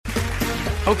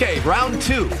Okay, round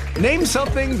two. Name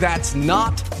something that's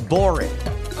not boring.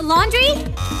 A laundry?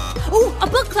 Ooh, a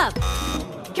book club.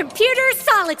 Computer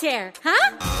solitaire,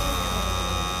 huh?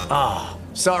 Ah,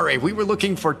 sorry, we were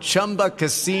looking for Chumba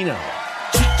Casino.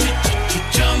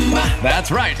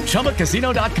 That's right,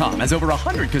 ChumbaCasino.com has over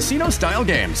 100 casino-style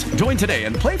games. Join today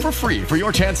and play for free for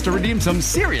your chance to redeem some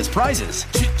serious prizes.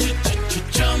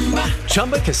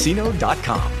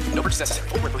 ChumbaCasino.com. No purchase necessary.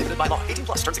 Void where prohibited by law. 18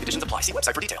 plus terms and conditions apply. See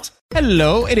website for details.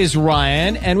 Hello, it is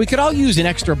Ryan, and we could all use an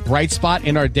extra bright spot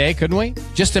in our day, couldn't we?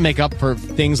 Just to make up for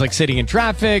things like sitting in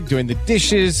traffic, doing the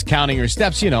dishes, counting your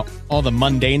steps, all the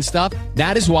mundane stuff.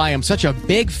 That is why I'm such a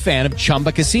big fan of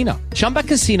Chumba Casino. Chumba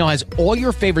Casino has all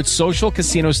your favorite social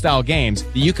casino-style games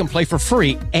that you can play for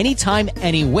free anytime,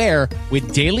 anywhere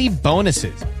with daily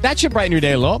bonuses. That should brighten your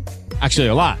day a little. Actually,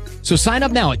 a lot. So sign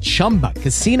up now at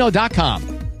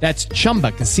ChumbaCasino.com. That's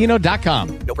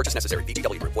ChumbaCasino.com. No purchase necessary.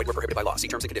 VGW Group. Void where prohibited by law. See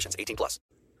terms and conditions. 18 plus.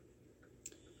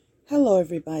 Hello,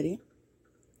 everybody.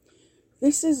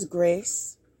 This is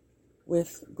Grace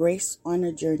with Grace on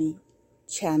a Journey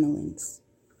Channelings.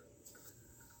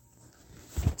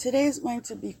 Today is going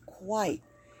to be quite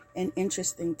an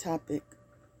interesting topic.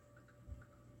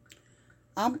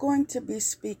 I'm going to be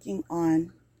speaking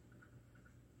on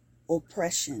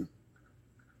oppression.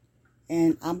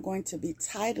 And I'm going to be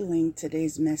titling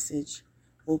today's message,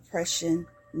 Oppression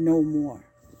No More.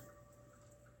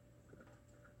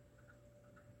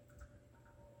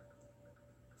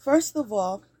 First of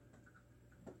all,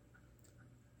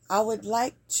 I would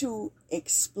like to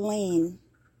explain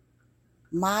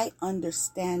my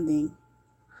understanding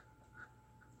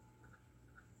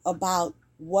about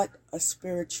what a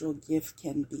spiritual gift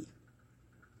can be.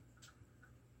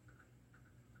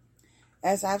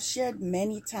 As I've shared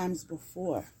many times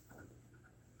before,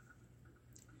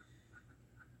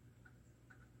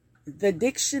 the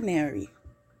dictionary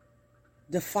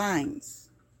defines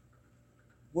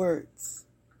words,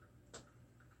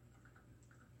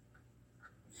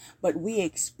 but we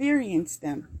experience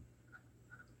them.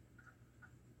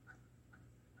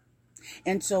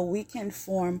 And so we can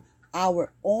form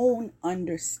our own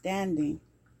understanding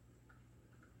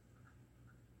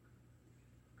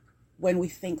when we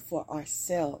think for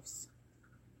ourselves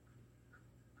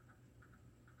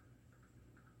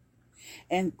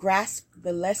and grasp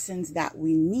the lessons that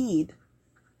we need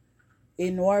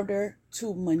in order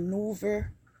to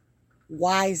maneuver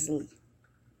wisely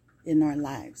in our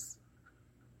lives.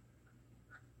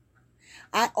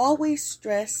 I always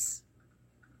stress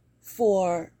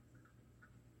for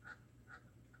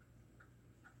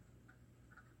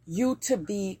you to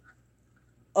be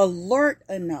alert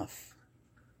enough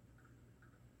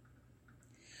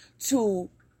to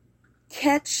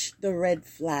catch the red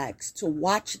flags, to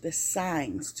watch the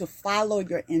signs, to follow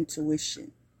your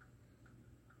intuition.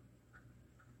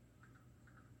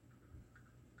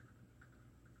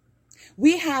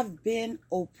 We have been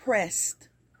oppressed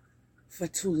for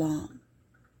too long.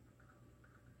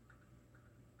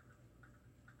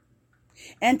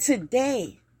 And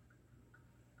today,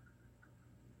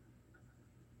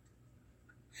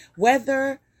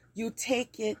 whether you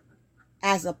take it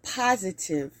as a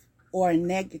positive or a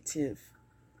negative,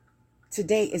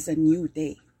 today is a new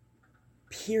day,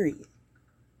 period.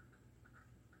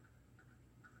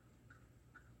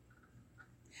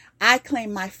 I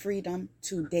claim my freedom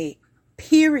today,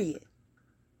 period.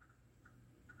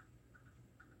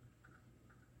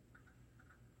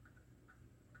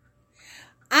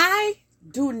 I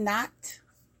do not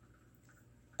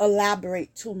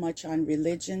elaborate too much on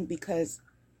religion because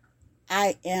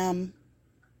I am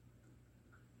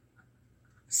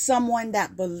someone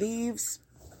that believes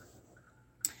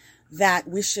that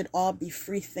we should all be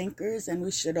free thinkers and we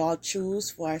should all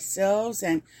choose for ourselves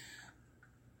and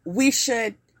we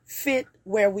should fit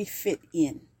where we fit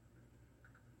in.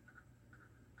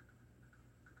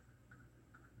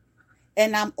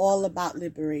 And I'm all about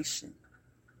liberation.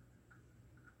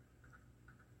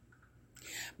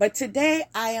 But today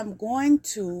I am going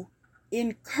to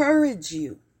encourage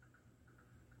you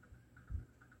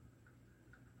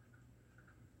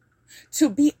to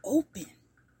be open.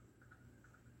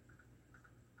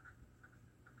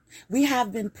 We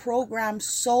have been programmed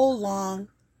so long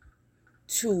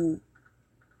to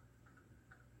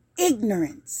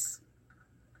ignorance,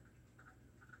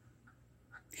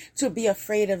 to be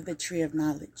afraid of the tree of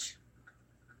knowledge.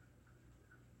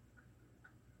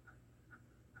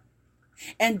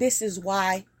 And this is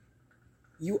why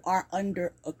you are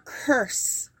under a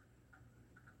curse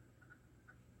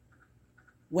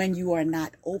when you are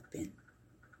not open.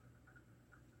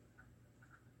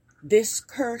 This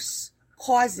curse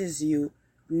causes you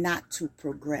not to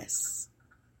progress.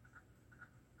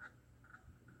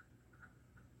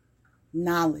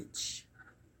 knowledge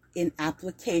in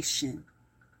application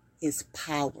is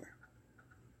power.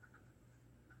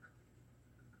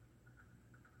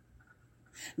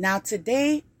 Now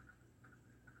today,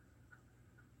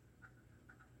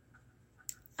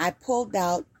 I pulled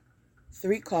out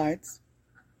 3 cards.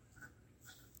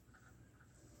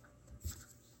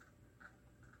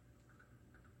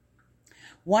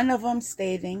 One of them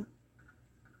stating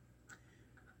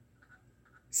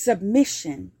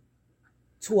submission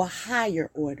to a higher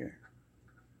order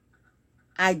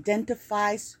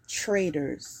identifies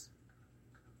traitors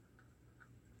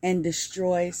and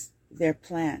destroys their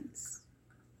plans.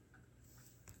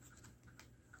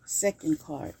 Second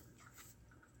card,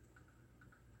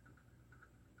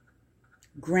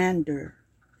 grandeur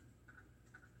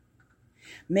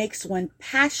makes one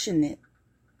passionate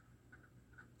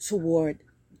toward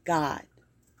God.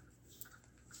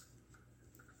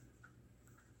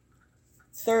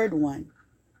 Third one,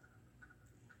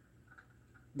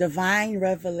 divine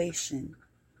revelation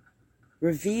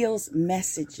reveals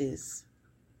messages,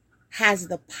 has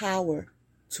the power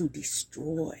to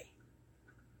destroy.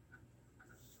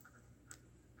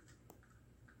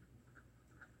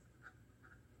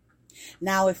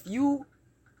 Now, if you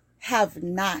have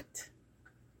not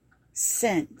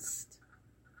sensed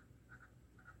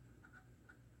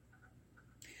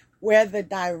where the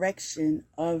direction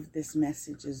of this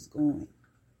message is going,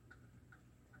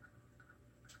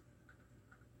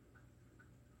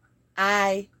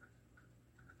 I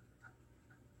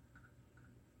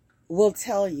will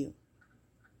tell you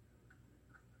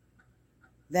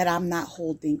that I'm not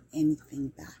holding anything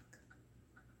back.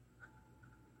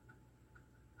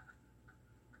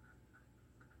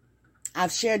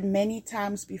 I've shared many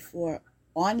times before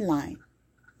online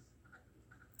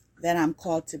that I'm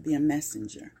called to be a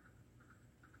messenger.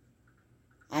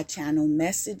 I channel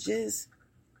messages.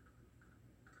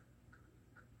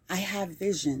 I have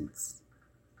visions.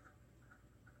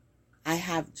 I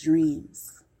have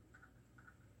dreams.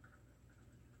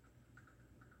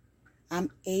 I'm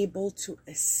able to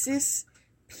assist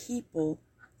people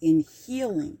in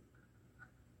healing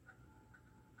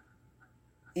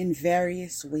in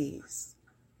various ways.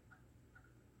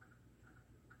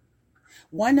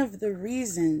 One of the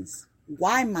reasons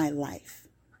why my life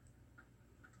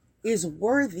is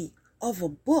worthy of a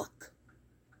book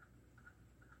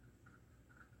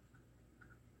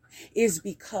is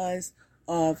because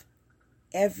of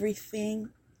everything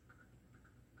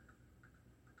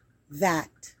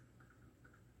that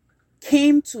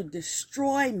came to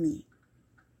destroy me.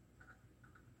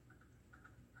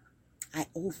 I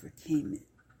overcame it.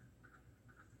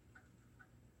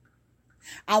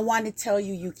 I want to tell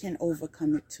you, you can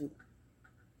overcome it too.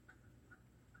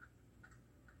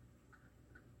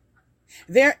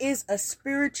 There is a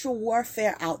spiritual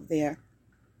warfare out there,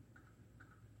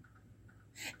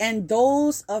 and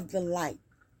those of the light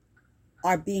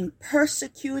are being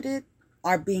persecuted,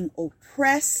 are being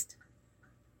oppressed,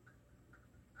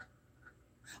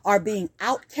 are being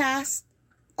outcast,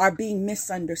 are being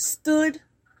misunderstood,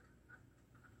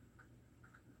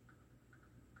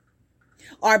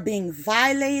 are being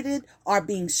violated, are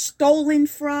being stolen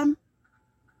from,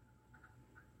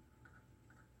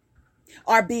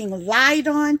 are being lied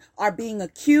on, are being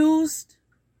accused,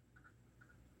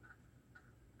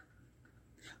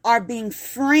 are being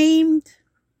framed.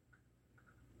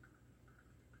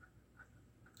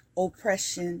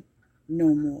 Oppression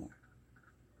no more.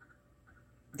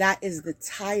 That is the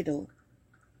title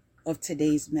of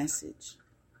today's message.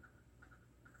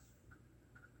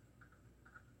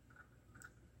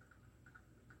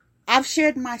 I've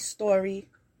shared my story,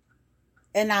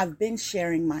 and I've been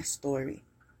sharing my story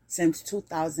since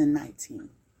 2019.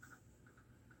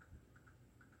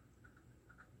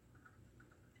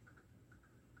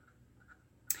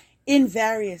 In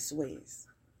various ways.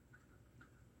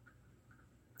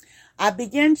 I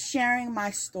began sharing my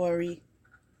story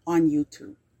on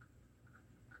YouTube.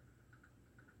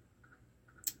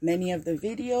 Many of the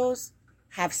videos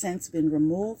have since been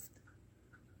removed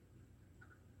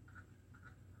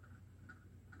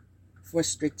for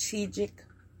strategic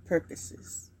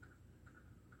purposes.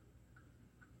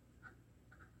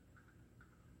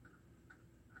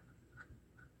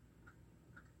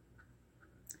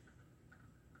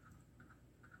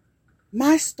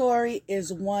 My story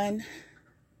is one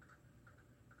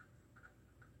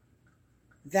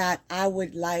that I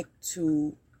would like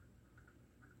to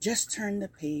just turn the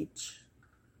page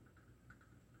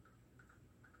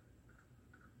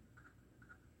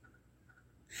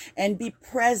and be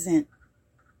present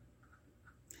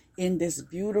in this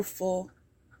beautiful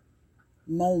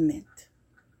moment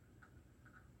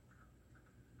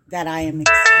that I am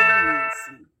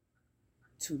experiencing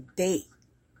today.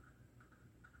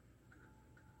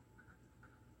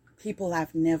 People,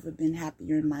 have never been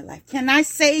happier in my life. Can I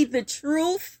say the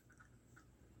truth?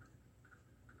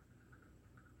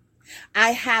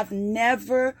 I have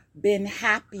never been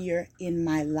happier in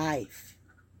my life.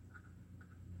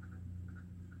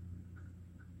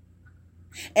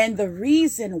 And the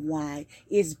reason why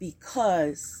is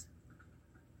because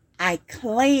I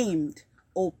claimed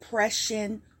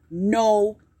oppression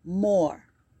no more.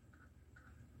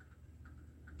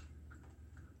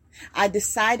 I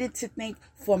decided to think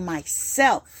for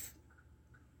myself.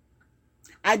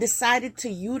 I decided to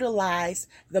utilize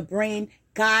the brain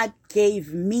God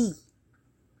gave me.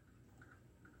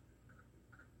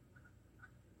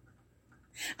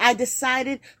 I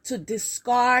decided to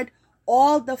discard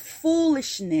all the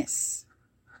foolishness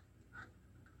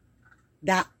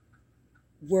that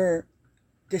were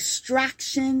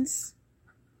distractions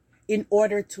in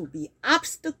order to be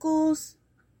obstacles,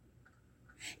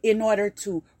 in order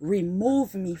to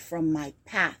remove me from my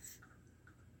path.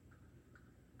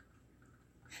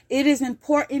 It is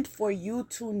important for you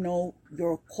to know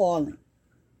your calling.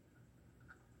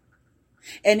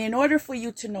 And in order for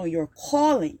you to know your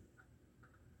calling,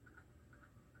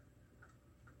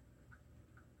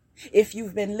 if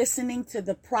you've been listening to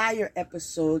the prior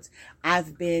episodes,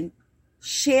 I've been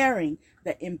sharing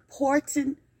the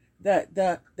importance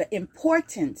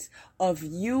of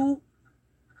you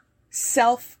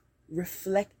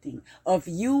self-reflecting, of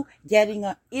you getting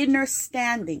an inner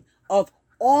standing of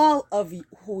all of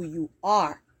who you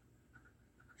are.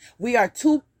 We are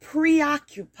too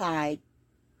preoccupied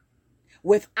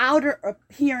with outer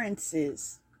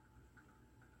appearances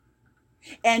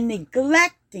and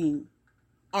neglecting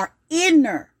our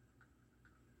inner.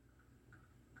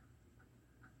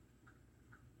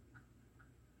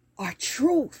 Our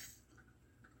truth.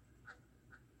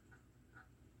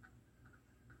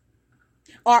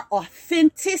 Our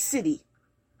authenticity.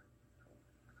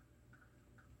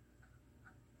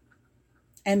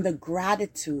 And the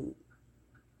gratitude.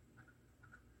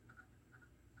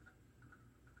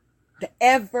 The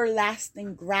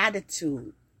everlasting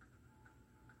gratitude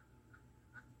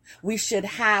we should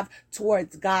have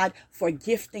towards God for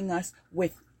gifting us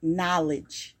with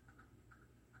knowledge.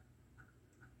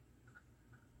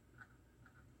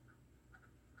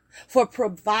 For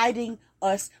providing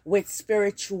us with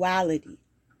spirituality.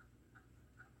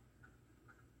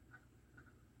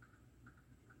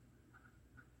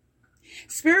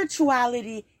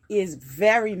 Spirituality is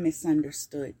very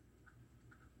misunderstood.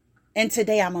 And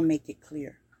today I'm going to make it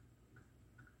clear.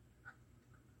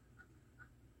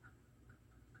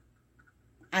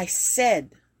 I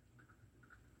said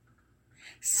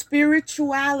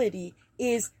spirituality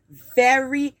is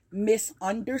very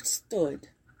misunderstood.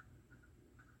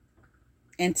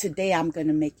 And today I'm going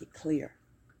to make it clear.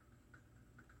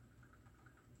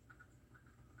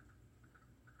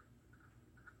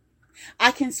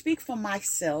 I can speak for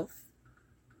myself.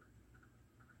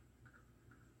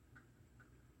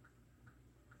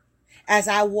 As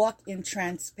I walk in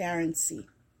transparency.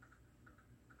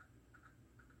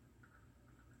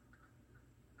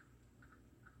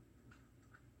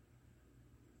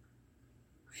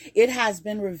 It has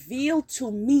been revealed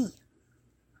to me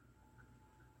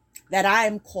that I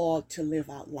am called to live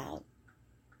out loud.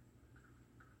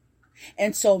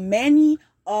 And so many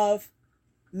of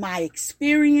my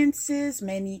experiences,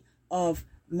 many of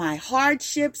my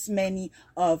hardships, many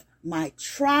of my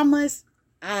traumas,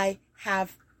 I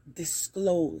have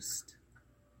disclosed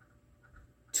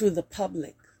to the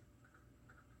public.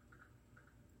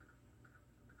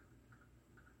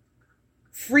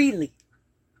 Freely.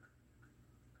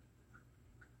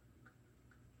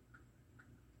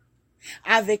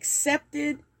 I've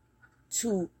accepted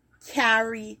to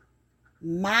carry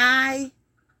my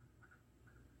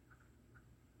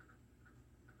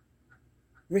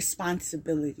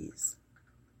responsibilities.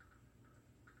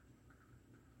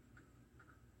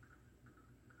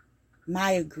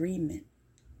 My agreement.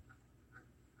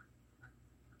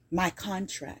 My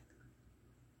contract.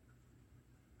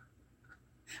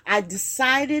 I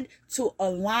decided to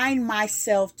align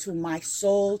myself to my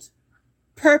soul's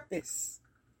purpose.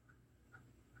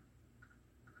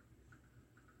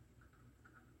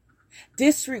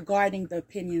 Disregarding the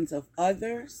opinions of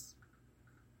others.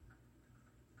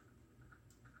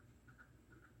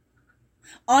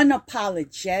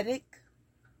 Unapologetic.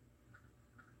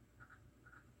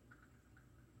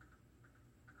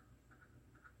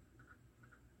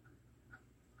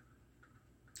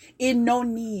 In no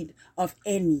need of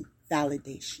any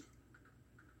validation.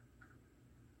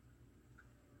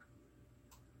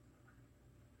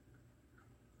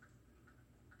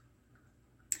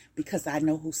 because I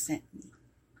know who sent me.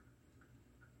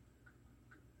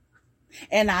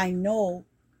 And I know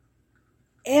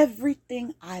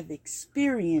everything I've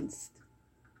experienced,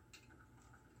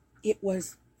 it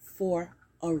was for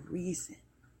a reason.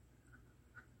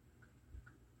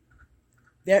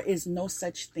 There is no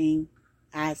such thing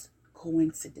as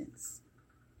coincidence.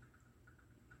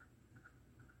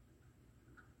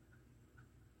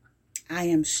 I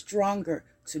am stronger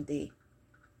today.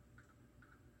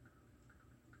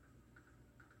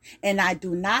 And I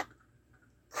do not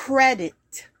credit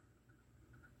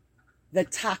the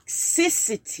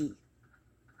toxicity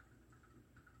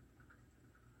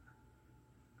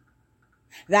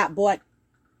that brought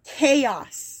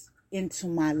chaos into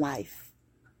my life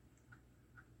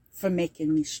for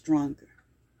making me stronger.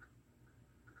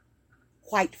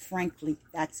 Quite frankly,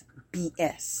 that's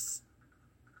BS.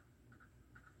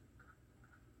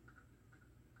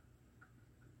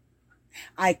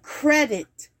 I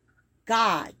credit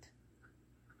God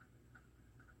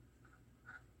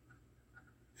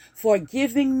for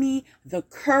giving me the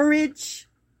courage,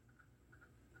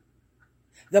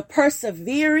 the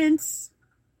perseverance,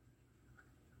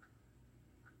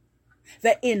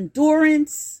 the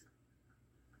endurance,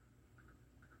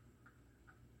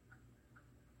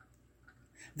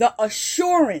 the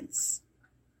assurance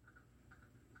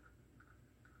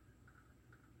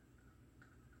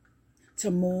to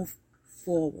move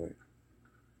forward.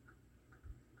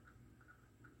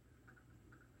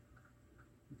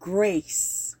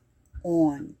 Grace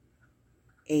on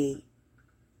a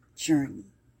journey.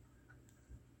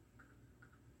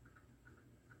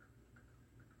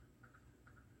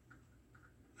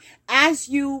 As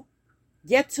you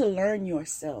get to learn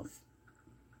yourself,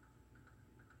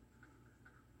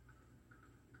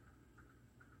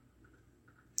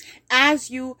 as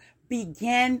you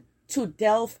begin to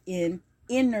delve in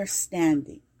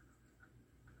understanding,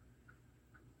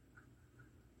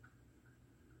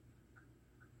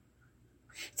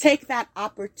 take that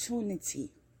opportunity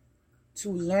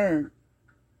to learn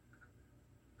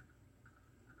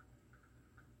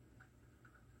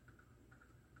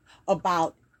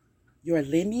about your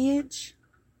lineage,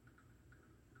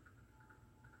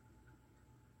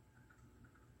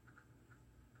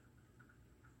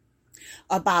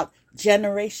 about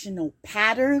generational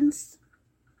patterns,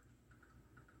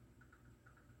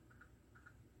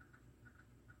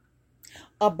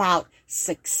 about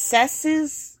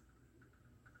successes,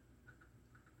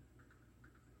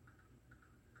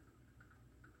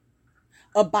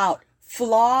 about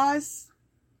flaws,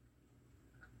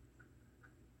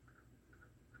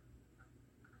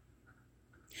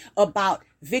 about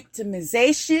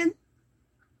victimization,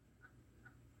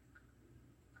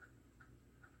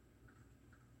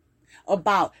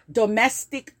 about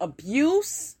domestic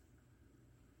abuse,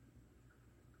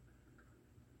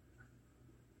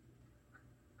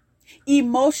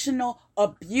 emotional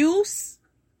abuse,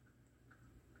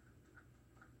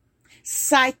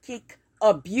 psychic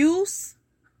abuse,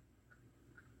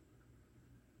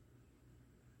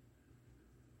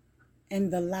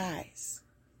 and the lies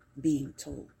being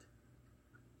told.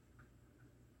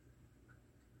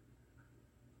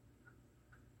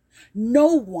 No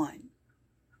one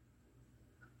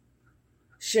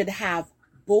should have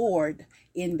bored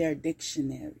in their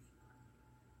dictionary.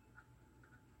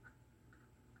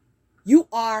 You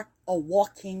are a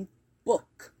walking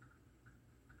book.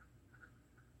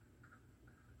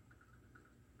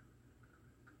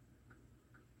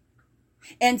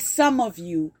 And some of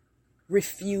you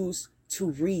refuse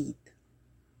to read.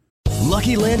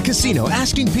 Lucky Land Casino,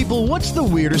 asking people, what's the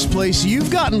weirdest place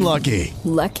you've gotten lucky?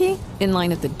 Lucky? In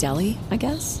line at the deli, I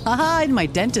guess? Aha, in my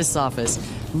dentist's office.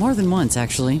 More than once,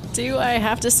 actually. Do I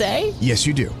have to say? Yes,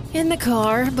 you do. In the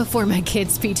car before my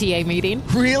kids' PTA meeting.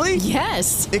 Really?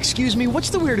 Yes. Excuse me,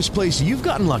 what's the weirdest place you've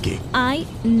gotten lucky? I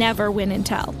never win and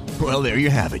tell. Well, there you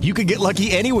have it. You can get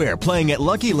lucky anywhere, playing at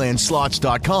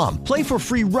LuckyLandSlots.com. Play for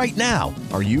free right now.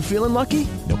 Are you feeling lucky?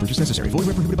 No purchase necessary. Void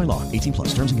where prohibited by law. 18 plus.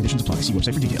 Terms and conditions apply. See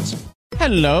website for details.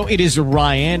 Hello, it is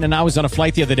Ryan, and I was on a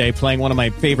flight the other day playing one of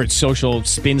my favorite social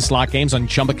spin slot games on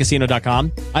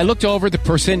ChumbaCasino.com. I looked over at the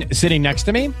person sitting next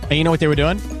to me, and you know what they were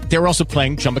doing? They were also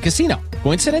playing Chumba Casino.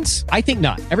 Coincidence? I think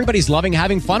not. Everybody's loving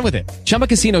having fun with it. Chumba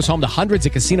Casino is home to hundreds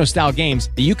of casino-style games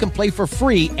that you can play for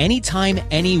free anytime,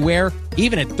 anywhere,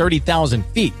 even at 30,000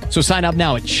 feet. So sign up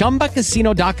now at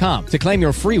ChumbaCasino.com to claim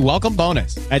your free welcome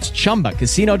bonus. That's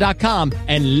ChumbaCasino.com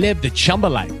and live the Chumba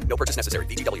life. No purchase necessary.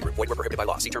 VGW. Void where prohibited by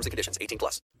law. See terms and conditions. 18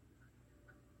 plus.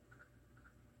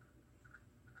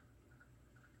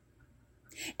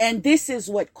 And this is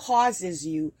what causes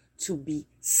you to be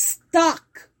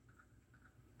stuck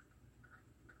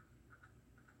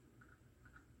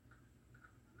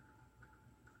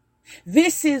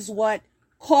This is what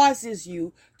causes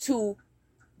you to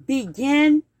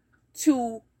begin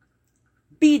to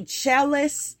be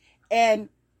jealous and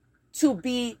to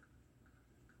be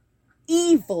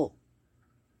evil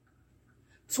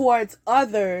towards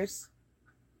others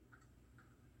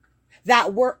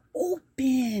that were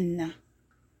open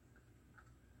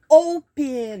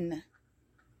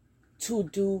to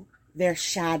do their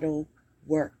shadow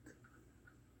work.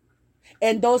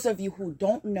 And those of you who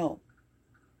don't know,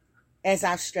 as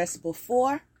I've stressed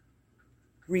before,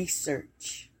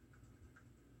 research.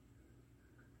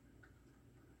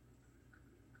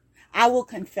 I will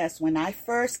confess, when I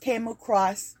first came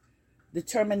across the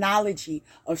terminology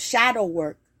of shadow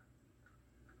work,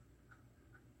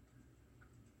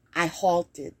 I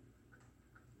halted.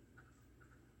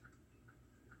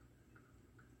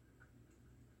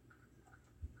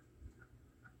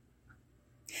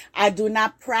 I do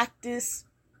not practice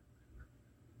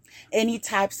any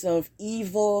types of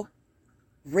evil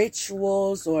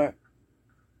rituals or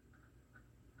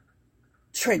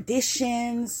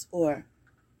traditions or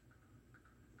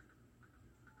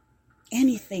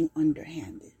anything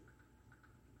underhanded.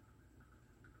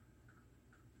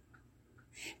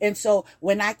 And so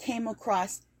when I came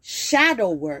across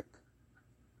shadow work,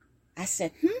 I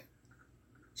said,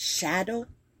 shadow?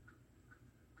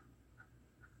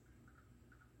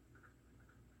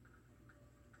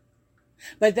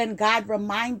 But then God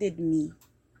reminded me,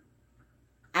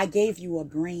 I gave you a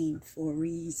brain for a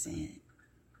reason.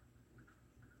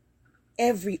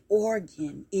 Every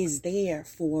organ is there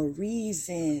for a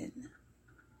reason.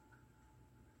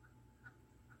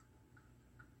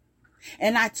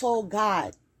 And I told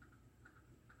God,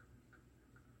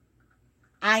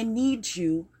 I need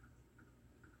you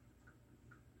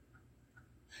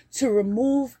to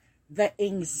remove the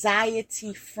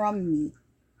anxiety from me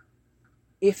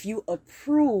if you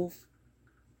approve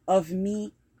of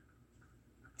me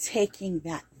taking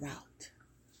that route.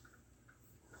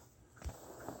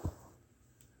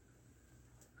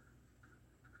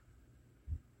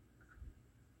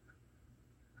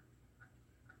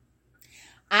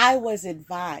 I was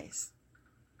advised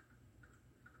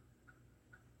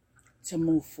to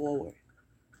move forward.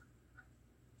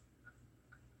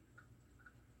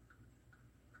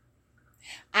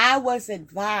 I was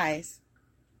advised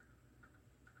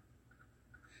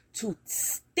to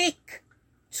stick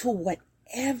to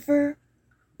whatever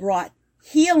brought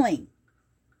healing.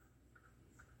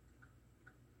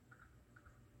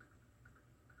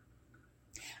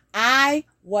 I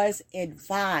was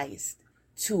advised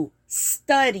to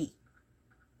study.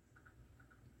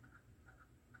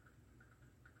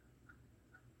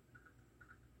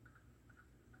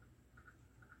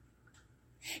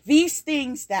 These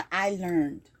things that I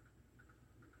learned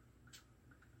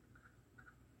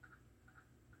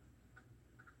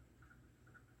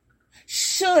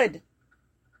should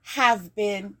have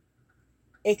been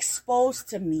exposed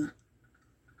to me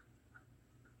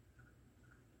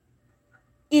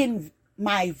in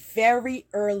my very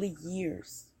early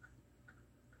years.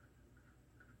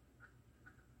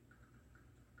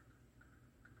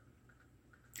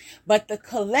 But the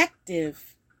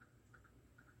collective,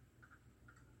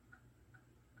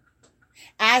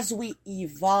 as we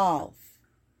evolve,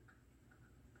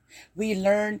 we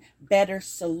learn better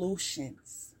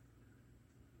solutions.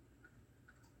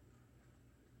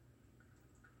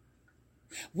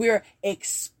 We're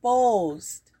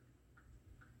exposed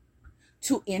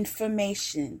to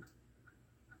information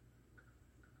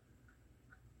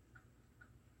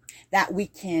that we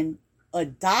can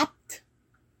adopt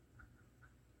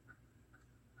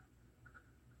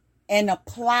and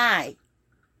apply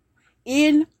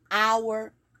in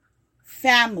our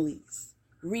families,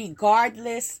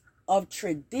 regardless of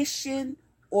tradition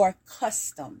or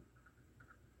custom.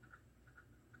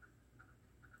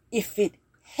 If it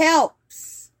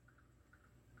helps,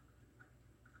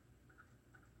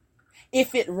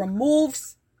 if it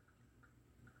removes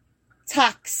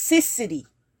toxicity,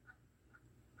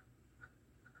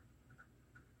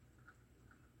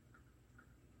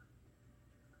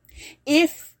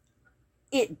 if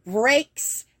it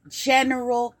breaks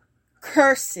general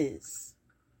curses,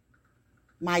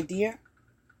 my dear,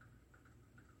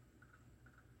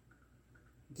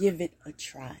 give it a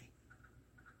try.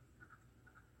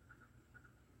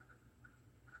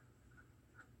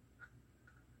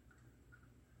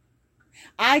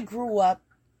 I grew up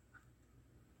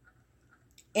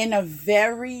in a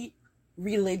very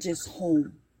religious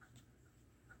home.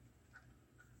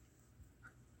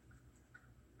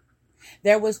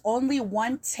 There was only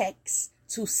one text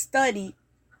to study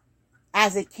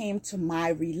as it came to my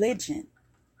religion.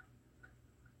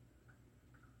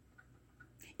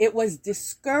 It was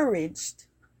discouraged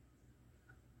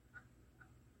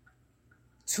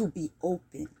to be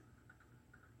open.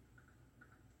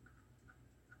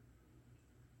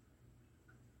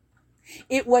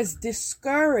 It was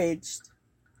discouraged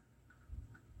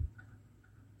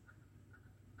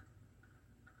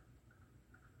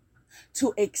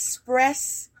to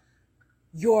express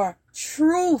your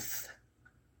truth.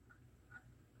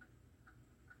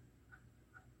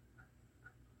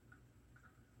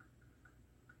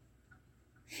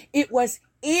 It was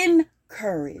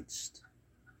encouraged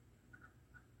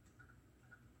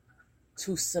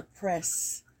to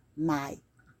suppress my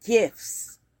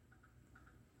gifts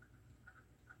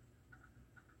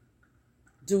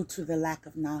due to the lack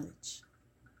of knowledge,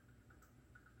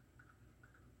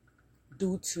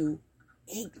 due to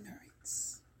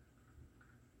ignorance.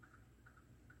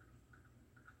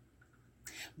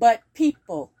 But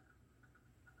people,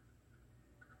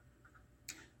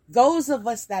 those of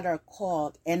us that are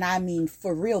called, and I mean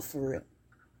for real,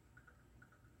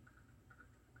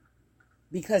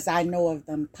 because I know of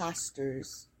the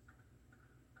imposters,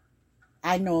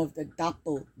 I know of the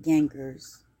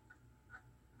doppelgangers,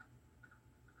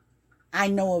 I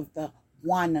know of the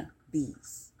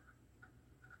wannabes.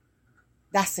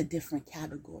 That's a different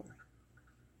category.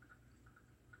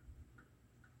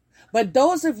 But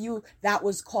those of you that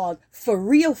was called for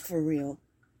real,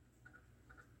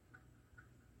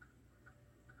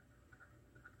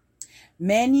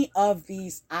 many of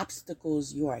these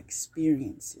obstacles you are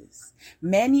experiencing,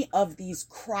 many of these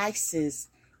crises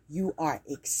you are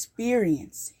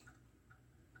experiencing,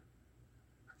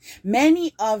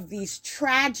 many of these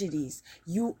tragedies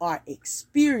you are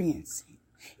experiencing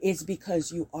is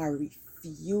because you are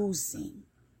refusing,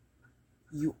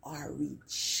 you are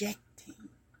rejecting,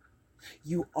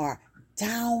 you are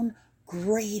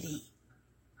downgrading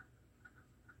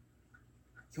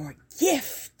your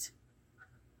gift.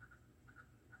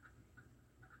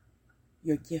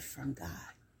 Your gift from God.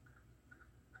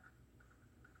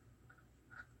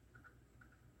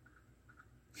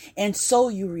 And so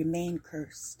you remain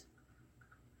cursed.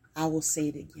 I will say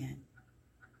it again.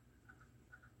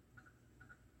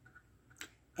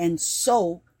 And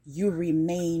so you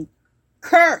remain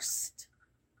cursed.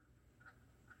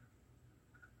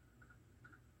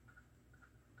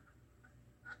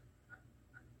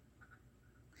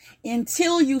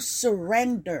 Until you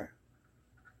surrender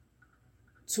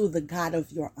to the God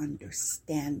of your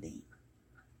understanding.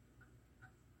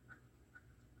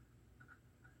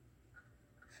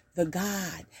 The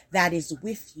God that is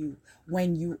with you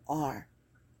when you are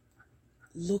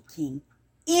looking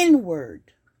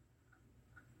inward.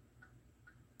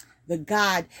 The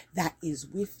God that is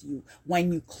with you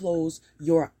when you close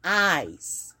your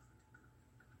eyes.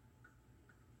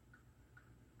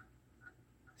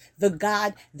 The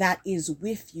God that is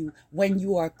with you when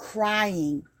you are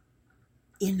crying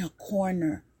in a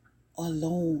corner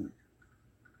alone.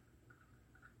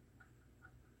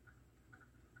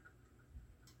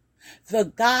 The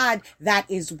God that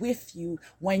is with you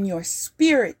when your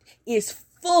spirit is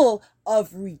full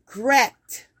of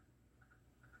regret.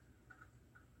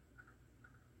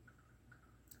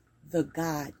 The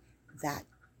God that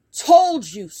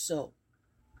told you so.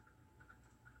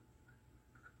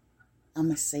 I'm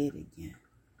going to say it again.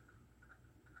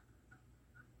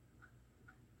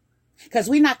 Because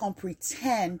we're not going to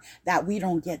pretend that we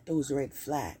don't get those red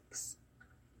flags.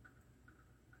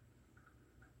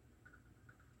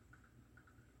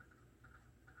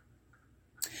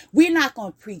 We're not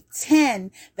going to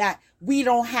pretend that we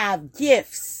don't have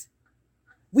gifts.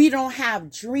 We don't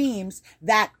have dreams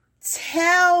that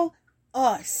tell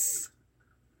us,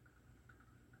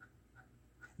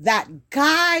 that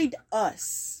guide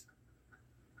us.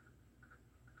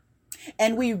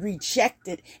 And we reject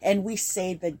it and we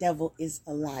say the devil is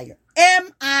a liar.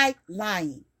 Am I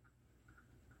lying?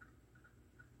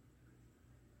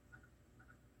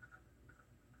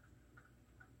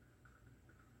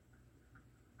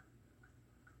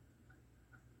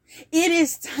 It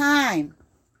is time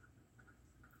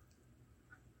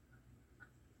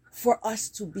for us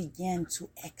to begin to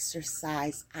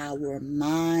exercise our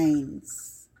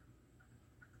minds.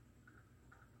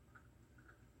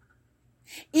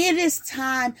 It is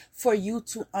time for you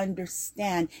to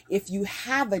understand if you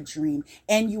have a dream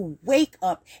and you wake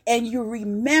up and you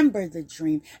remember the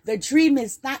dream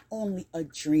is not only a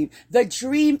dream, the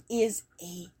dream is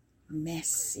a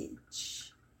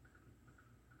message.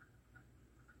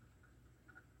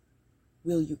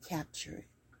 Will you capture it?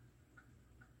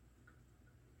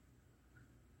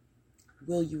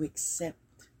 Will you accept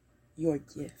your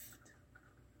gift?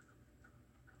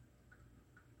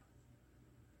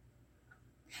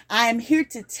 I am here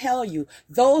to tell you,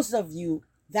 those of you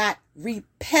that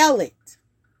repel it,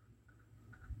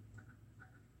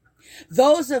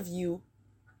 those of you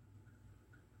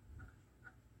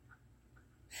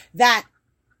that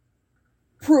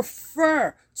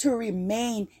prefer to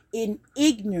remain in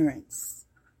ignorance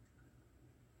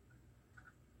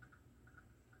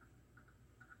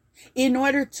in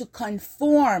order to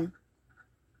conform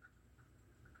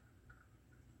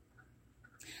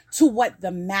to what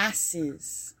the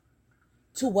masses,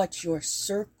 to what your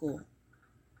circle,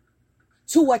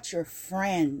 to what your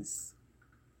friends,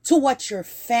 to what your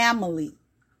family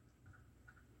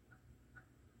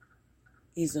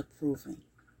is approving.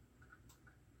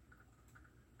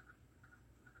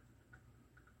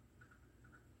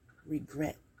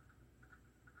 Regret.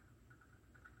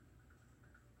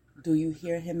 Do you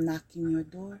hear him knocking your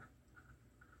door?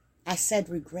 I said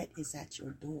regret is at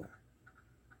your door.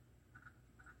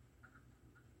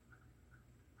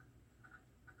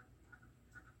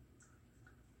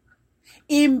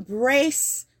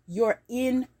 Embrace your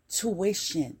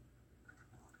intuition.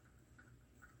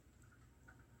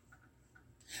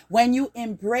 When you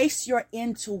embrace your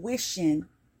intuition,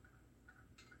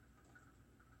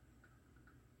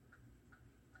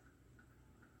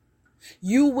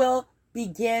 you will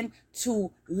begin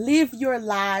to live your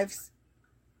lives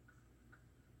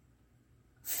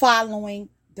following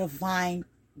divine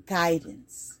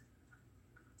guidance.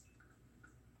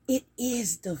 It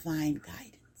is divine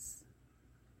guidance.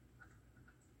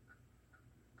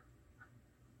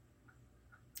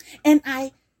 And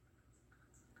I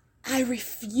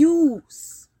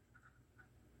refuse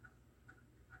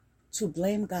to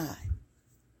blame God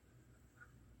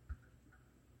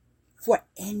for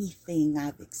anything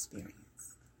I've experienced.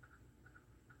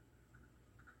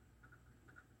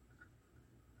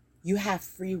 You have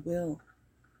free will.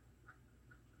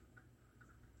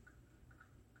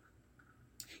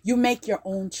 You make your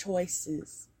own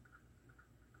choices.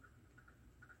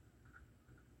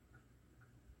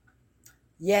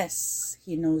 Yes,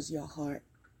 he knows your heart.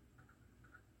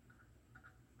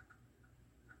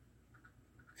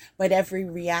 But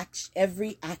every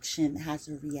action has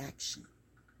a reaction.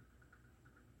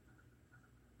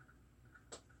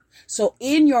 So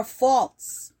in your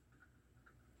faults,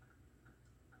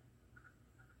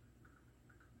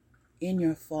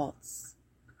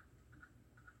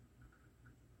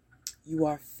 you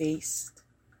are faced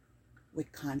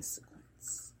with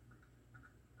consequence.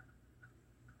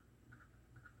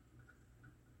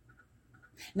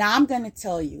 Now I'm going to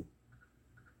tell you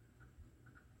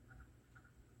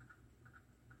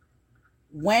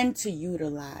when to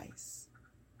utilize,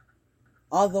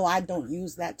 although I don't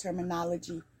use that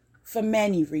terminology for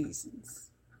many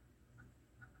reasons.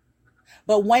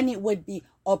 But when it would be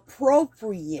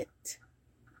appropriate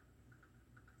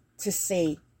to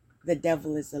say the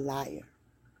devil is a liar.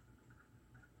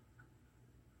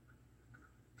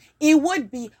 It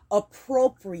would be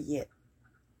appropriate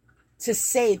to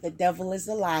say the devil is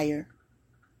a liar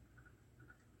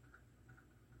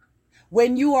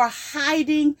when you are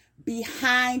hiding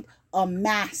behind a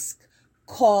mask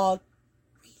called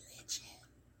religion.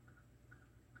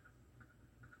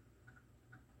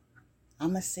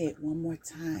 I'm going to say it one more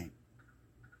time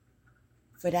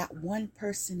for that one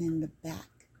person in the back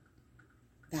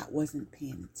that wasn't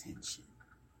paying attention.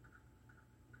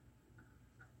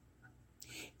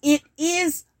 It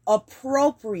is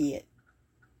appropriate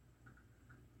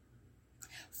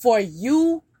for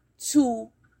you to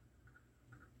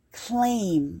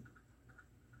claim,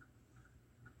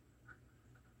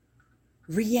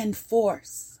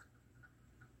 reinforce,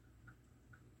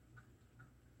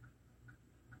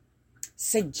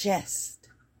 suggest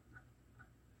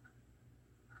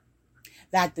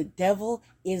that the devil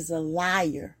is a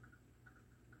liar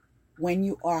when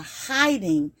you are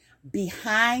hiding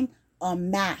behind a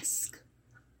mask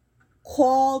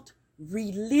called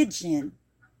religion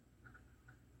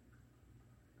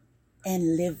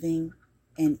and living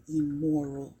an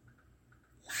immoral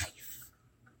life.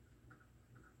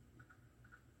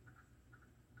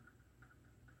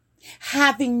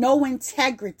 Having no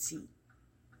integrity.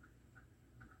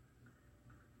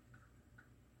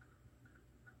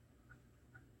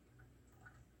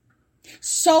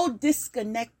 So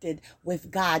disconnected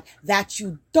with God that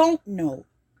you don't know.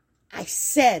 I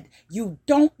said you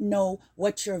don't know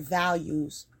what your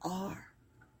values are.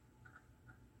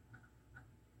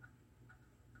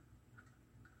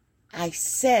 I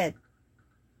said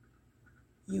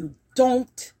you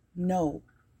don't know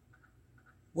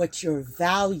what your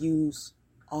values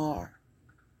are.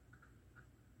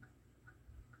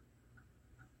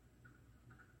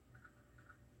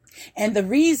 And the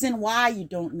reason why you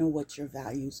don't know what your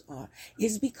values are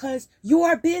is because you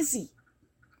are busy.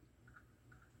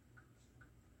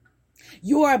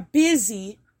 You are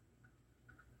busy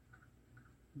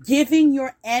giving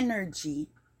your energy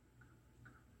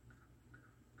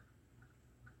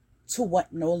to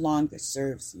what no longer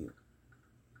serves you.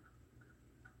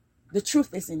 The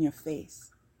truth is in your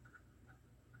face.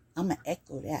 I'm going to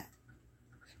echo that.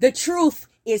 The truth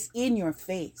is in your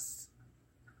face.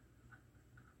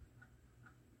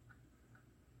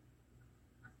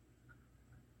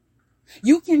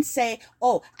 You can say,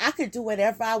 "Oh, I could do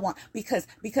whatever I want because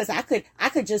I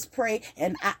could just pray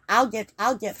and I'll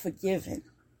get forgiven."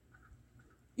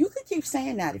 You could keep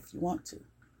saying that if you want to.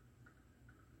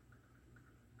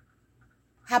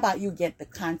 How about you get the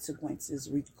consequences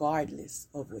regardless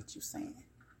of what you're saying?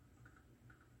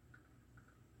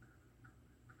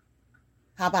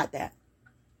 How about that?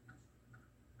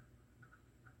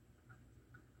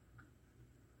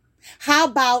 How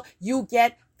about you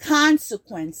get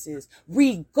consequences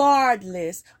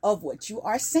regardless of what you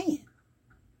are saying?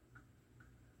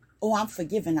 "Oh, I'm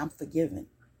forgiven, I'm forgiven."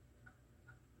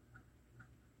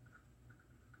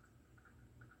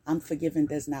 I'm forgiven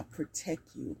does not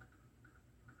protect you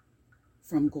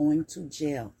from going to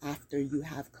jail after you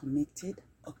have committed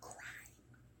a crime.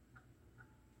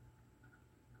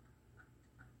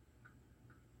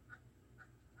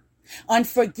 I'm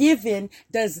forgiven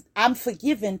does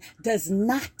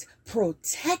not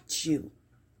protect you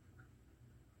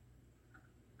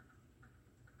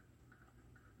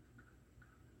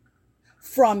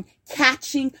from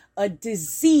catching a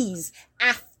disease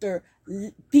after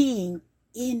being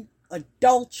in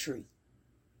adultery.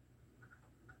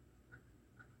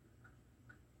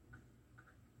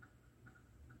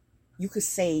 You could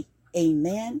say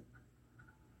amen,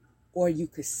 or you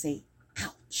could say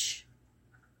ouch.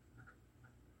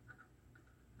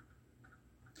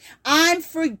 I'm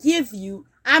forgiven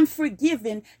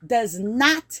does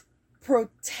not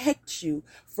protect you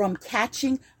from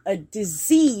catching a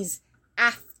disease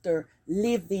after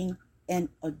living an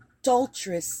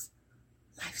adulterous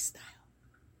lifestyle.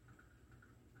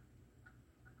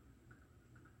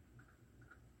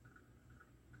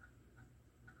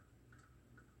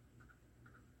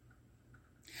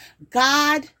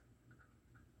 God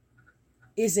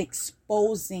is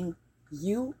exposing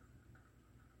you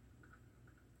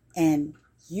and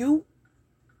you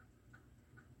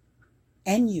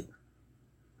and you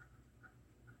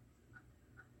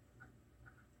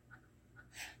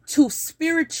to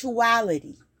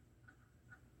spirituality.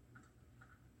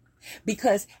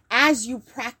 Because as you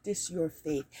practice your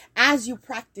faith, as you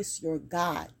practice your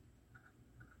God,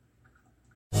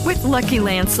 with Lucky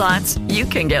Land Slots, you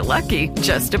can get lucky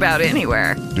just about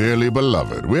anywhere. Dearly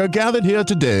beloved, we are gathered here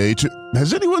today to...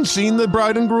 Has anyone seen the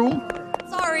bride and groom?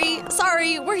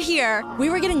 Sorry, we're here. We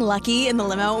were getting lucky in the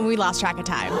limo and we lost track of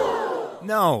time.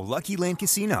 No, Lucky Land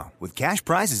Casino, with cash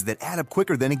prizes that add up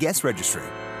quicker than a guest registry.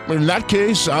 In that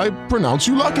case, I pronounce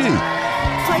you lucky.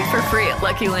 Play for free at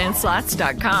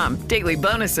LuckyLandSlots.com. Daily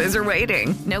bonuses are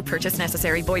waiting. No purchase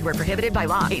necessary. Void where prohibited by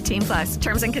law. 18+.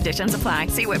 Terms and conditions apply.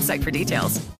 See website for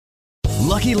details.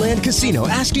 Lucky Land Casino,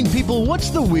 asking people, what's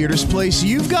the weirdest place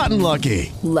you've gotten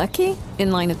lucky? Lucky?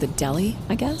 In line at the deli,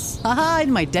 I guess? Aha,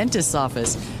 in my dentist's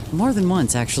office. More than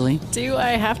once, actually. Do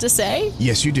I have to say?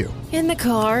 Yes, you do. In the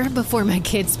car before my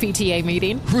kids' PTA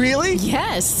meeting. Really?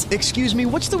 Yes. Excuse me,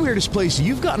 what's the weirdest place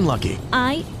you've gotten lucky?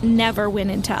 I never win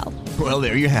and tell. Well,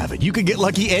 there you have it. You can get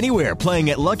lucky anywhere, playing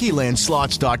at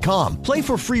LuckyLandSlots.com. Play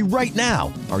for free right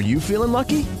now. Are you feeling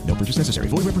lucky? No purchase necessary.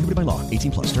 Void where prohibited by law.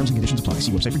 18+. Terms and conditions apply.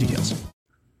 See website for details.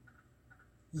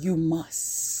 You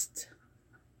must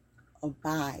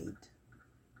abide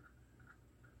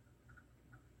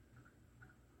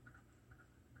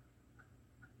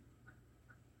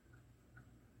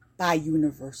by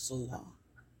universal law.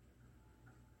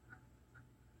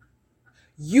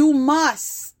 You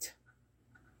must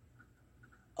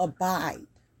abide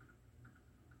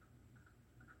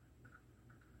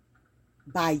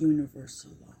by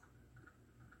universal law.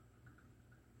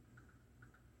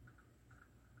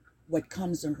 What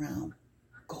comes around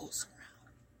goes around.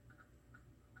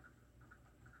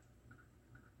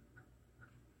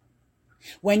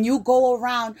 When you go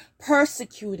around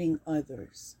persecuting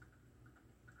others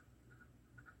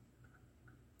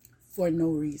for no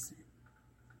reason,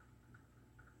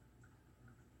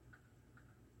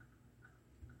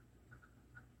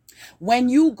 when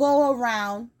you go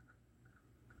around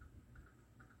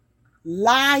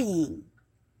lying,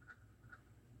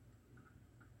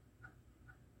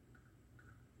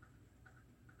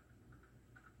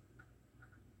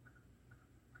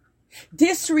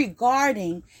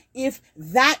 disregarding if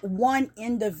that one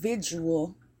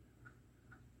individual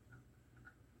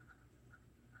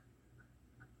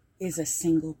is a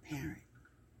single parent.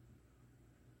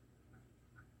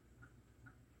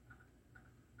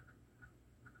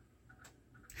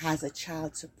 Has a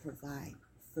child to provide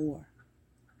for.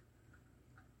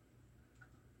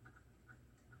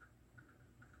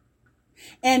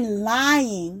 And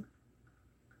lying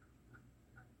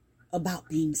about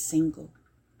being single.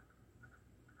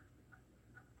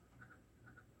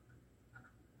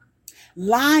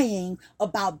 Lying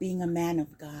about being a man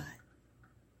of God.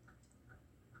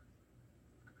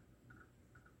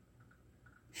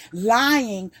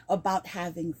 Lying about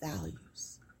having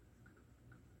values.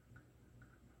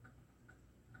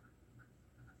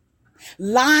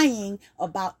 Lying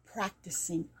about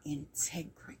practicing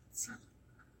integrity.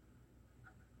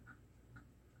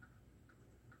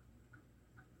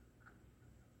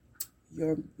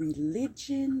 Your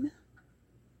religion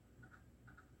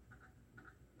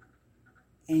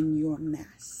and your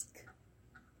mask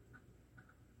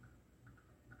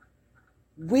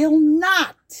will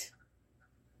not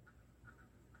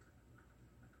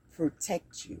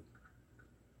protect you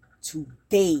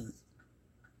today.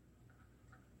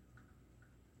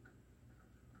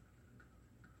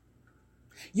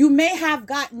 You may have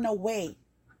gotten away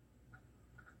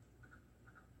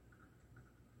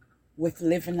with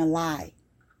living a lie.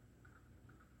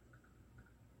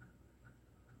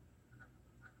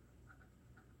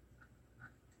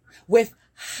 With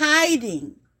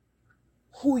hiding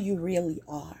who you really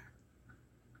are.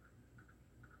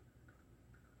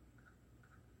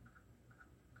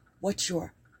 What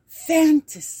your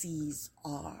fantasies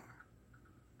are.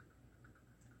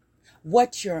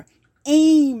 What your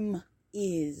aim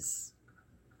is.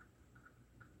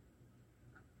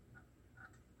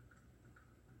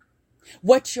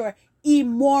 What your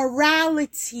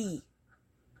immorality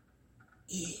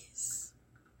is.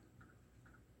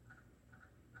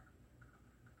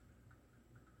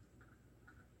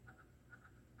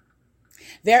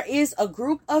 There is a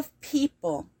group of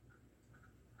people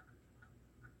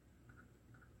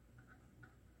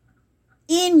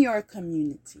in your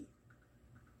community.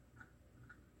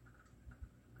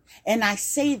 And I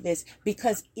say this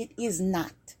because it is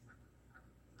not,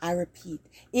 I repeat,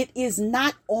 it is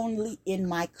not only in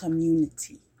my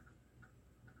community.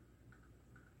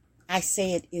 I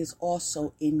say it is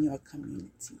also in your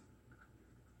community.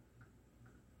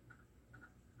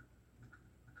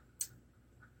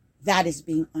 That is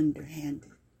being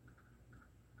underhanded.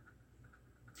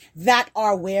 That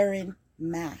are wearing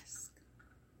masks.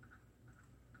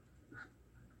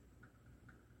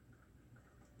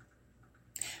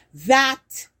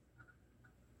 That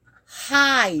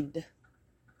hide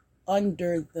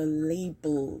under the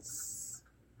labels.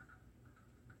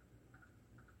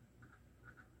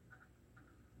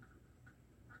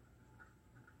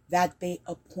 That they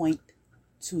appoint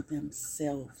to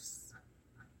themselves.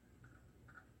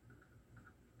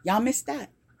 Y'all missed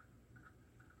that.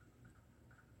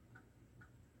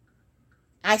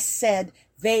 I said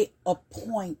they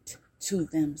appoint to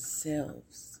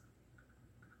themselves.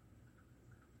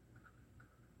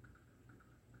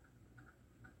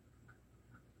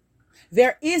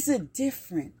 There is a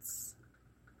difference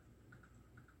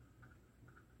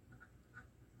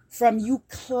from you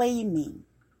claiming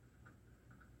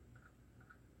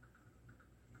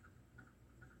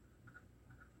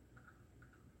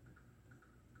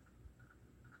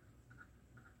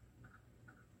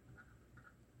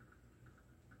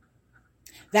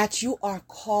that you are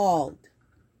called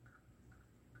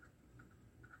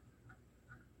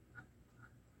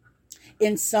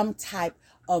in some type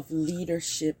of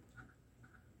leadership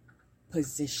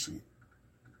position.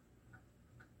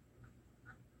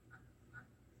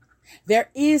 There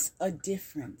is a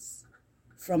difference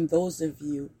from those of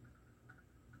you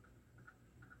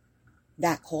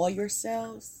that call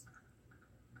yourselves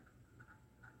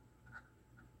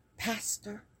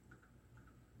pastor,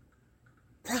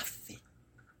 prophet,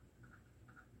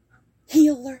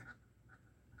 healer,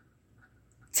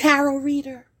 tarot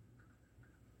reader.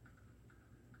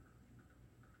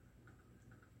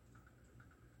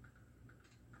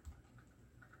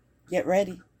 Get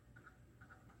ready.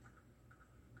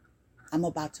 I'm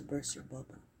about to burst your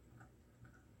bubble.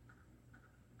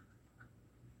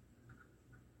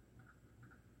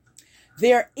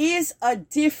 There is a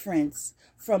difference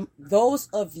from those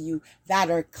of you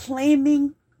that are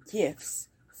claiming gifts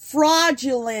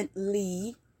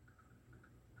fraudulently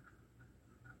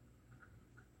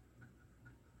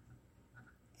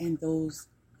and those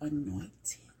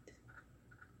anointed.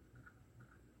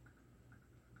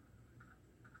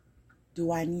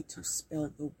 Do I need to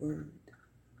spell the word?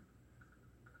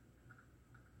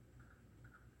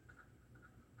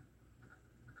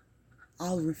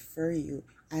 I'll refer you,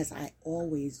 as I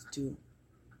always do,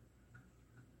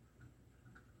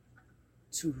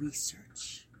 to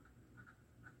research.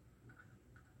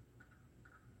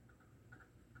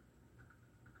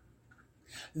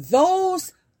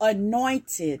 Those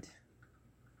anointed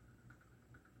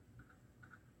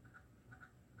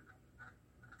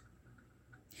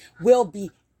will be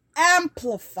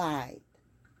amplified,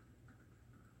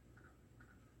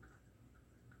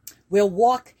 will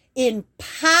walk in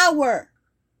power,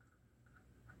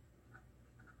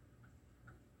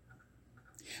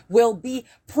 will be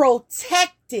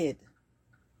protected,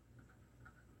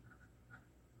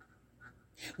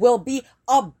 will be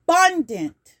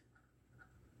abundant,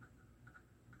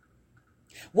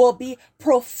 will be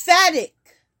prophetic,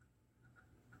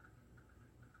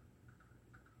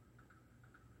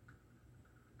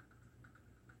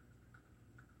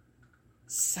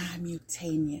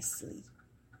 simultaneously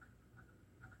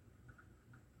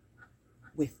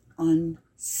with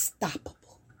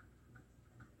unstoppable.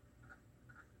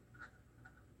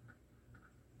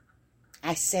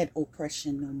 I said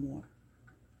oppression no more.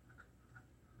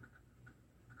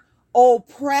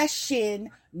 Oppression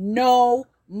no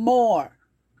more.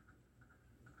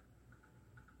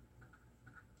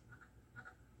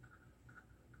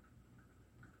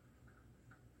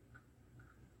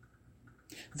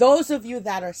 Those of you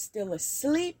that are still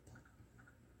asleep,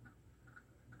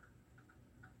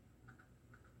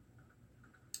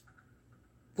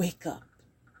 wake up.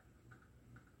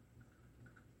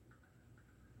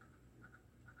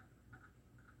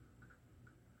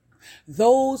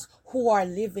 Those who are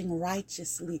living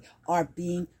righteously are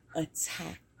being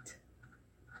attacked.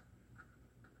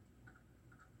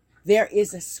 There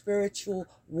is a spiritual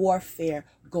warfare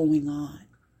going on.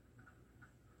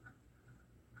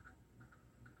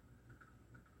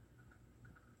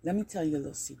 Let me tell you a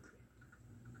little secret.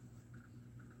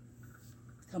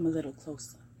 Come a little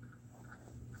closer.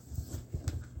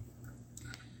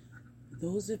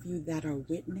 Those of you that are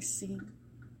witnessing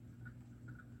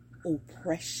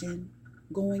oppression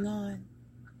going on,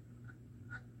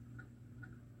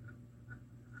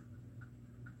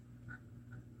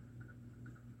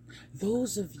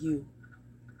 those of you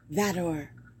that are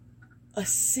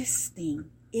assisting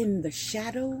in the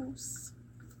shadows,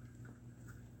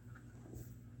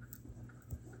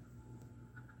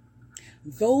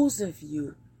 those of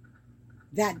you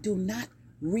that do not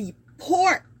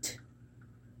report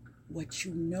what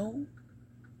you know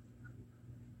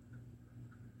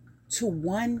to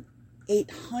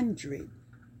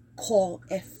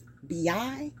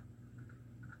 1-800-CALL-FBI.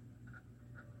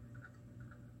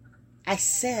 I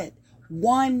said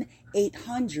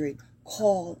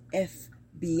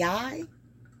 1-800-CALL-FBI.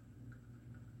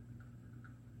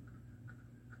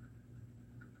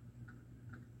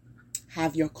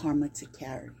 Have your karma to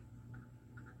carry.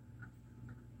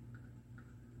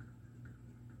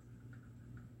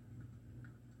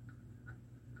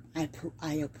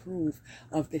 I approve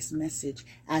of this message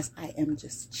as I am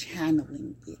just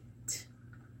channeling it.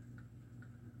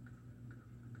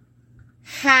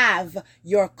 Have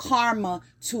your karma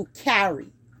to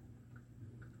carry.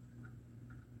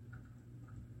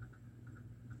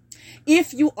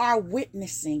 If you are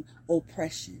witnessing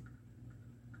oppression,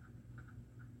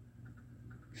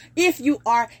 if you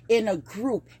are in a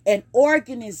group, an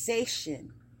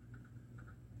organization,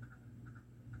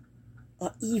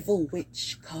 an evil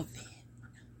witch coven,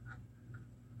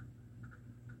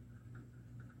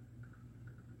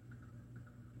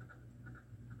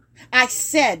 I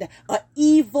said an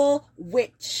evil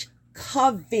witch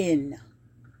coven,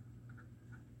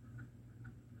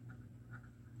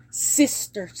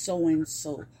 sister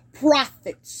so-and-so,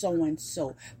 prophet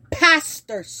so-and-so,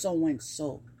 pastor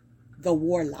so-and-so, the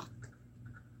warlock.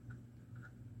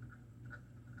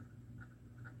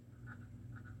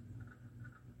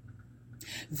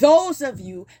 Those of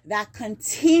you that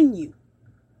continue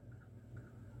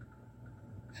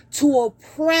to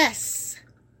oppress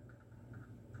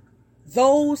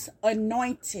those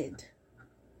anointed,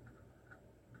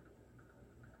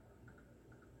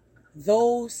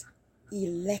 those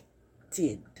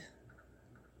elected.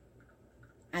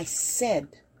 I said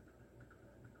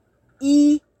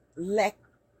elected.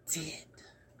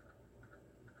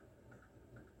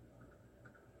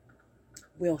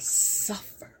 Will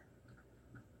suffer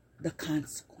the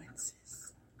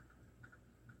consequences.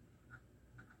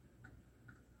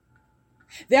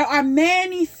 There are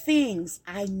many things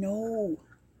I know.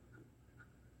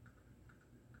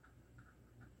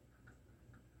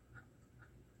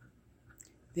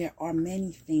 there are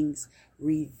many things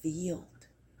revealed.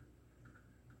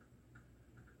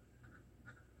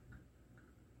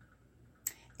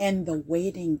 And the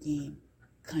waiting game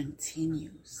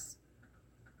continues.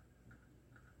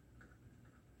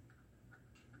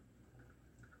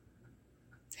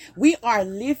 We are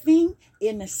living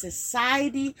in a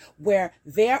society where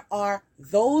there are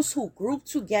those who group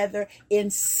together in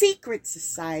secret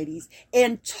societies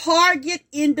and target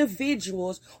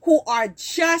individuals who are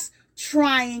just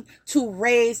trying to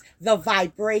raise the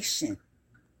vibration.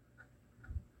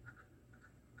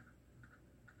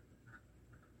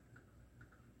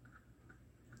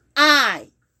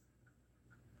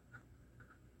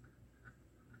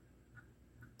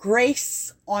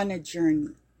 Grace on a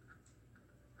Journey,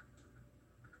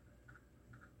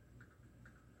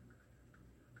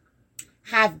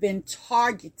 have been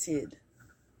targeted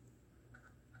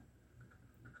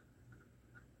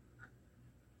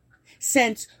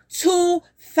since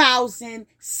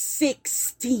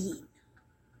 2016.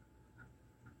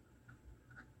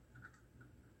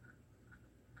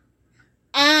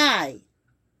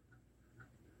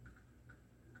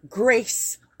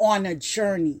 Grace on a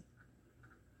Journey,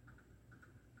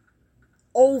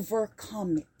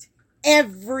 overcome it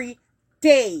every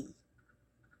day.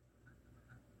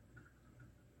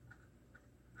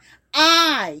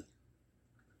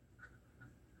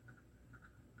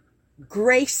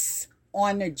 Grace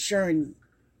on a Journey,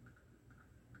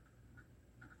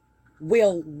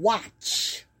 will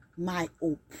watch my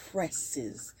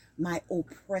oppressors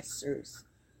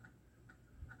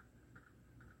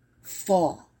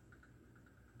fall.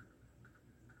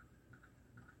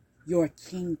 Your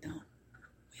kingdom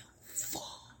will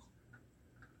fall.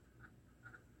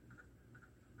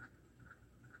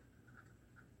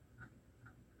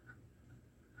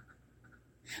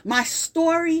 My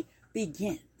story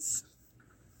begins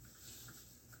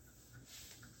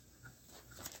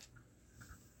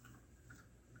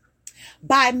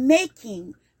by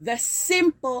making the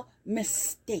simple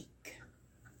mistake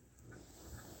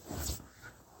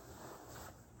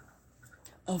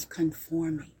of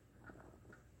conforming.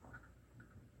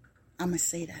 I'm going to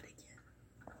say that again.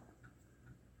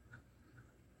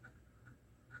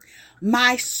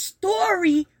 My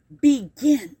story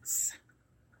begins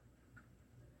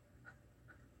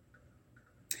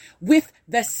with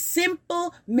the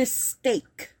simple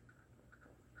mistake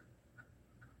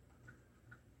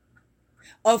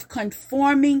of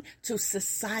conforming to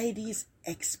society's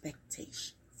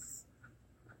expectations.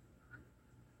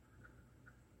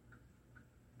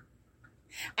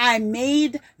 I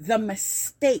made the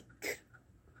mistake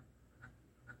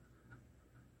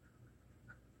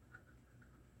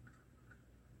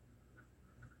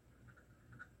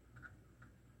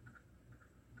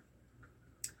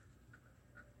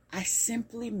I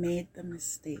simply made the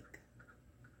mistake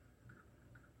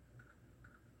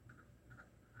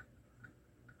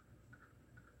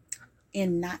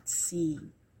in not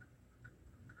seeing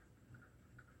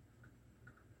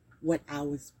what I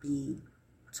was being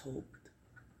told.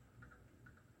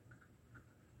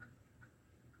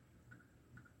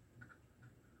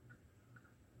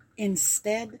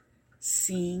 Instead,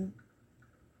 seeing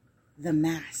the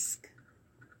mask.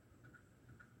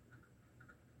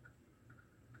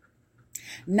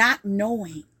 Not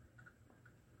knowing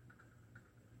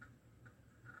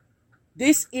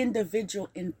this individual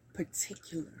in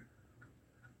particular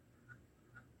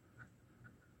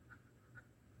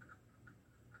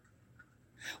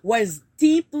was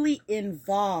deeply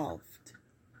involved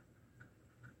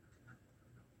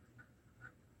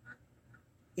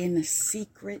in a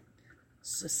secret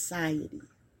society.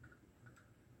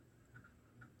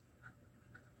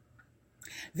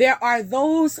 There are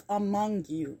those among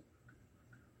you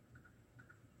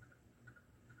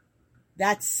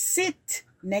that sit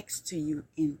next to you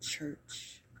in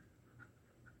church,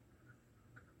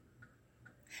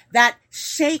 that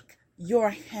shake your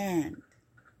hand,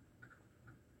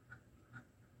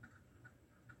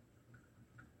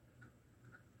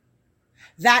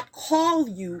 that call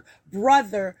you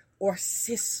brother or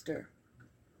sister,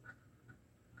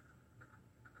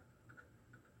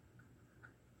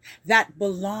 that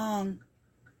belong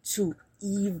to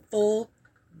evil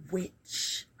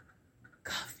witch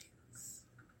covens.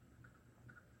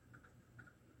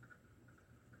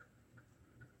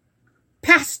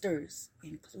 Pastors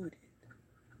included.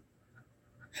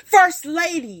 First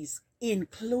ladies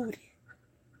included.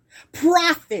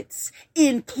 Prophets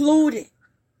included.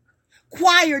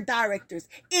 Choir directors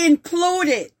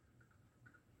included.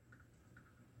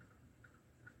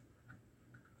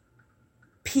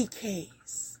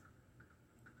 PKs.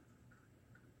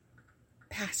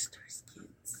 Pastors'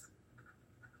 kids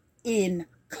included.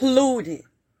 included.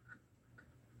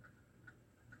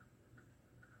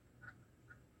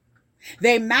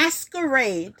 They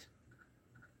masquerade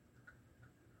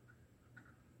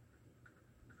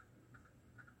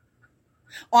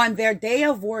on their day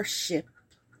of worship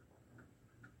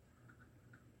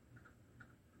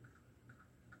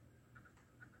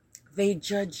they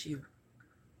judge you.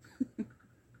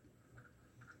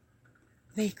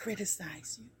 They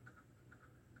criticize you.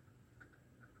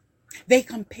 They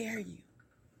compare you.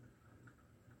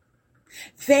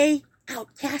 They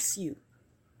outcast you.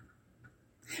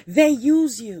 They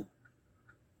use you.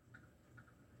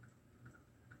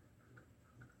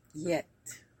 Yet,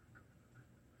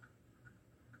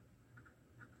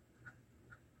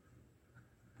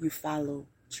 you follow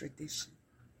tradition.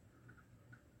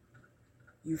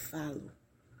 You follow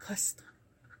custom.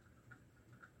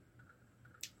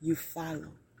 You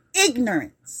follow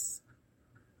ignorance.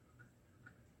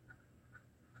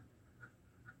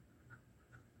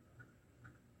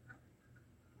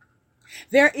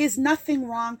 There is nothing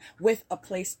wrong with a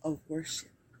place of worship.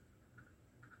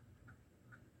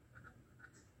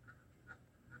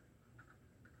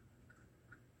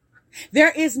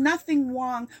 There is nothing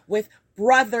wrong with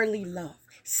brotherly love,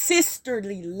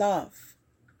 sisterly love,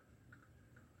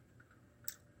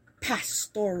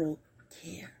 pastoral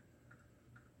care.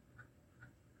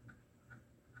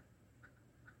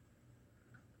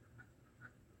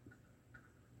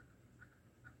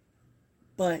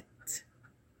 But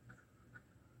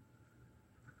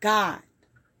God,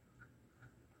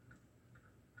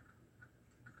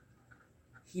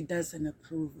 He doesn't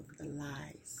approve of the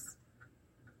lies.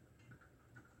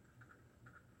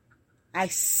 I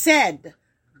said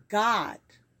God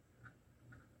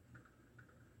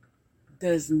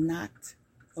does not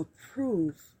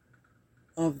approve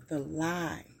of the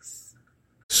lies.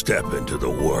 Step into the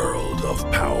world of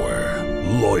power,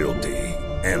 loyalty,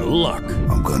 and luck.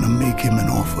 I'm gonna make him an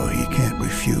offer he can't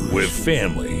refuse. With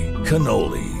family,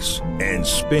 cannolis, and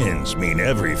spins mean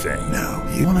everything. Now,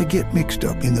 you wanna get mixed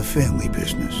up in the family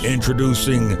business.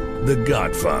 Introducing The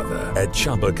Godfather at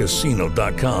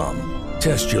ChumbaCasino.com.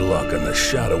 Test your luck in the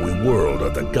shadowy world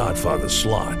of The Godfather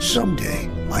slot. Someday,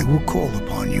 I will call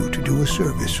upon you to do a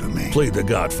service for me. Play The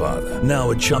Godfather now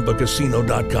at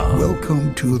ChumbaCasino.com.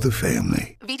 Welcome to the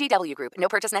family. VGW Group. No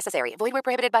purchase necessary. Void where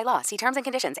prohibited by law. See terms and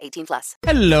conditions. 18+.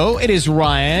 Hello, it is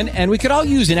Ryan, and we could all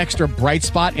use an extra bright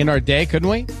spot in our day, couldn't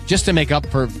we? Just to make up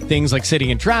for things like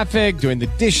sitting in traffic, doing the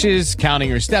dishes, counting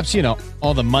your steps, you know,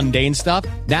 all the mundane stuff.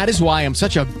 That is why I'm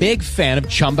such a big fan of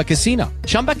Chumba Casino.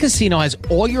 Chumba Casino has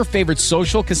all your favorite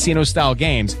social casino-style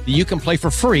games that you can play for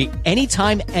free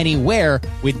anytime, anywhere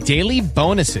with daily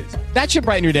bonuses. That should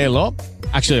brighten your day a little.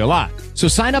 Actually, a lot. So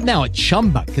sign up now at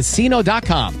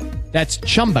ChumbaCasino.com. That's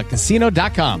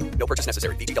ChumbaCasino.com. No purchase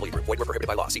necessary. VGW Group. Void where prohibited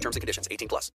by law. See terms and conditions.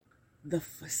 18+. The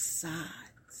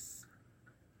facades,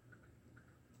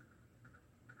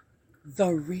 the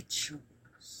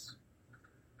rituals,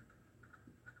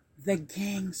 the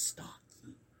gang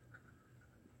stalking,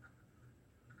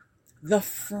 the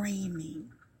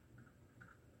framing,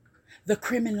 the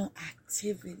criminal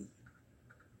activity,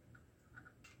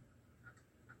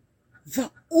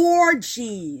 the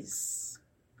orgies,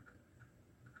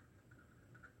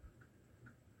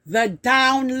 the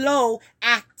down low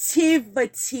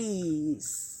activities.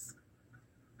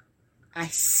 I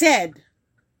said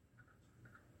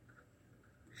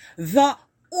the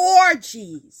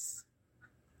orgies,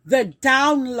 the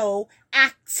down low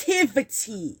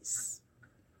activities.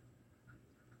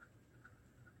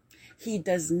 He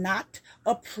does not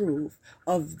approve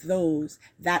of those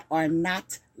that are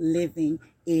not living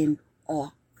in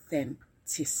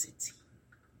authenticity.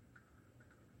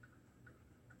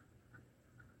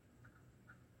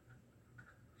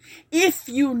 If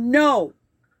you know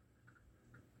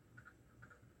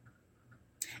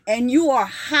and you are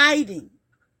hiding,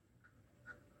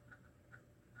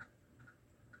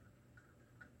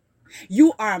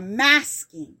 you are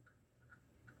masking,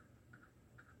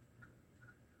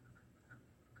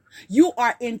 you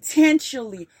are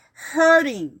intentionally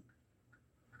hurting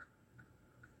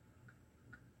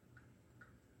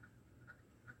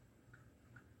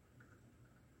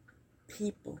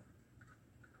people.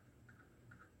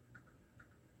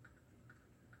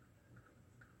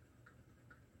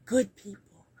 Good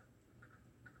people,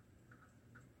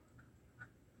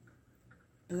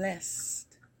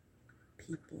 blessed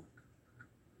people,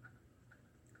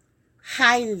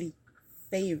 highly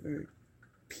favored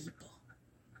people,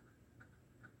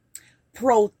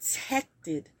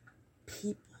 protected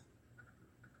people.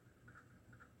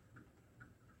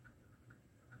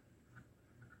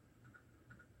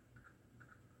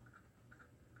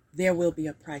 There will be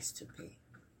a price to pay.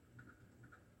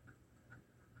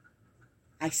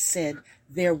 I said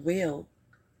there will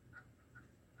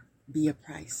be a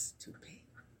price to pay.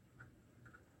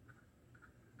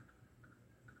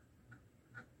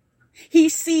 He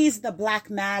sees the black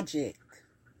magic.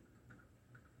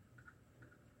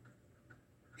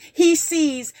 He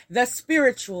sees the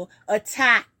spiritual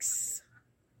attacks.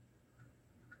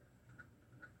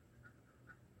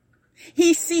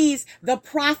 He sees the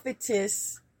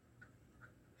prophetess,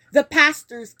 the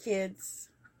pastor's kids,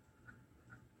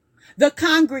 the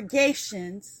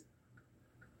congregations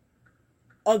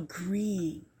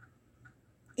agreeing,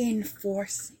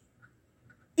 enforcing,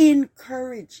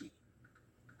 encouraging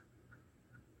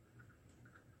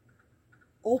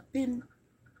open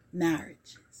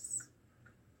marriages.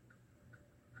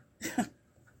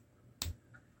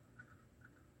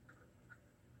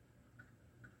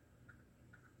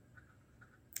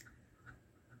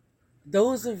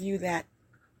 Those of you that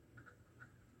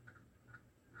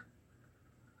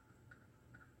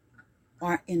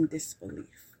are in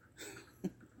disbelief,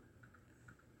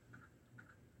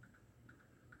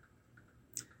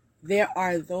 there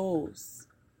are those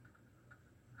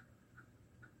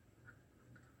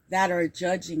that are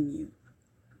judging you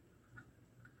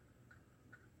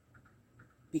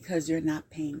because you're not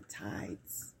paying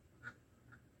tithes,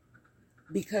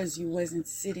 because you wasn't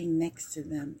sitting next to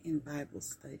them in Bible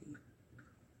study,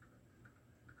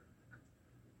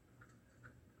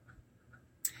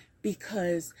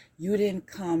 because you didn't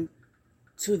come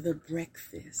to the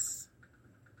breakfast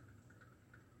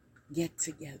get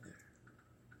together.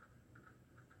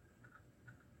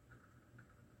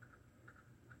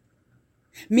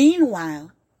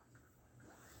 Meanwhile,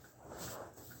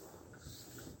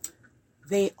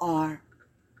 they are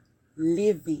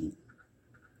living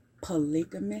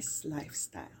polygamous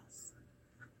lifestyles.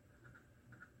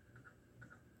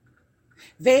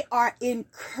 They are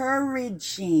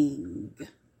encouraging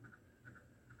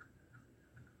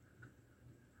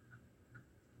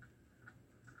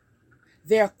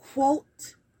their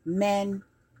quote men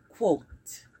quote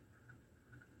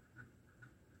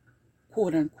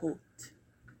unquote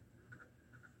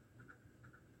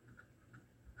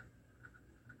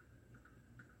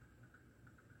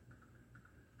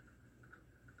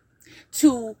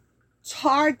to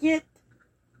target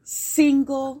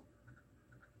single,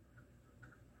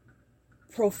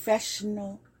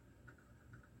 professional,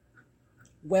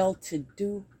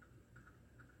 well-to-do,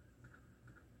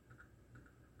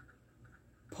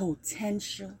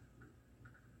 potential,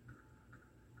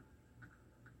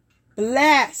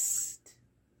 blessed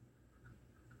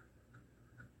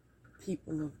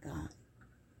people of God.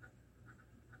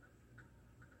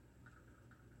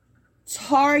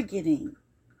 Targeting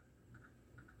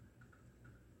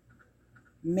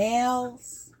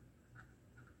males,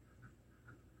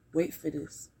 wait for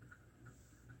this,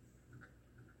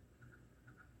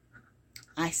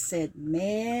 I said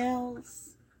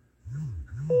males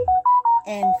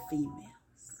and females.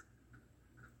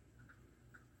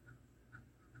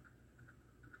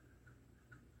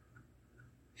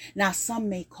 Now some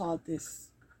may call this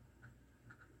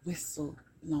whistle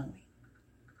blowing.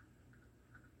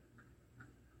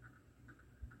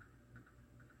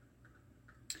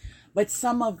 But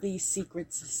some of these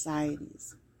secret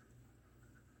societies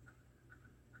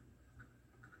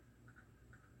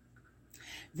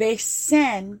they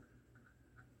send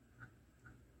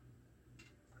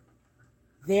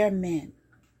their men,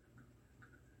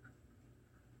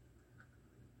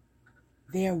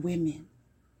 their women,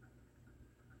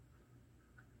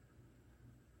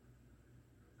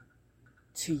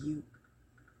 to you.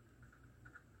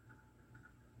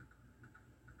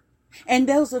 And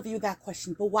those of you that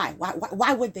question, but why?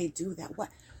 Why would they do that?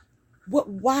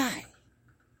 Why?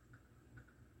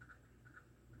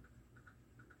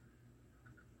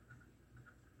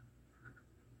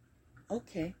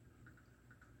 Okay.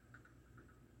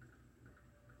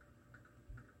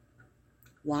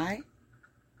 Why?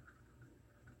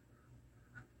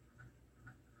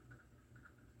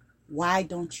 Why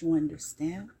don't you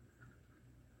understand?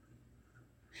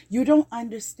 You don't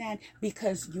understand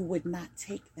because you would not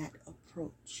take that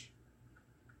approach.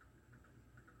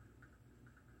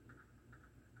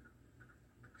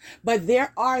 But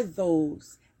there are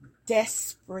those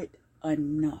desperate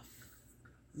enough.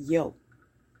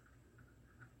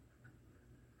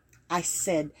 I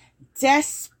said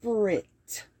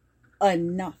desperate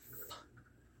enough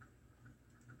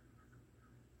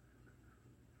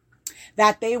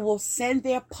that they will send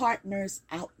their partners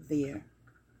out there.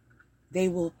 They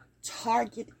will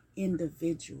target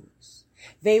individuals.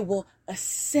 They will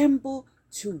assemble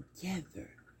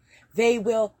together. They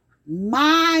will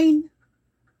mine.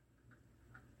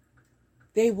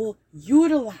 They will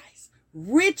utilize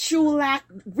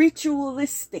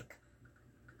ritualistic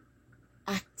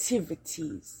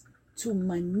activities to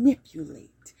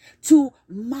manipulate, to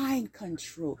mind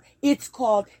control. It's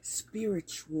called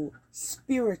spiritual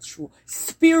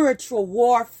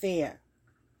warfare.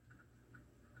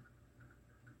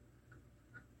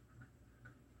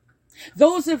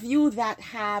 Those of you that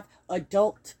have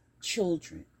adult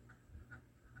children,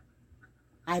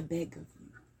 I beg of you,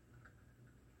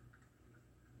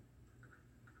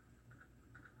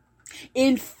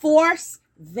 enforce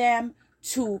them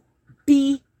to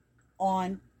be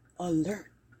on alert.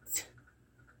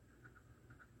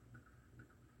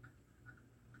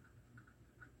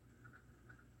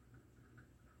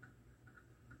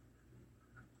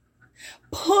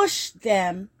 Push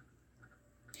them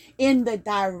in the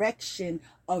direction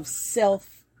of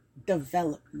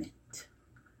self-development.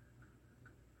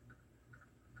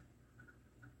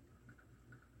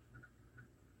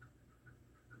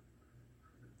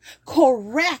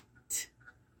 Correct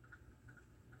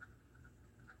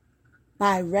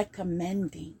by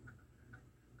recommending.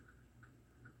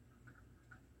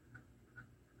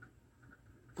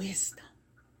 Wisdom.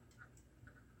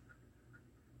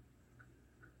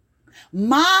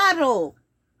 Model.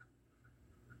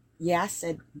 Yeah, I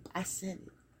said it.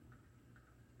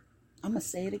 I'm going to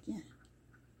say it again.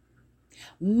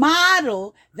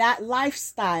 Model that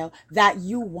lifestyle that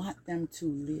you want them to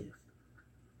live.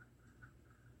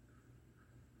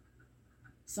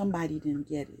 Somebody didn't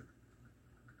get it.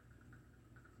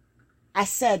 I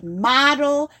said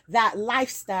model that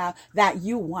lifestyle that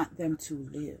you want them to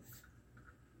live.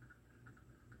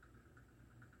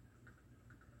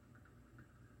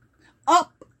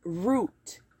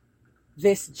 Uproot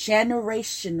this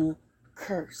generational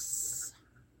curse.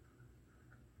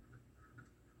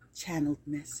 Channeled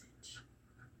message.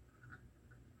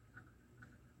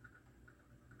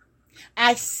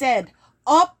 I said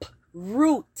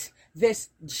uproot this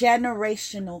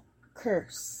generational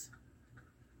curse.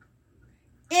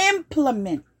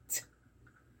 Implement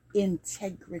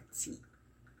integrity,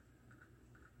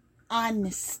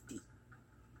 honesty,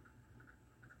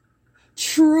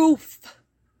 truth.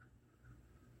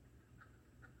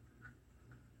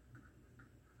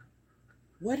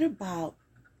 What about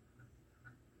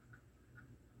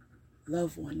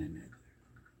love one another?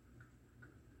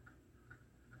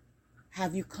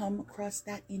 Have you come across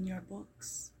that in your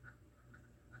books?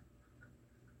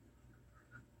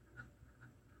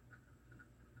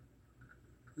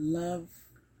 Love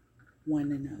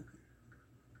one another.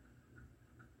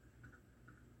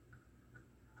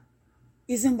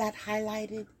 Isn't that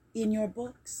highlighted in your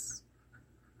books?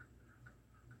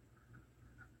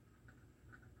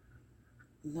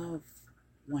 Love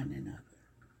one another.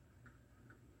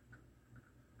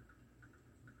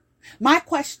 My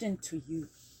question to you,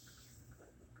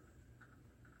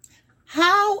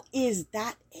 how is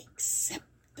that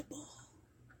acceptable?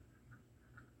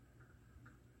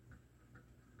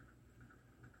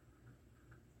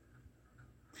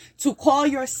 To call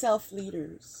yourself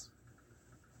leaders,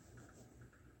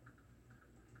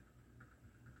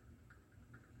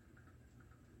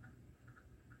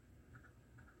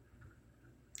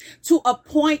 to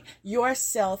appoint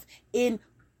yourself in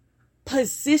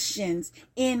positions,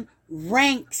 in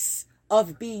ranks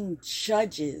of being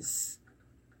judges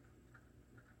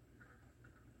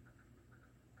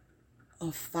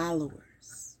of followers.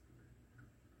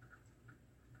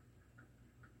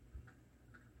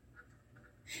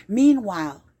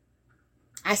 Meanwhile,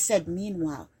 I said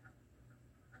meanwhile,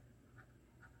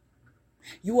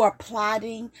 you are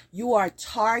plotting, you are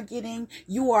targeting,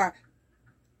 you are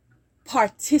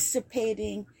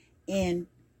participating in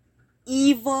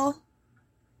evil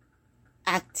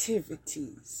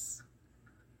activities.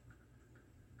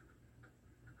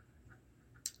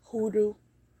 Hoodoo,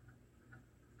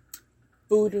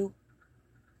 voodoo,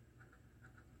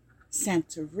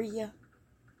 Santeria.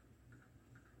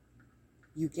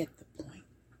 You get the point.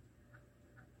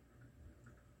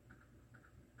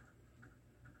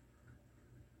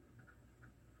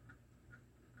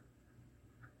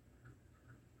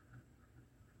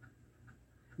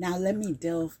 Now let me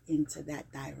delve into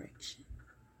that direction.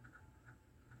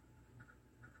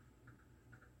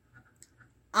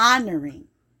 Honoring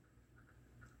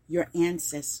your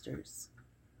ancestors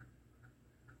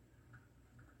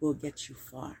will get you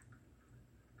far.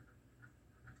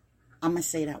 I'm going to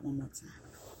say that one more time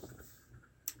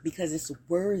because it's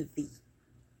worthy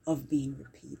of being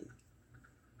repeated.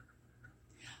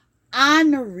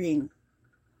 Honoring,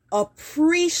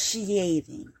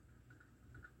 appreciating,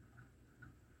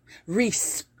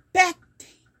 respecting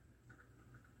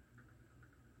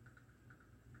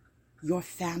your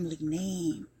family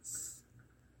names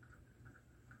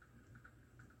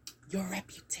your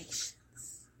reputations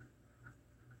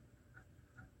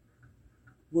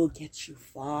will get you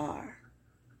far.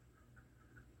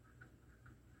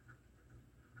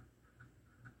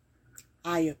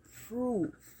 I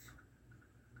approve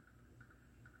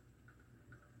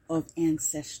of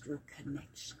ancestral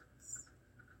connections.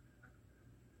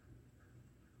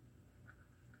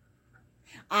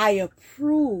 I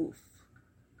approve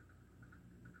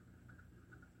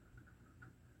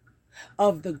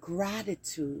of the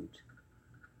gratitude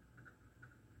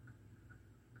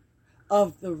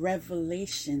of the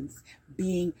revelations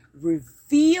being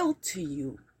revealed to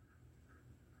you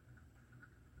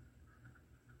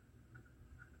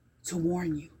to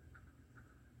warn you,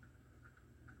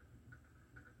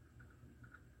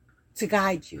 to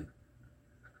guide you.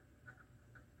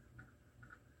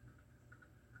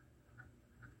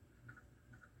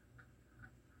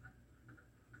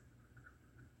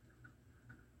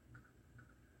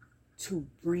 To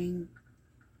bring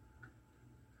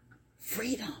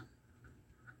freedom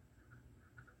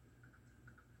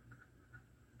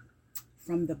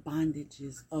from the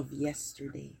bondages of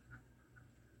yesterday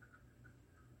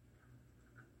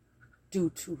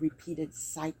due to repeated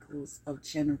cycles of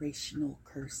generational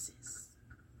curses.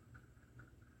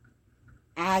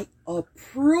 I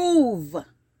approve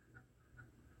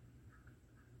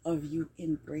of you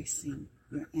embracing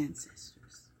your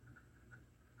ancestors.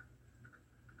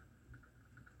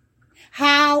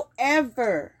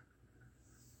 However,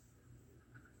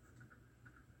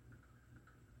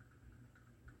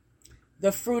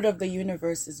 the fruit of the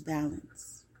universe is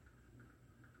balance.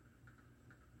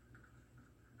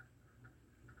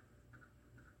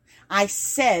 I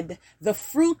said the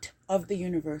fruit of the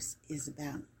universe is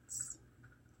balance.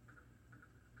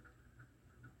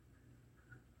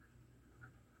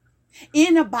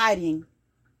 In abiding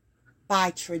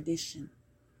by tradition,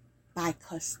 by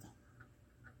custom,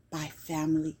 by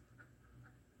family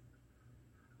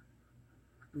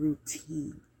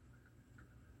routine.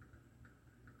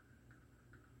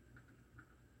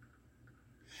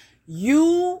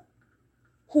 You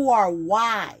who are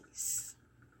wise,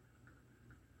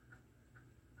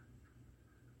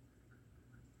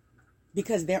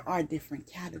 because there are different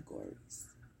categories,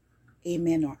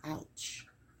 amen or ouch.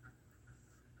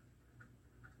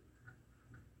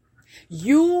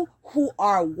 You who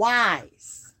are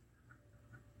wise,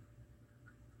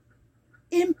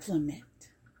 implement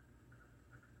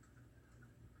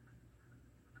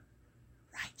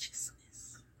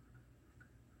righteousness.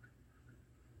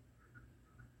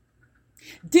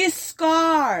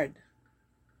 Discard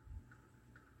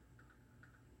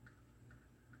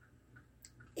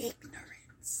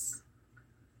ignorance.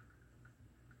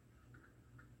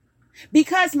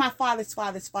 Because my father's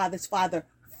father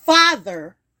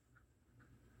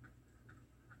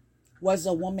was a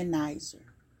womanizer,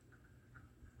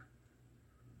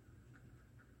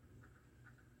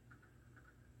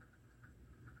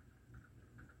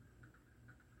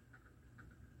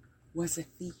 was a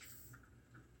thief,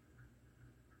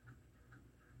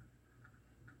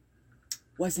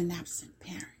 was an absent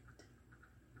parent.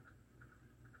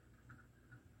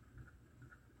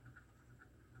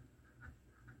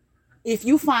 If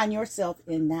you find yourself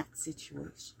in that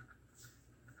situation,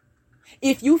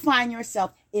 if you find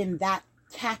yourself in that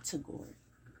category,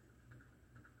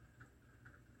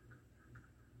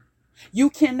 you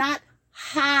cannot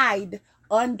hide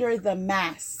under the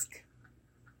mask,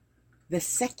 the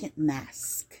second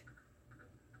mask,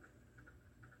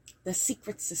 the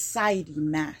secret society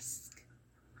mask.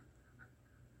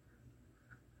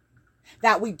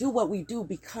 That we do what we do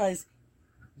because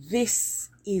this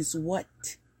is what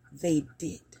they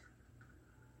did.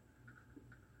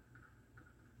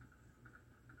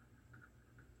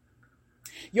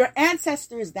 Your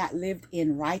ancestors that lived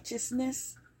in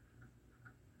righteousness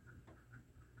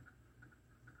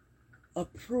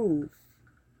approve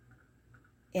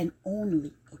and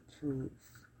only approve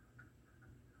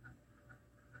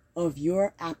of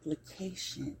your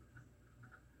application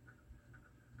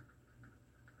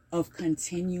of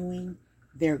continuing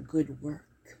their good work.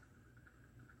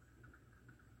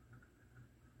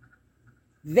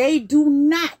 They do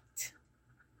not.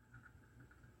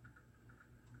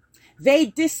 They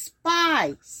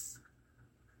despise.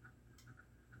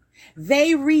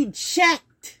 They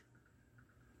reject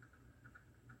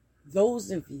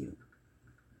those of you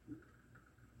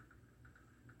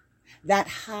that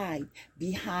hide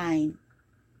behind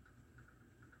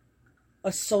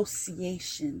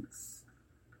associations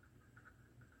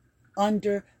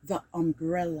under the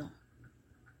umbrella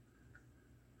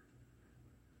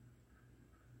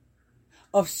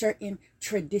of certain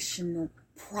traditional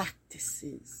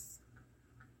practices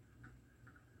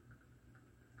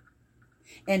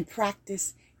and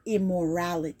practice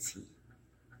immorality.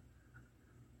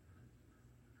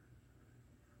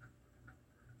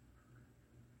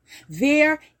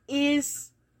 There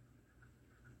is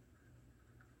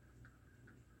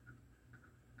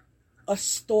a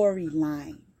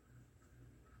storyline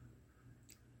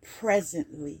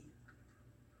presently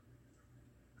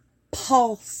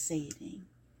pulsating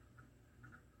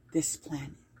this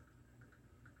planet.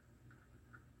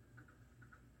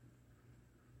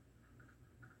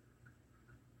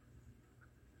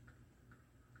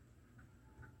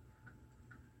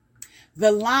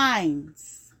 The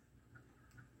lines,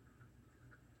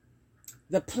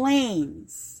 the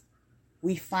planes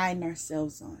we find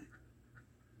ourselves on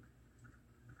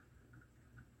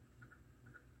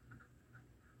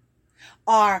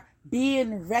are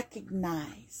being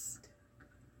recognized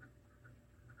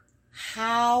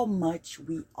how much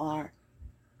we are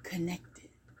connected.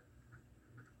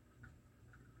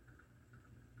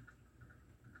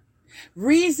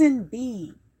 Reason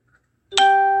being,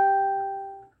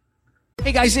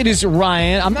 Hey guys, it is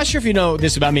Ryan. I'm not sure if you know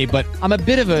this about me, but I'm a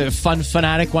bit of a fun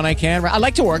fanatic when I can. I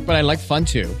like to work, but I like fun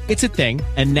too. It's a thing.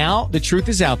 And now the truth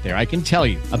is out there. I can tell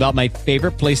you about my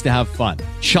favorite place to have fun.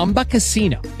 Chumba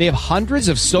Casino. They have hundreds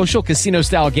of social casino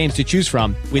style games to choose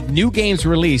from with new games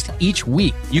released each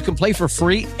week. You can play for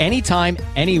free anytime,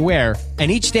 anywhere. And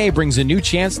each day brings a new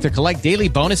chance to collect daily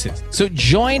bonuses. So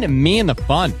join me in the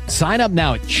fun. Sign up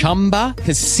now at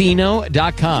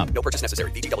ChumbaCasino.com. No purchase necessary.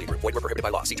 VGW Group. Void where prohibited by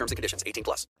law. See terms and conditions.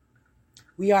 18+.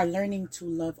 We are learning to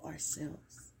love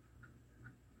ourselves.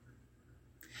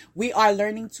 We are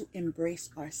learning to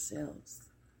embrace ourselves.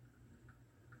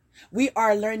 We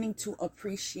are learning to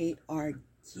appreciate our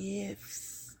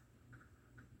gifts,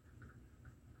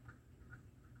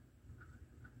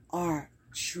 our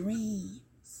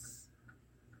dreams,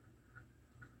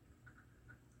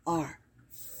 our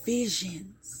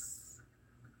visions,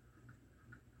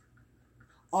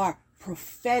 our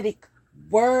prophetic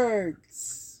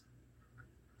words,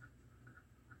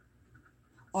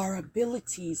 our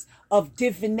abilities of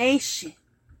divination,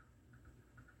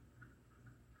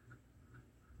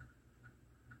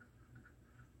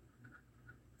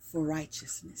 for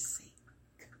righteousness' sake.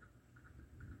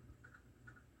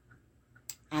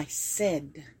 I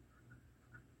said,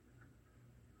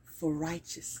 for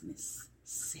righteousness'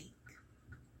 sake.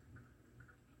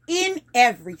 In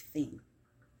everything,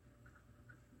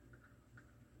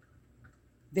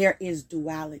 there is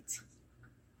duality.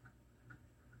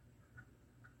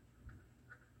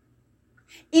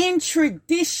 In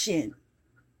tradition,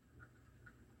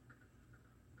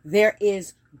 there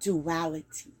is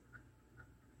duality.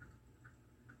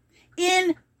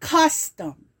 In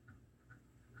custom,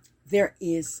 there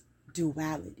is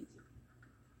duality.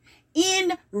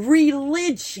 In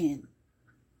religion,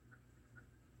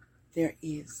 there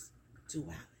is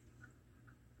duality.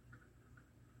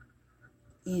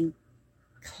 In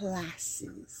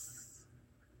classes,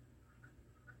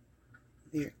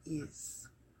 there is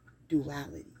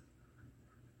duality.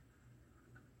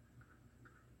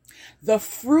 The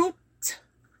fruit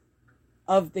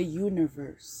of the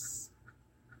universe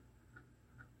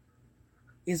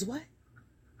is what?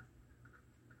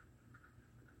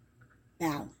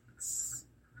 Balance.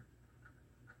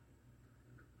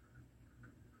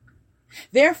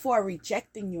 Therefore,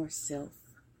 rejecting yourself,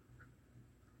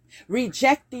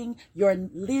 rejecting your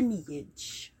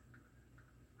lineage,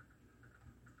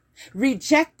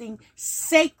 rejecting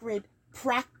sacred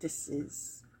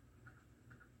practices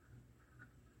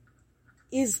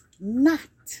is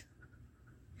not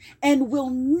and will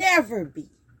never be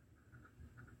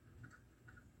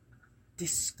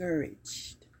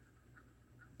discouraged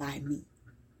by me.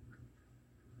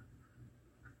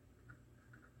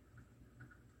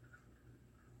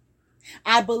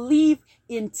 I believe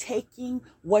in taking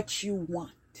what you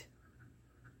want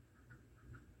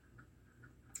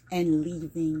and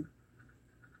leaving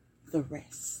the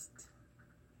rest.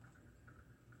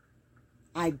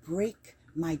 I break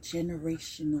my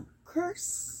generational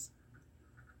curse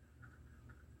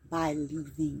by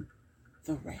leaving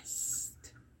the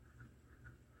rest.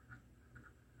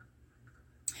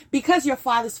 Because your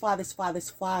father's father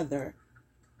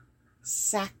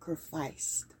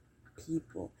sacrificed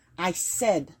people, I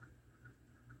said,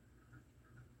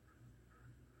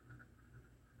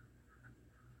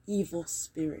 evil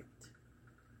spirit,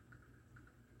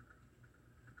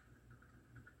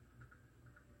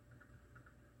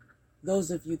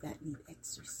 those of you that need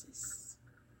exorcists,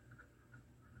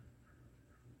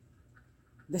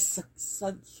 the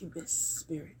succubus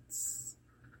spirits,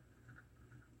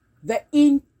 the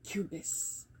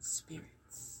incubus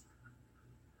spirits,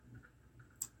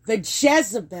 the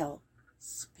Jezebel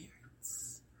spirits,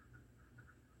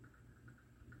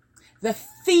 the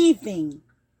thieving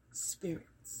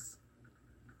spirits.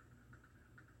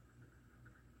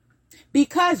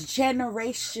 Because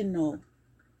generational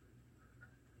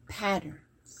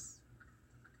patterns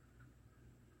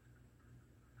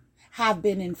have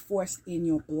been enforced in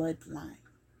your bloodline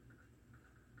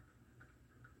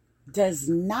does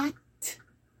not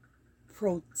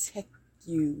protect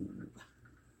you.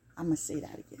 I'm going to say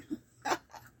that again.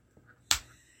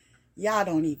 Y'all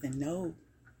don't even know.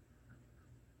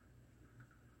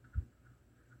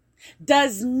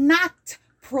 Does not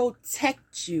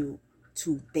protect you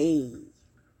today.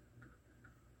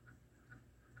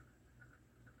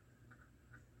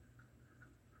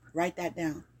 Write that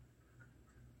down.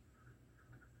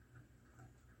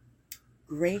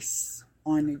 Grace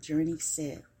on a Journey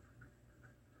said,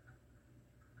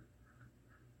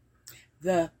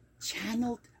 the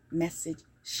channeled message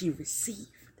she received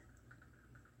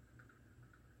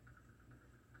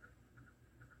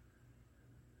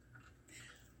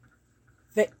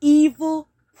the evil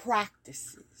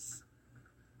practices,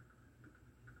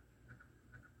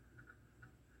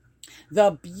 the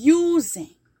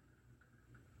abusing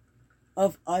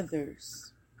of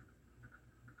others,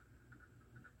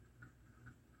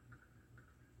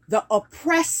 the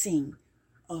oppressing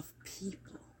of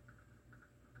people,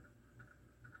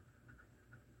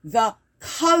 the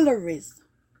colorism,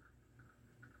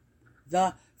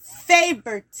 the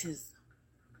favoritism,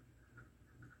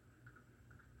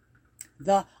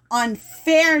 the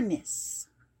unfairness,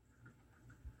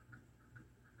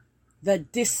 the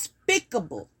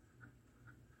despicable,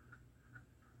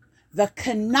 the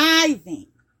conniving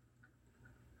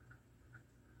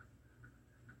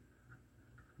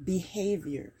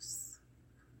behaviors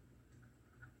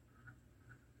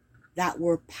that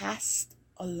were passed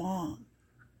along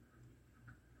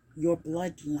your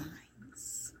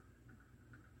bloodlines.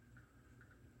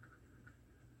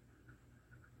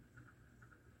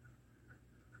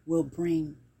 Will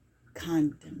bring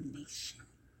condemnation.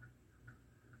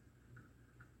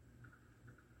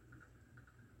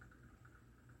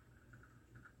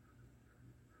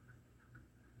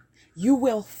 You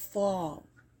will fall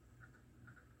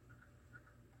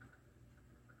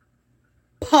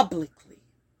publicly.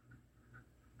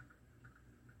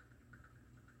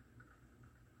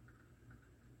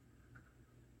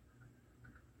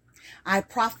 I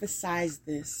prophesied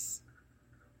this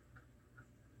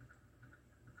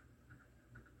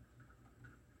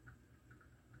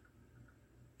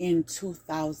in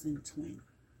 2020.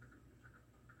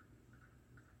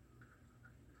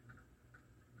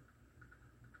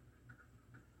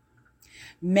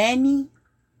 Many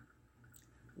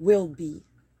will be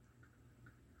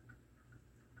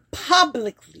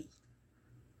publicly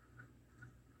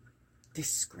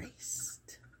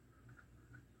disgraced.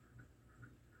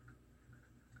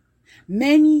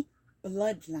 Many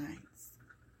bloodlines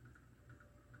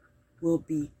will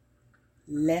be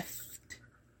left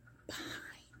behind.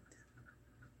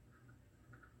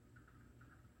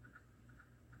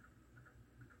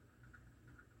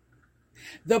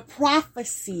 The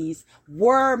prophecies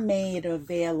were made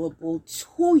available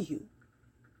to you.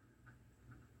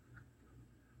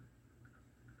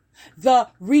 The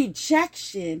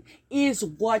rejection is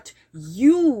what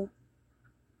you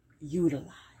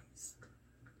utilized.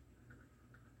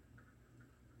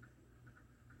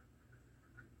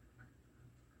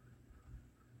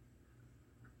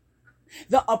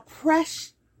 The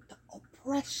oppression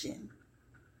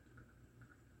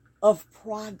of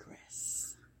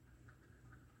progress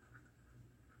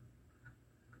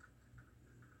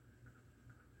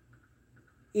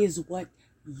is what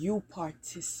you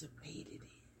participated in.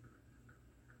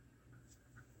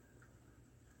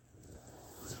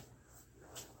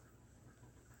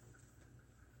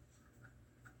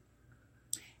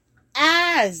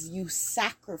 As you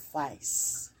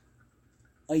sacrifice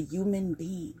a human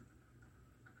being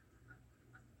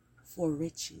for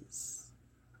riches,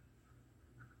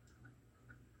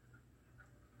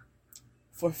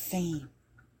 for fame,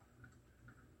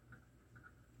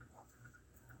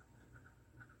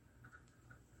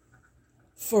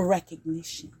 for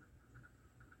recognition,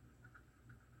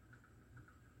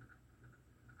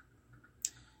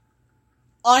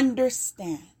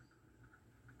 understand,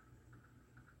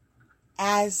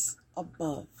 as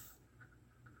above,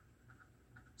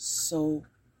 so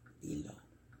below.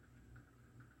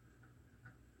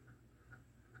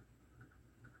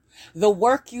 The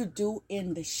work you do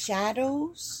in the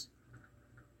shadows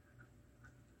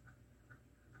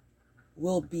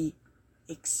will be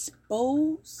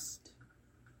exposed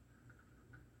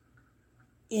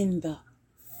in the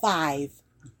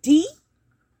 5D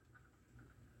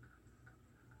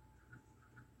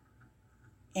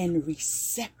and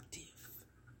receptive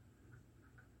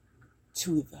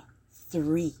to the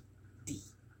 3D.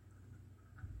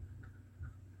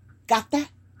 Got that?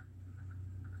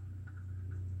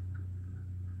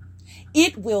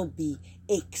 It will be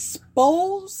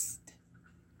exposed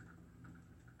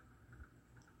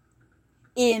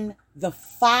in the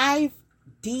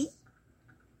 5D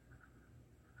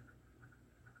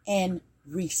and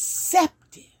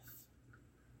receptive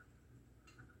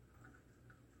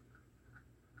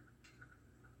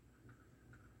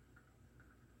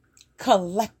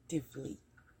collectively,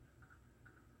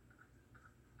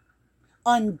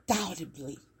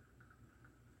 undoubtedly.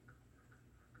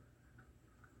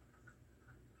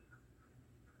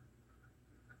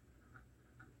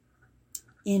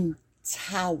 In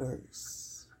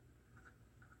towers,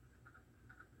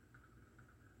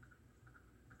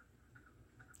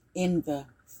 in the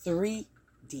 3D.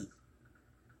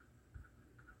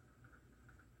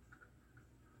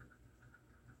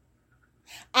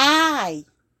 I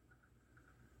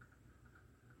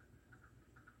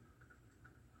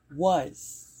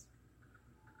was,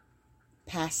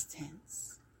 past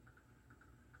tense,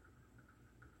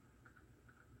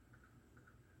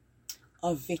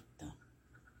 a victim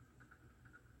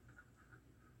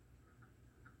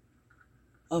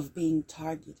of being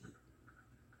targeted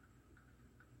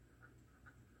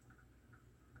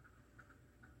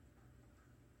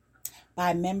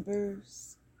by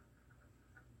members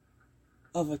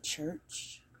of a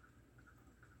church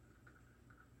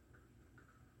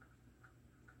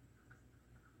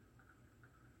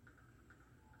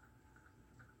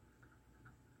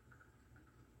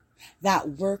that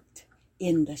worked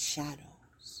in the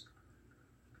shadows.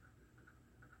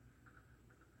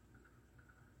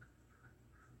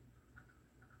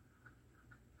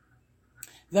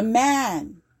 The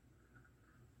man,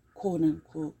 quote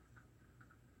unquote,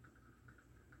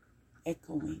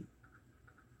 echoing,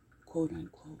 quote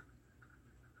unquote,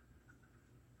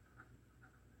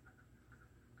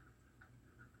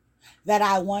 that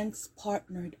I once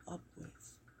partnered up with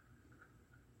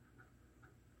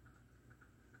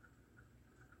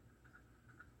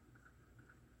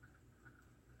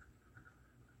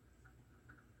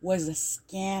was a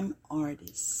scam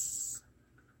artist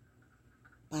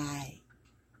by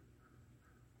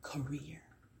career.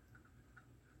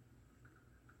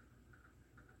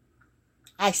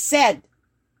 I said,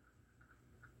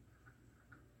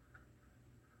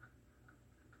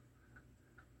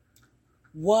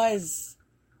 was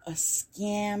a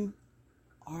scam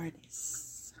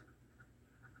artist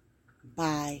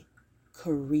by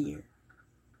career.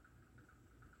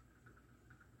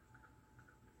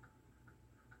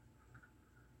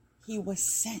 He was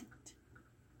sent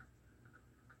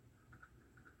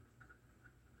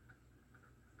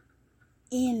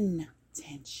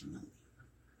intentionally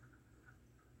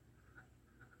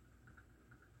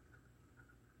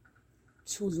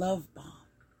to love bomb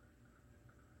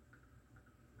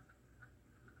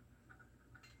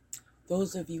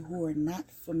those of you who are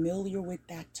not familiar with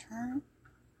that term.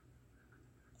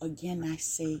 Again, I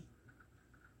say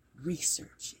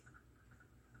research it.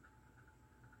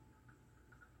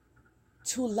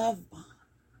 To love bomb.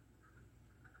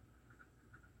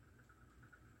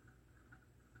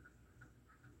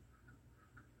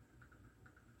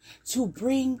 To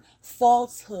bring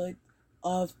falsehood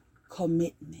of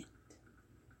commitment.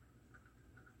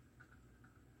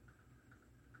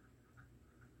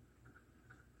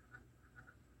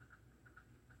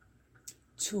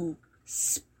 To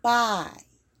spy.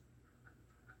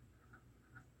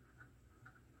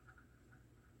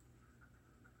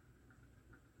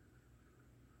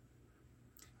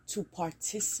 To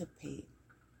participate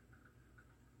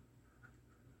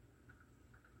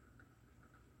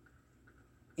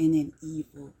in an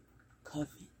evil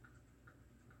coven.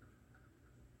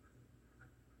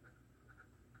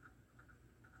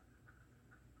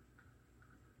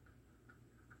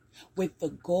 With the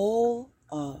goal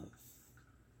of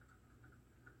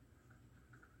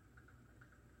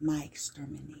my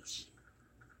extermination.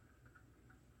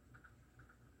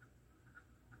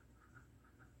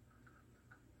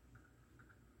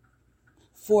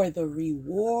 For the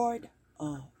reward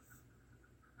of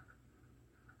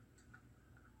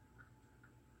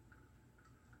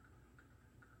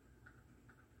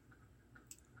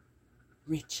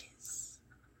riches,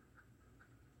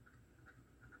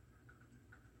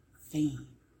 fame,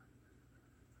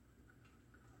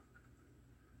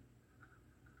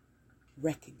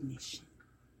 recognition,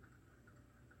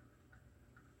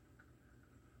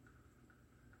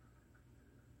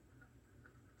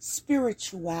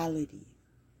 spirituality,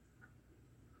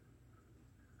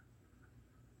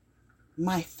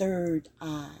 my third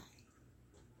eye,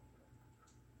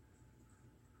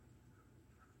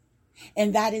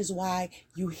 And that is why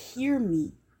you hear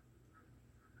me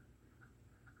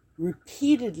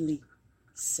repeatedly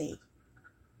say,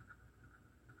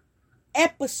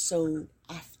 episode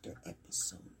after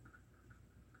episode,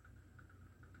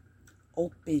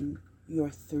 open your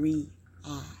 3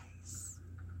 eyes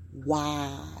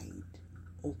wide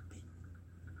open.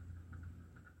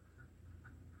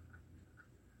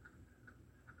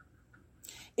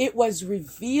 It was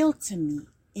revealed to me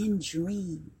in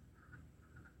dream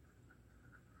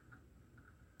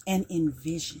and in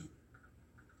vision.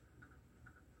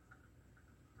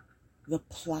 The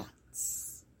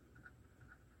plots,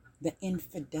 the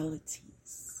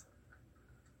infidelities,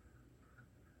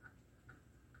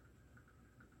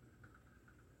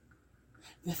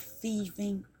 the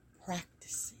thieving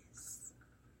practices,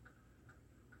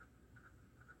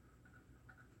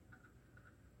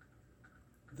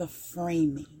 the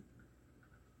framing,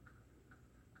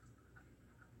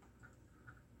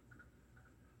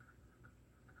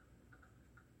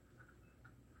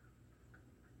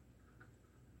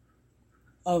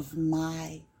 of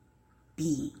my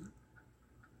being.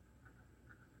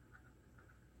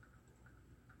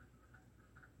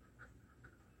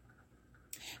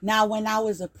 Now, when I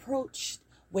was approached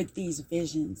with these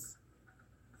visions,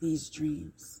 these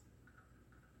dreams,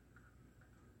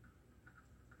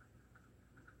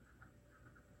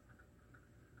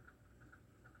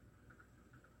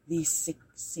 these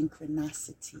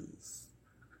synchronicities,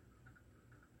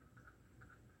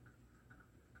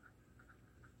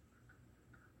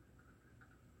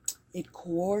 it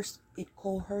coerced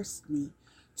me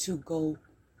to go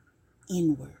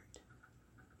inward,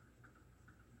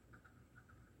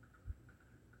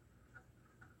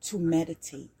 to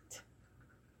meditate,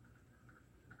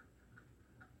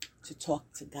 to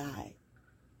talk to God,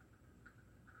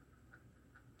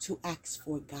 to ask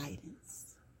for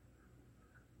guidance.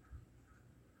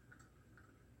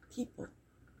 People,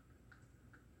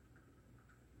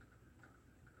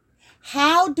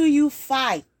 how do you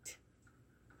fight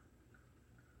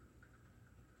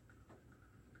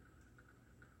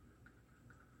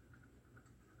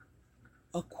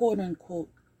a quote-unquote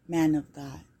man of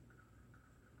God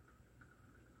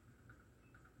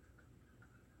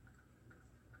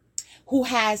who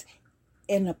has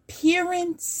an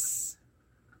appearance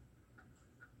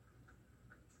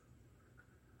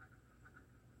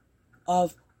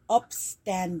of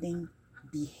upstanding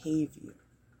behavior?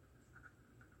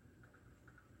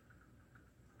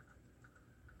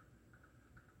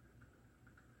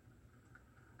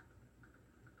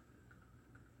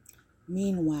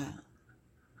 Meanwhile,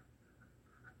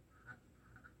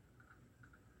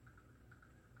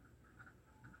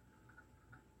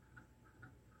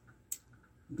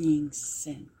 being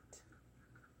sent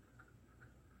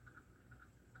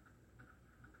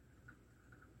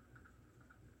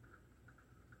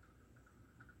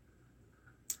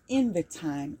in the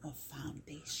time of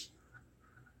foundation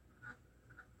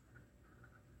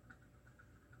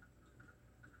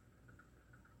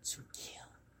to kill.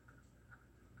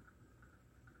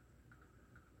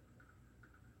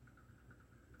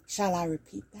 Shall I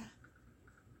repeat that?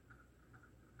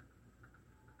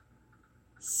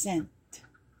 Sent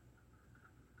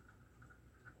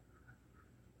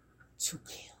to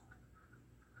kill.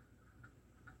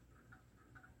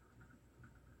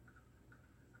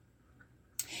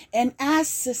 And as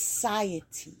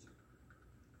society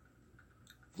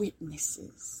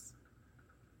witnesses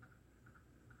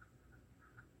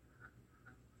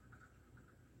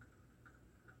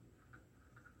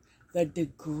the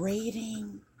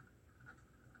degrading,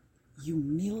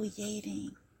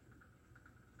 humiliating,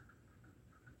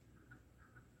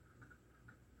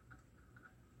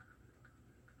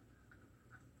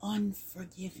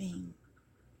 unforgiving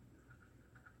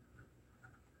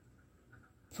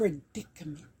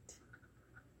predicament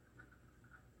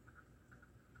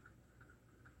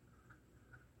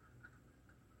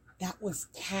that was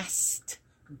cast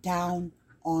down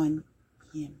on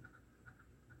him,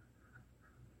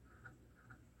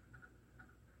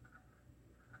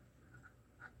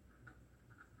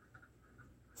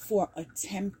 for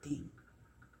attempting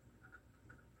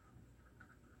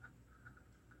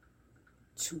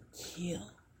to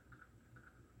kill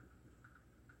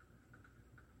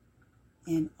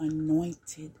an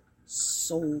anointed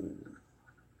soul.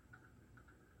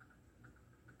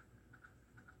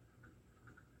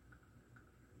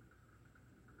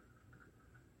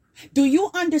 Do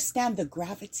you understand the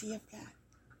gravity of that?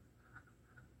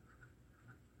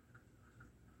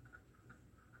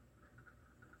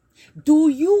 Do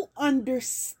you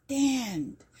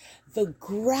understand the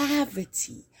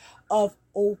gravity of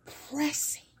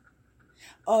oppressing,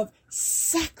 of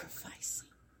sacrificing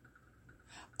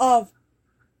of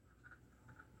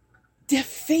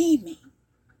defaming,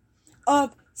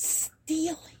 of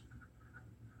stealing.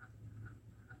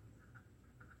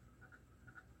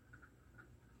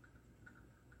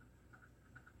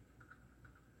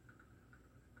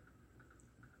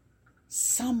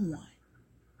 Someone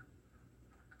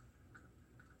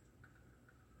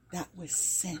that was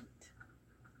sent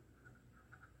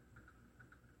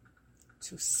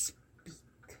to speak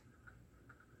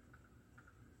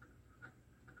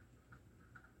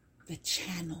the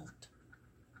channeled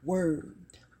word.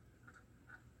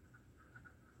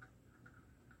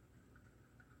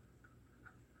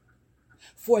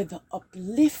 For the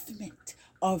upliftment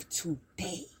of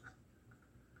today.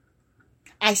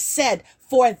 I said,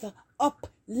 for the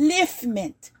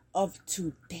upliftment of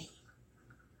today.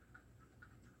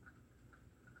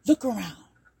 Look around.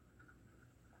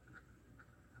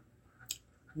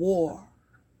 War.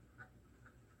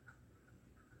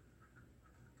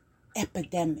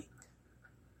 Epidemic.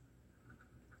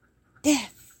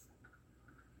 Death.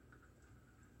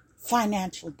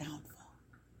 Financial downfall.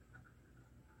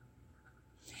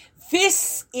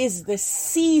 This is the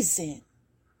season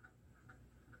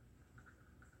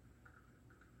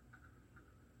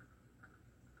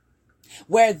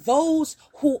where those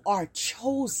who are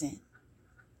chosen,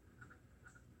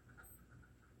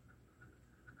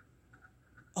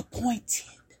 appointed,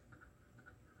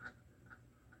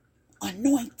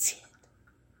 anointed,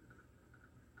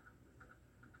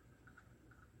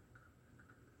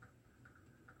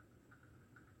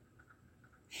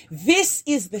 this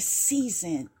is the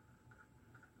season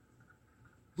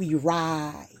we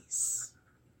rise.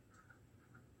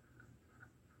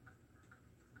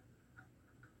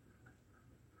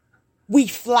 We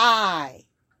fly.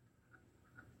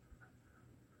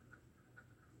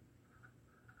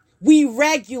 We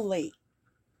regulate.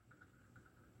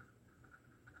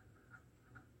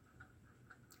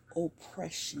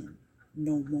 Oppression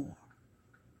no more.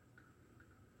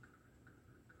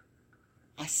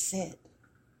 I said,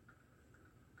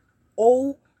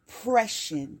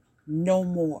 oppression no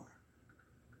more.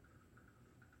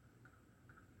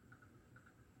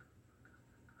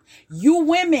 You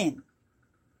women,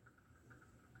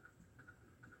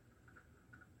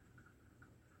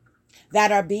 that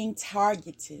are being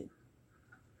targeted,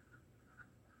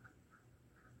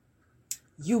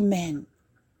 you men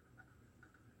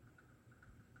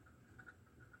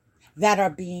that are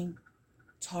being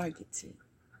targeted,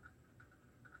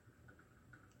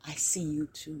 I see you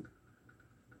too.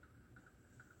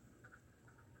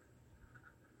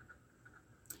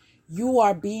 You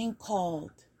are being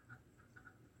called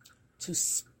to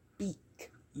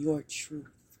speak your truth.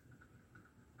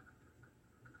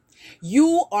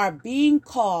 You are being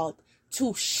called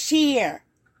to share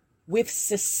with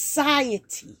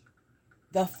society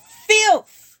the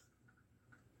filth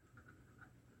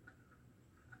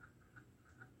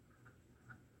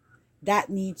that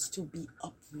needs to be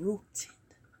uprooted.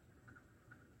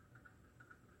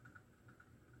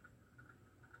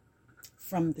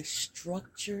 From the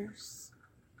structures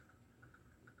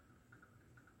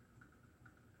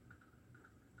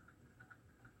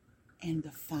and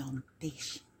the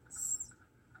foundations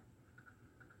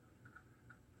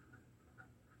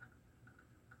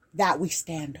that we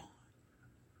stand on.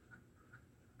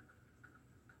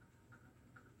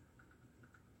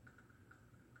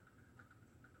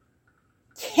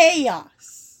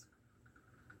 Chaos.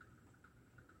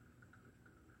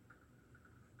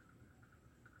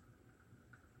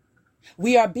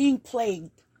 We are being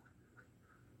plagued.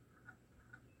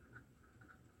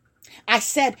 I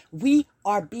said we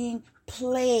are being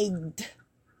plagued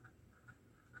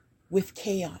with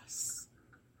chaos.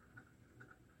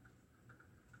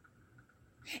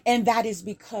 And that is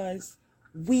because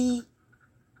we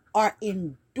are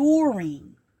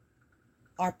enduring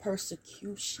our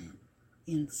persecution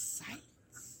in silence.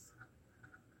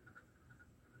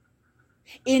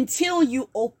 Until you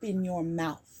open your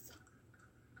mouth.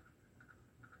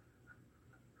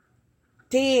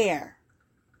 Dare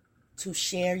to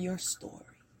share your story.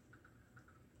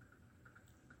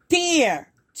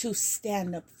 Dare to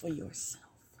stand up for yourself.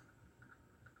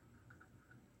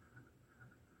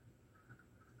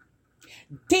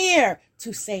 Dare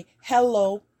to say,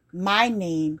 hello, my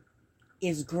name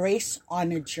is Grace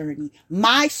on a Journey.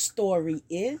 My story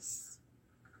is...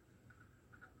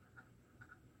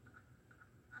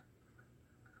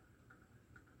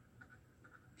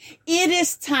 It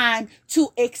is time to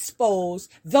expose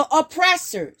the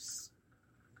oppressors.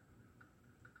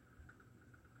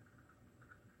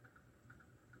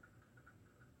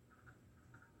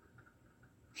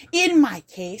 In my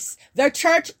case, the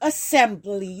church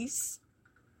assemblies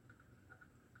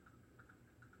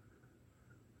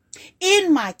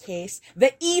In my case,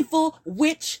 the evil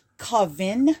witch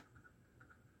coven.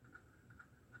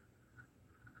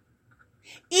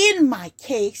 In my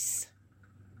case,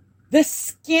 the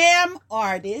scam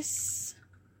artist.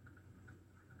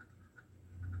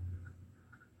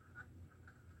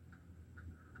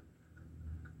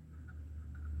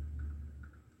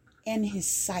 And his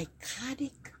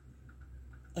psychotic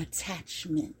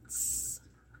attachments.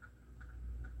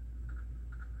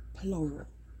 Plural.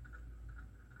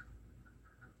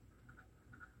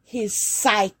 His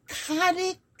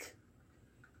psychotic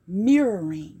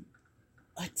mirroring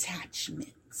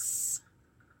attachments.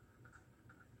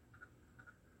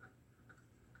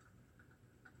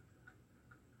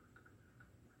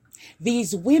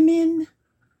 These women,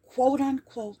 quote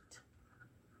unquote,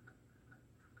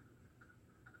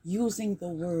 using the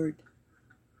word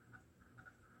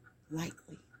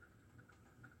lightly,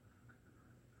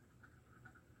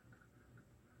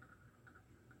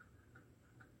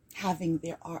 having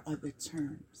there are other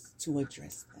terms to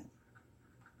address them,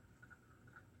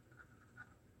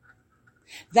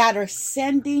 that are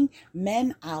sending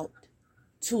men out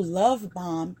to love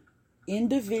bomb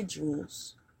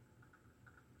individuals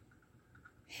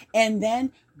and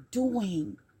then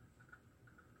doing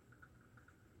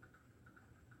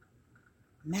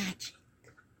magic,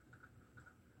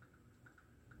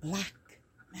 black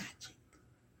magic.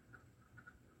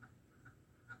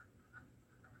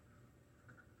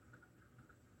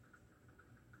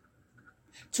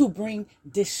 To bring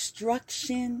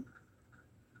destruction,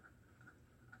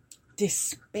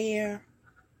 despair,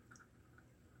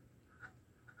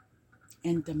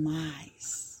 and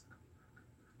demise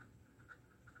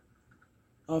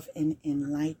of an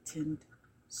enlightened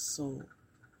soul.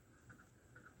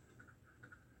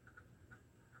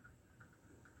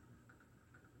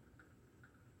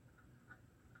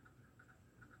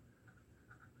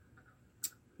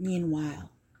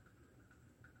 Meanwhile,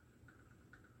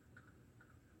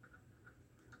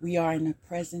 we are in a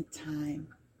present time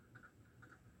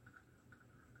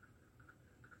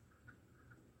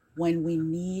when we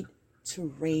need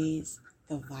to raise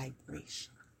the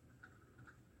vibration.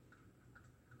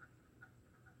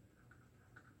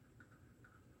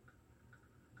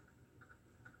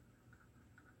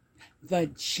 The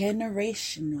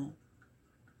generational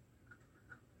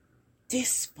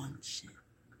dysfunction,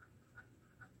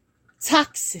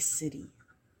 toxicity,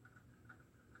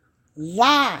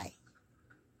 lie,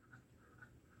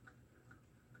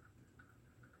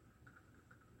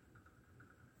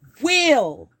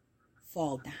 will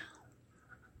fall down,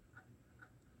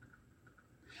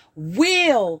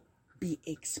 will be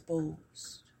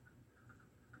exposed,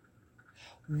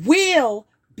 will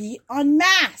be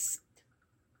unmasked.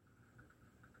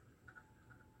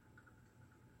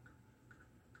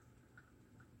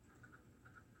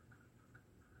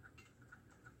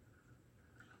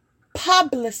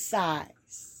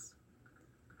 Publicize,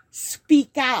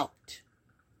 speak out.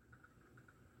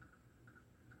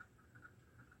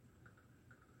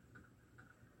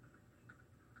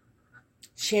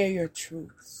 Share your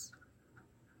truths,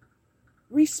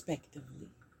 respectively,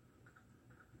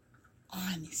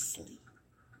 honestly,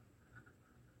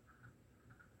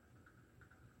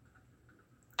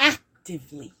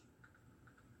 actively.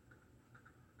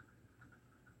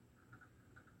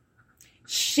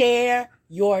 Share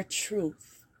your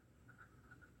truth.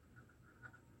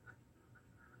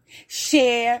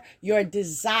 Share your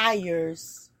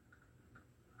desires.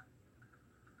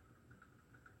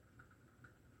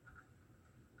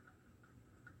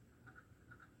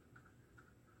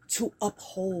 To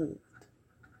uphold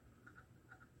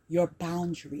your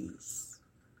boundaries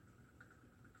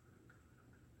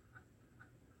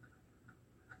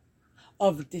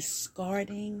of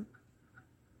discarding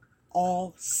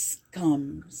all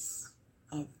scums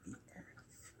of the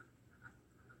earth.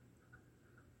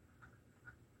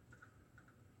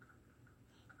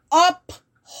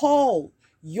 Uphold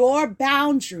your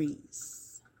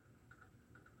boundaries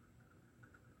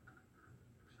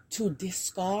to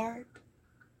discard,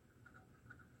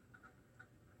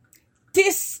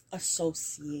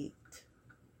 disassociate,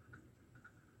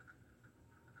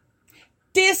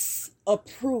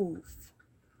 disapprove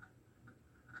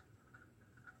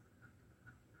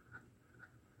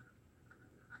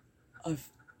of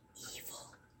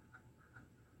evil.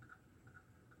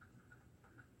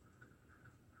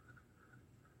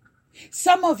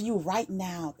 Some of you right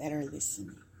now that are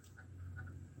listening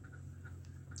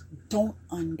don't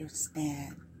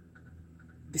understand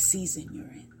the season you're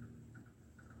in.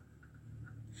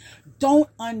 Don't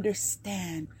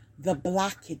understand the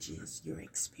blockages you're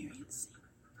experiencing.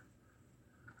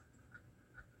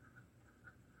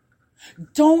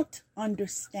 Don't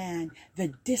understand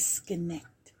the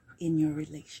disconnect in your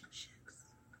relationships.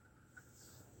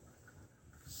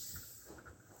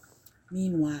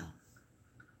 Meanwhile,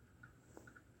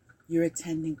 you're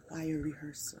attending choir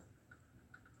rehearsal.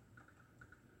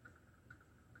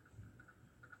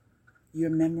 You're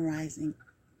memorizing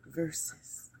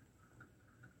verses.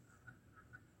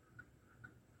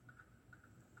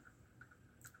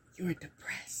 You're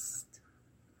depressed.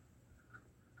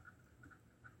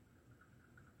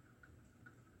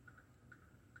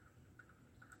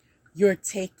 You're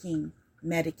taking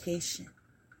medication.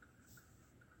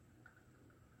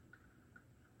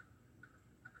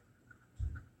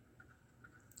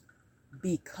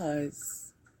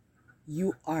 Because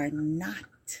you are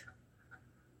not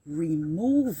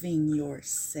removing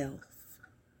yourself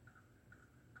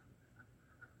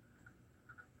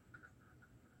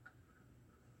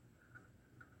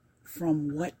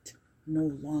from what no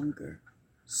longer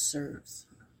serves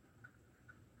you.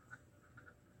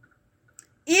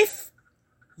 If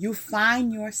you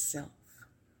find yourself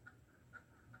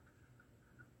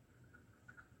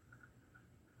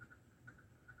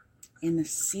in a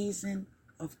season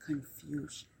of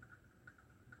confusion,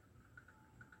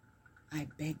 I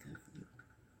beg of you,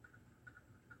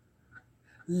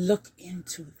 look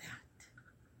into that.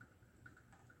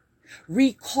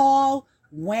 Recall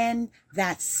when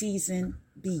that season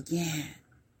began.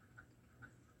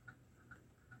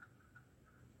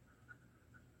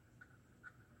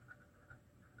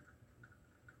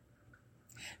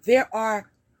 There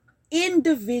are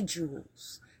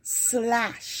individuals /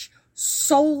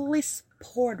 soulless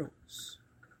portals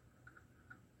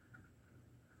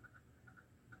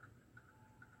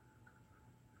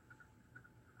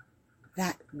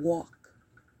that walk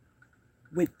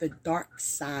with the dark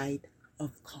side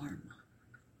of karma.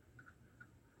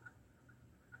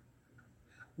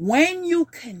 When you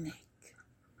connect,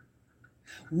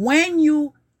 when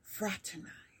you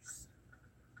fraternize,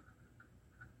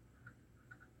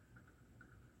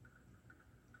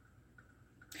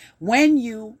 when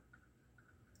you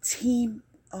team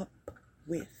up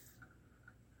with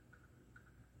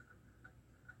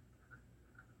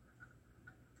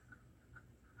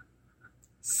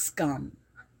scum,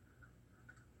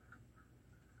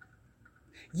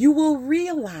 you will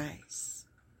realize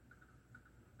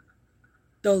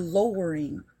the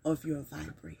lowering of your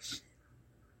vibration.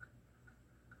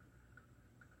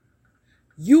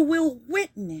 You will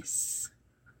witness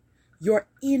your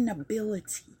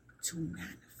inability to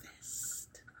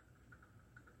manifest.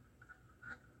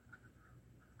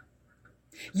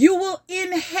 You will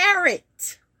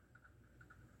inherit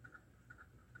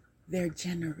their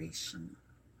generational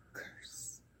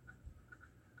curse.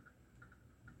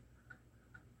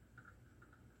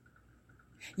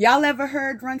 Y'all ever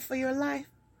heard run for your life?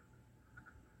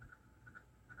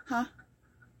 Huh?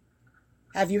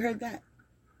 Have you heard that?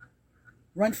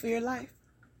 Run for your life?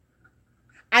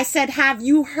 I said, have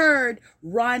you heard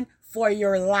run for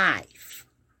your life?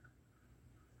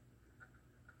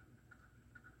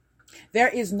 There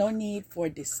is no need for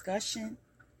discussion,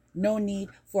 no need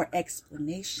for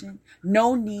explanation,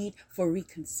 no need for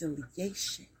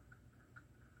reconciliation.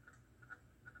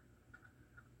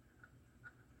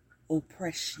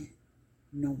 Oppression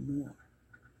no more.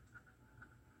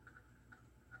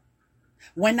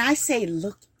 When I say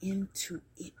look into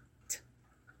it,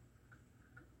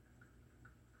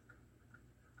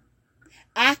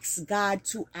 ask God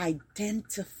to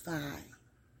identify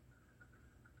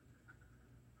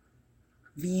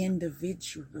the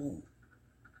individual.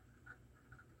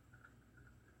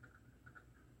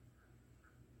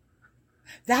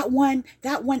 That one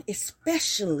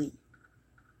especially.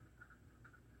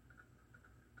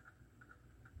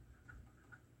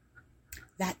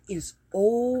 That is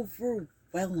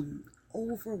overwhelmingly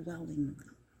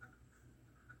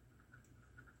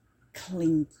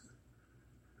clingy.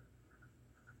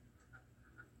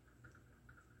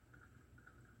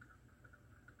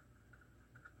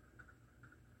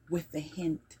 With a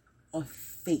hint of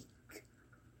fake.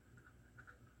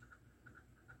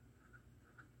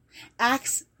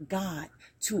 Ask God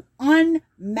to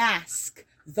unmask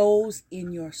those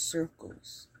in your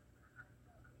circles.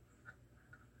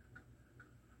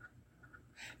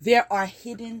 There are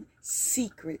hidden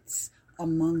secrets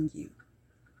among you.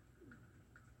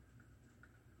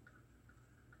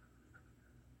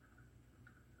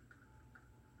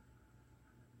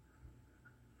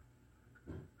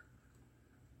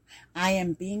 I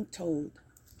am being told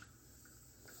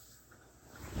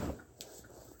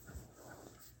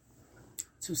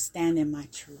to stand in my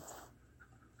truth.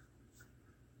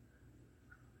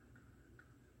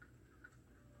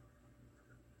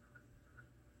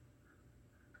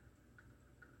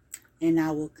 and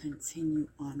I will continue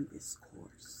on this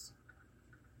course.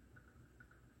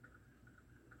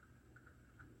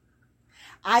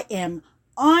 I am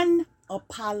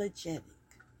unapologetic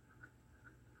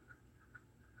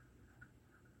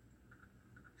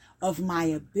of my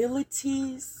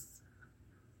abilities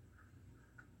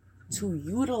to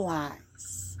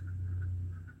utilize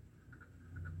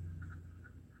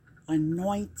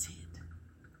anointed,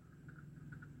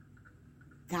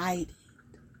 guided,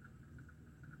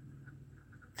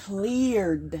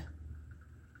 cleared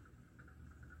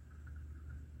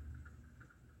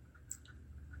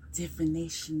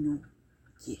divinational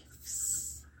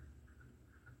gifts.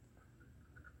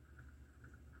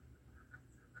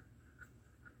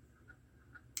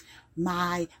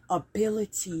 My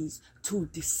abilities to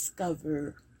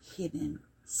discover hidden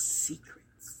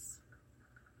secrets.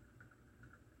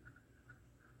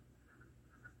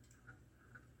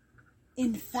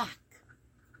 In fact,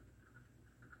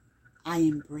 I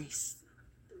embrace it.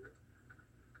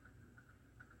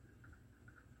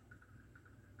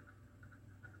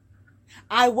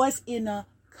 I was in a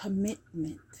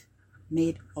commitment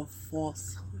made of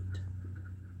falsehood.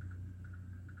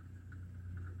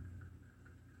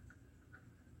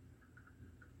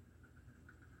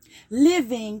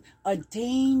 Living a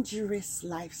dangerous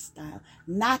lifestyle,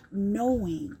 not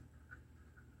knowing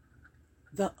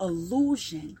the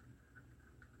illusion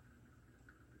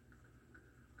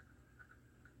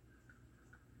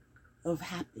of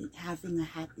having a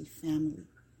happy family,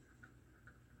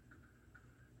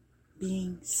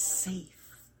 being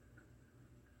safe,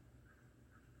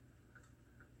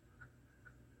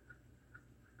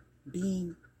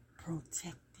 being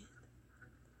protected,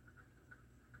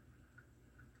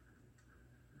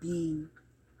 being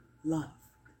loved.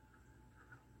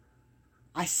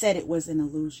 I said it was an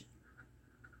illusion.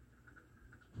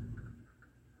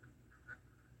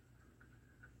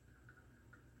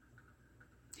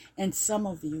 And some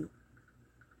of you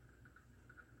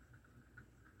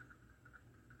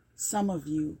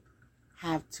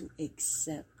have to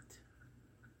accept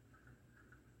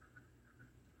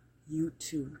you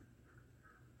too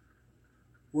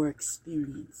were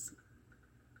experiencing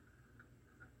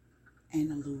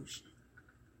an illusion.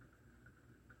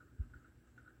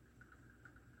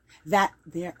 That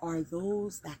there are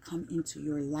those that come into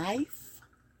your life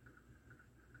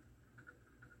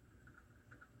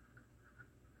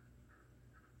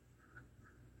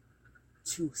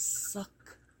to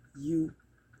suck you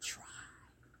dry.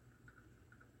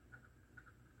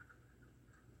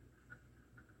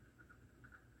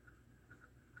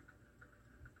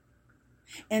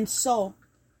 And so,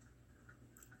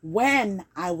 when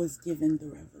I was given the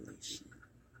revelation,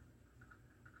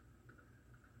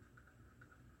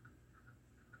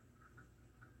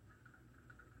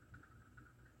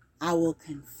 I will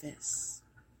confess,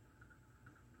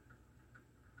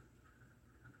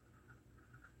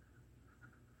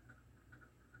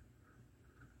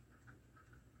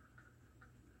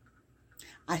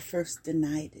 I first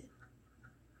denied it.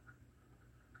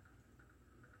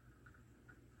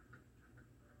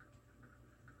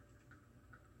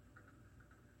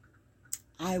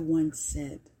 I once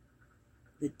said,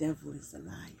 the devil is a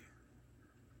liar.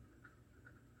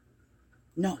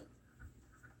 No.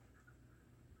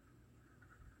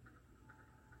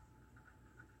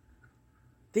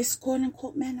 This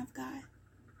quote-unquote man of God?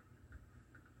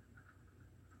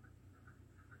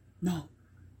 No.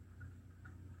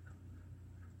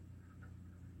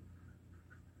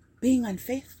 Being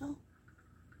unfaithful?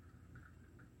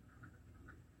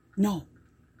 No.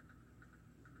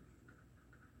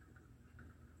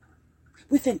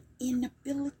 With an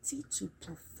inability to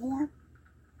perform?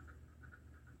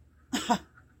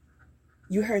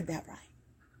 You heard that right.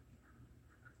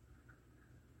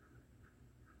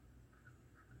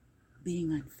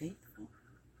 Being unfaithful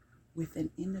with an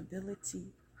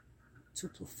inability to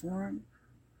perform?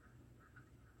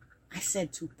 I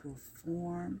said to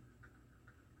perform.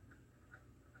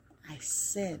 I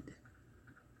said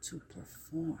to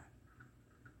perform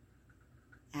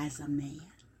as a man.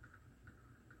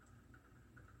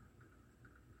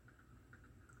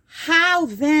 How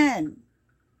then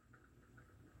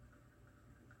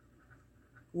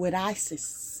would I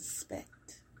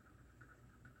suspect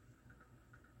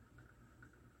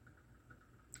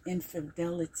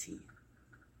infidelity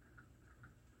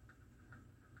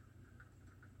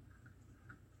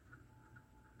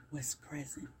was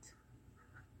present?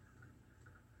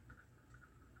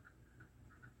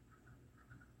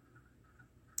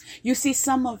 You see,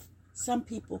 some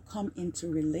people come into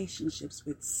relationships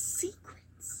with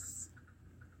secrets.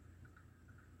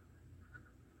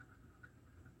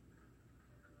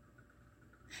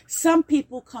 Some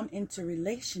people come into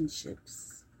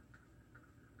relationships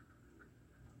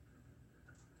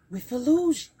with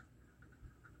illusion.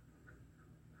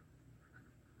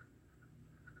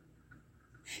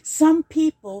 Some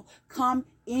people come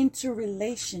into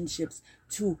relationships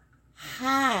to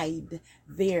hide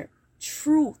their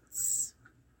truths.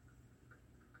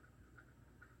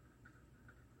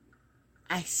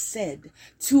 I said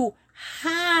to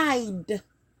hide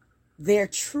their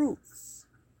truths.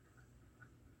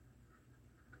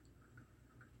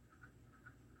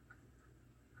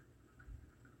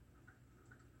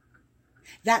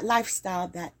 That lifestyle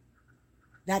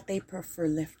that they prefer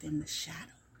left in the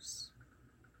shadows.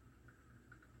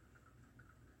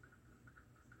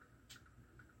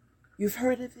 You've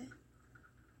heard of it?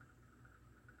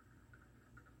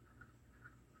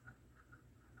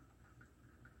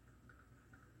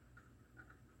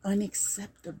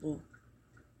 Unacceptable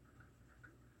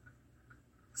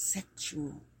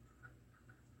sexual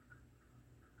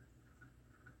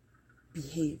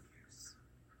behaviors.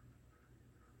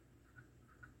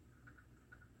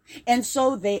 And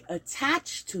so they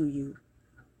attach to you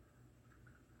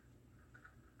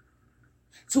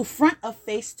to front a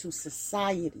face to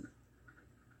society.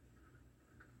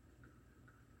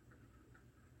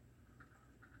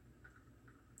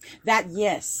 That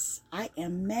yes, I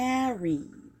am married.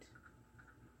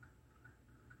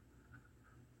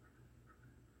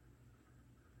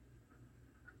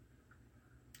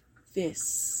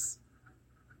 This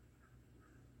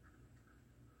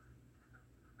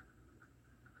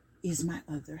is my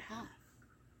other half.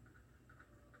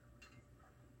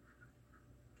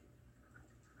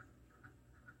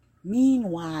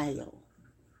 Meanwhile,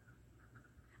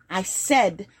 I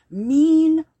said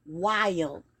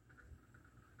meanwhile,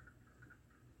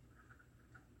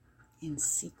 in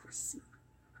secrecy.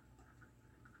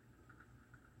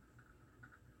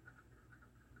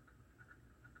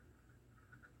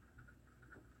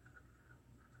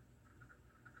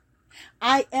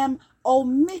 I am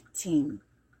omitting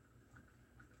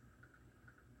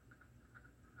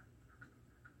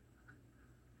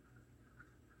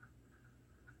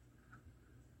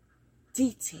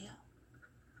detail.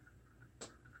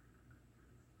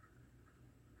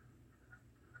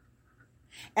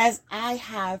 As I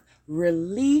have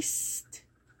released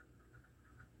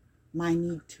my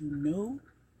need to know,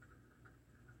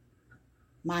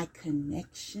 my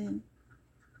connection,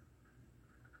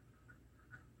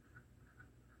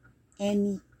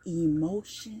 any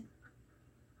emotion,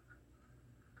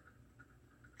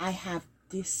 I have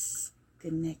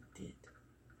disconnected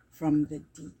from the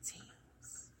details.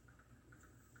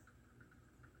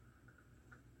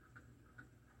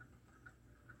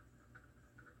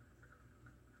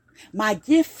 My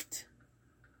gift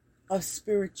of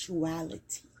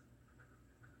spirituality,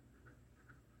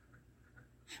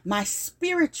 my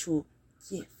spiritual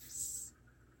gifts,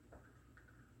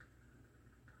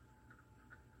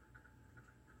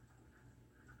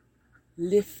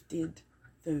 lifted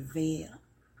the veil,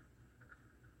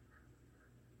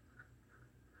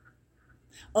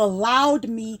 allowed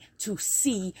me to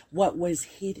see what was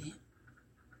hidden.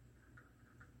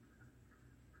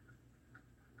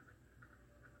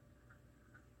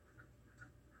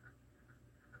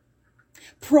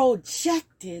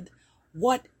 Projected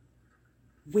what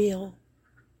will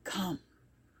come.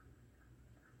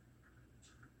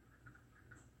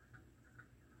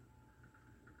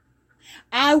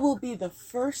 I will be the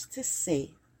first to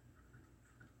say,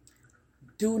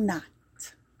 do not.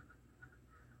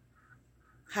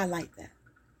 Highlight that.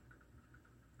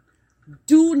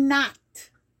 Do not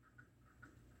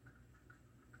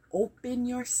open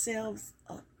yourselves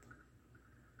up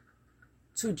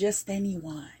to just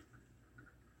anyone.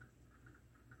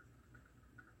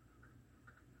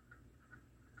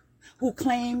 Who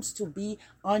claims to be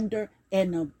under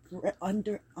an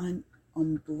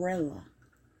umbrella.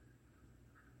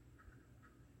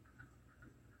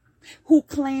 Who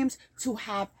claims to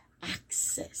have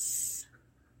access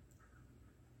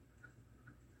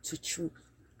to truth.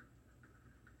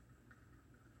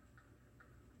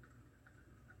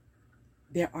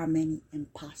 There are many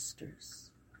imposters.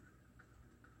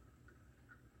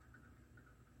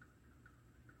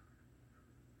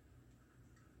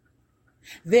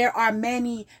 There are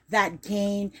many that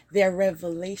gain their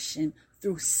revelation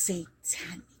through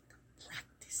satanic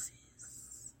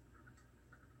practices.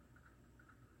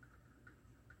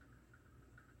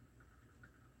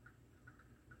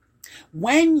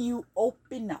 When you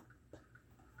open up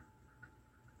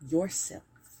yourself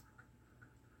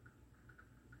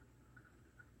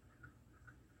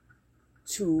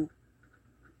to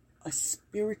a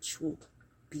spiritual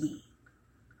being,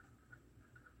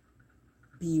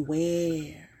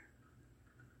 Beware.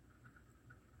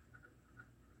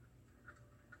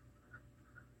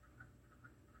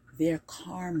 Their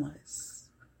karmas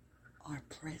are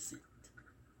present.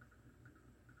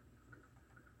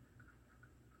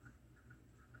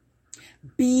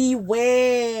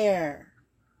 Beware.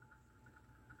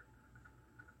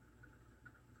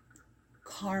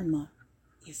 Karma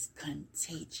is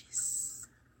contagious.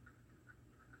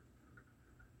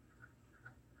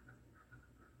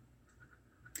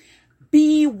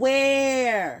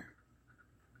 Beware.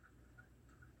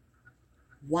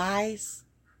 Wise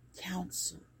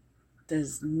counsel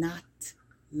does not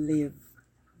live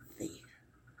there.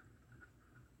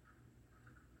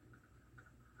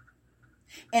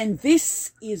 And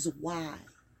this is why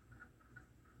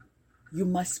you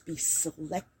must be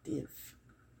selective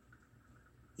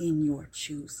in your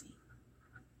choosing.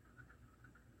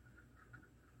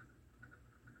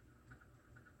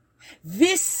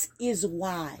 This is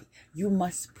why you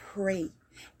must pray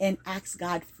and ask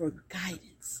God for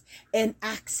guidance and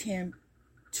ask Him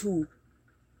to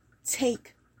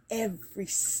take every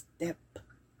step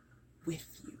with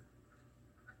you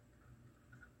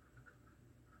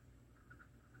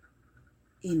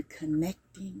in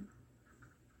connecting,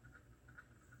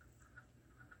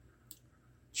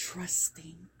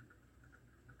 trusting,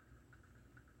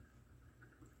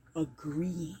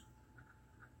 agreeing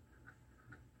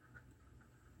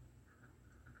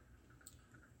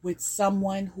with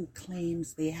someone who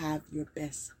claims they have your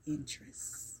best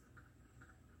interests.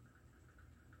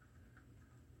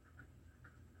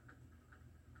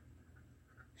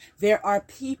 There are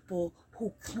people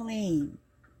who claim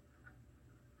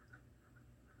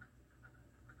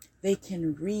they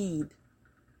can read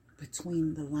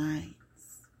between the lines.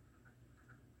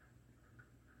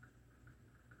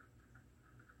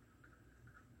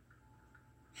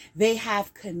 They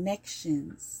have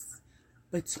connections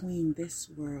between this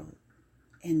world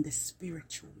and the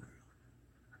spiritual world.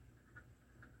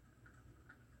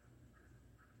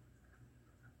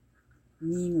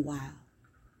 Meanwhile,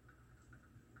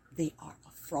 they are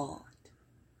a fraud.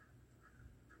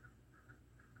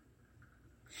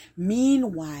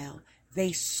 Meanwhile,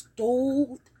 they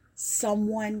stole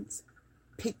someone's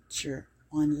picture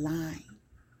online,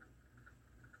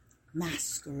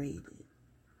 masqueraded,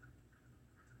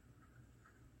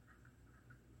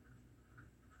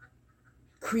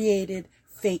 created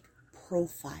fake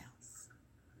profiles,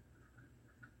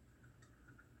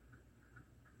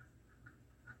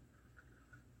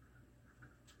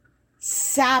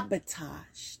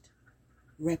 sabotaged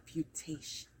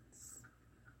reputations,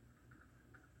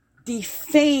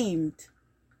 defamed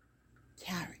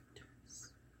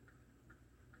characters.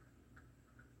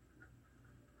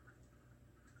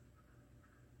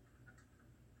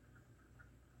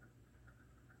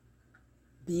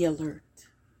 Be alert.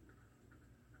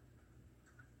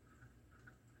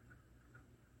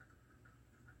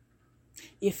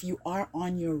 If you are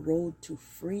on your road to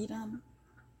freedom,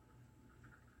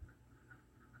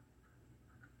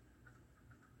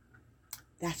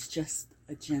 that's just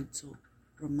a gentle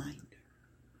reminder.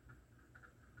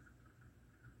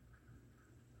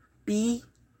 Be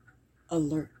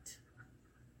alert.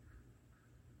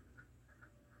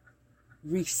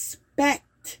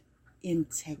 Respect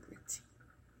integrity.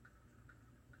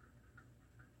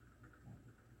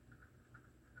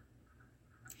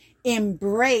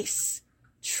 Embrace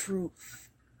truth.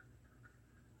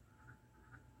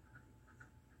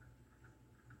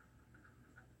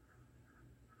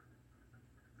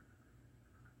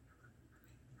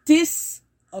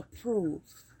 Disapprove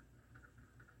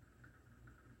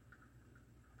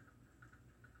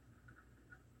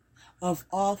of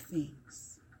all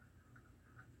things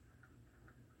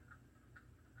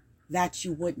that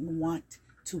you wouldn't want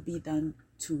to be done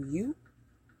to you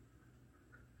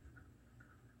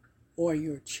or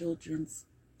your children's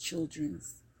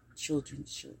children's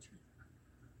children's children.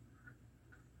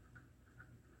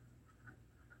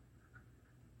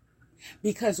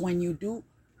 Because when you do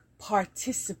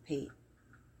participate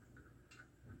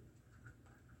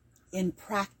in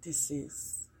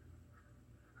practices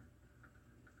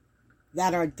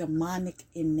that are demonic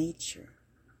in nature,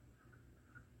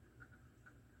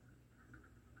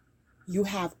 you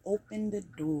have opened the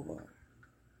door,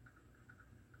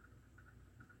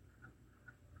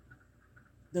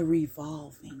 the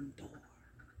revolving door.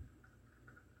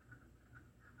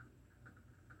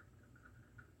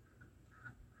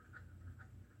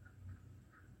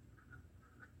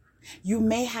 You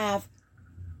may have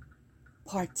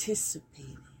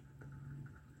participated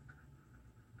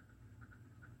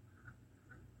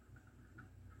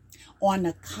on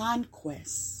a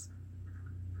conquest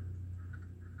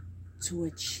to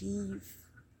achieve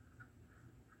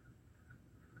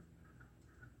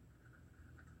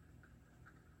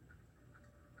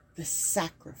the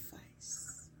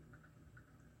sacrifice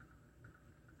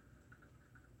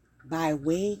by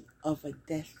way of a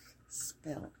death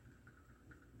spell.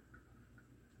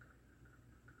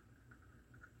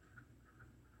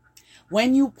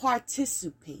 When you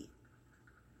participate,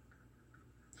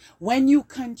 when you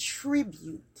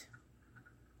contribute,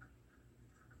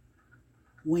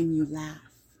 when you laugh,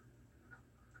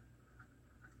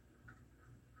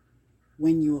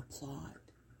 when you applaud,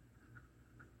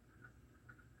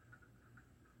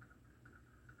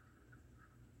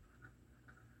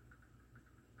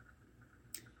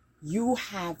 you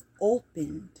have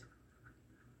opened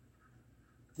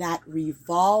that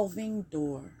revolving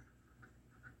door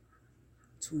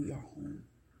to your home.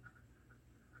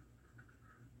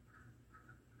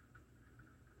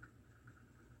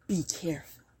 Be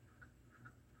careful.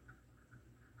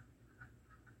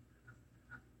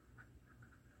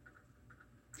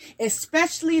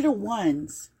 Especially the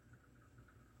ones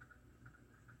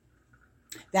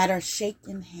that are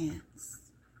shaking hands,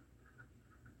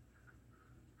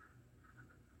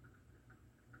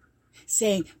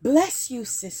 saying, "Bless you,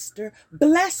 sister.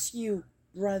 Bless you,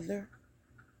 brother."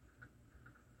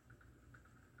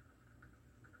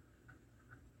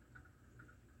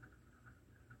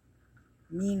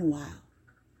 Meanwhile,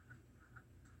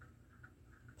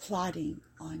 plotting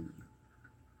on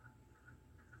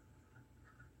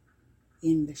you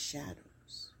in the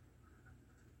shadows.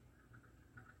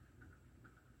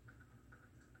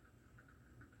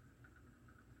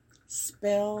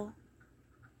 Spell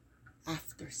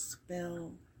after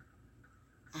spell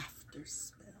after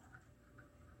spell.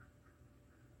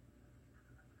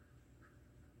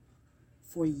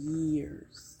 For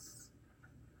years.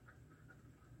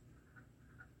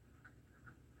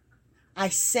 I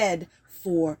said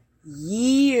for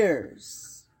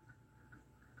years.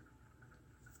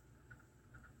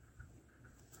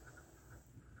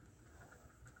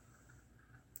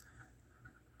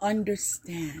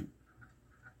 Understand,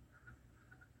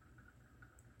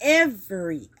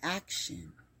 every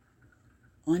action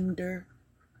under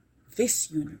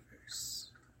this universe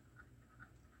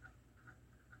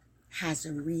has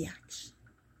a reaction.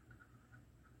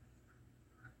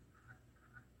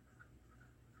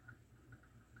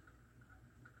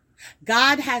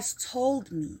 God has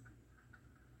told me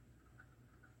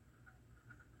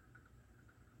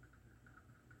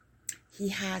He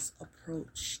has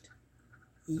approached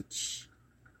each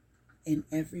and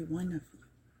every one of you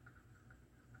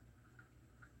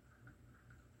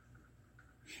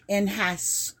and has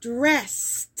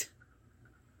stressed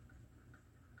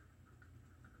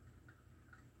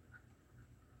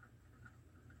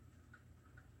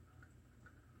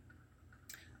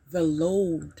the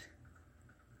load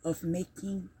of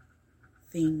making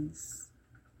things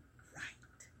right.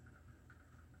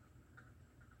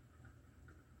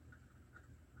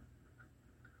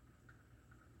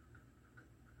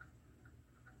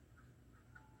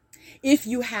 If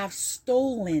you have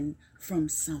stolen from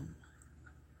someone,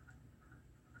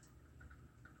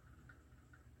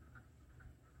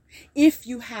 if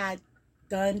you had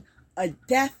done a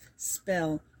death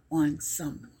spell on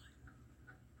someone,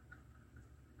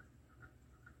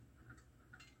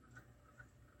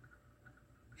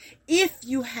 if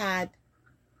you had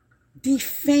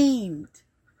defamed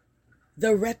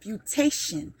the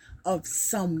reputation of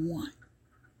someone,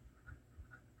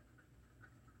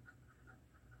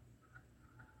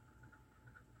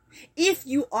 if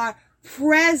you are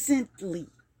presently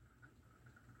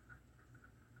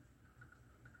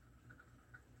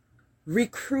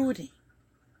recruiting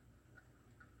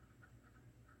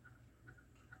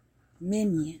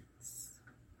minions,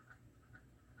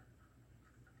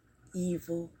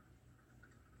 evil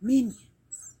minions,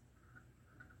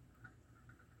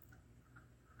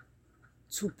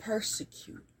 to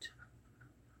persecute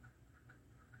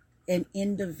an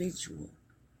individual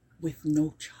with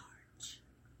no charge.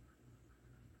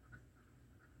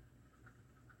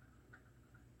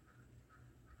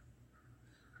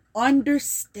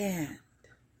 Understand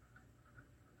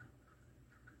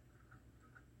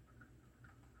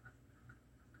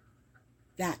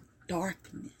that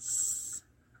darkness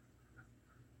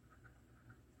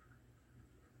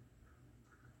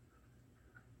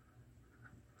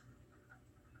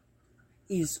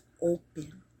is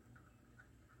open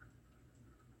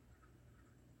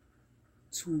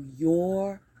to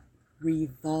your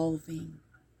revolving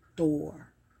door.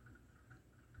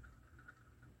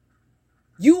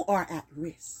 You are at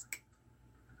risk.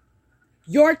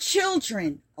 Your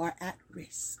children are at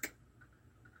risk.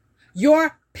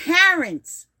 Your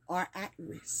parents are at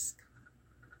risk.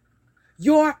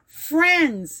 Your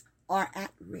friends are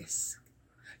at risk.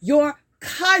 Your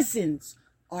cousins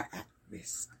are at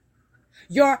risk.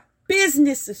 Your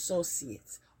business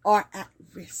associates are at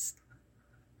risk.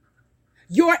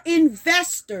 Your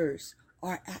investors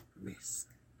are at risk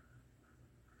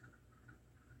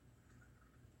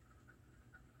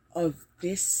of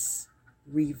this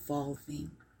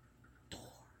revolving door.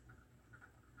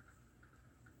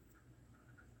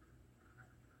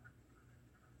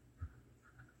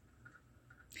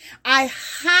 I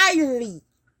highly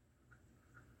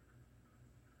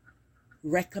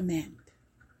recommend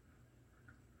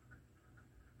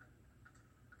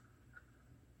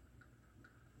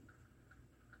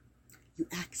you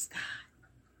ask God.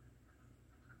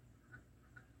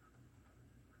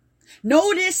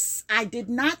 Notice I did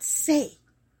not say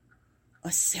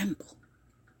assemble.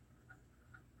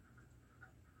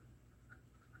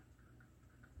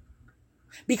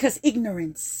 Because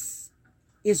ignorance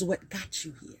is what got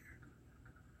you here.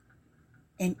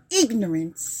 And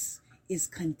ignorance is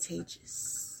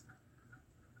contagious.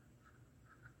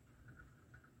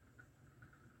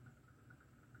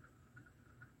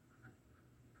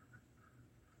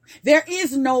 There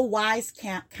is no wise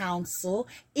counsel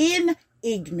in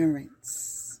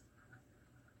ignorance.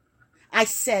 I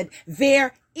said,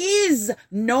 there is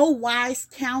no wise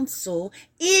counsel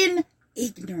in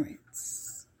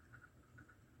ignorance.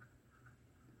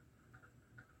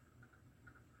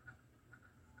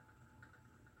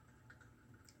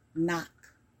 Knock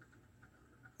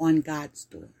on God's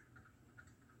door.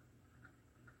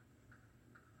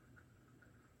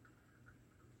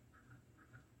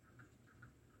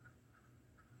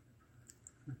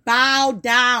 Bow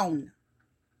down.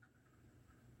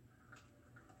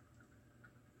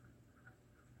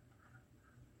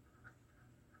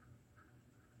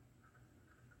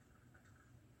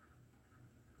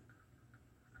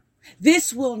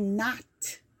 This will not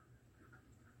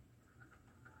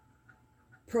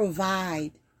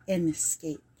provide an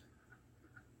escape.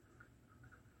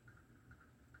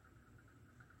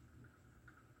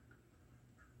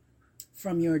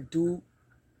 From your due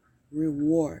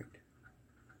reward.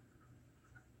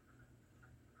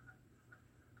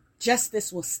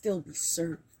 Justice will still be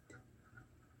served.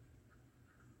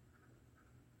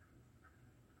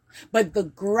 But the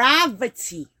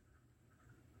gravity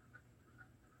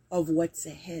of what's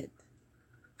ahead.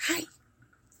 Hi.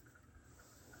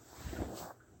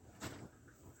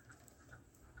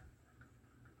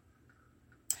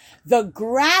 The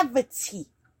gravity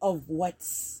of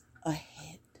what's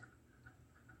ahead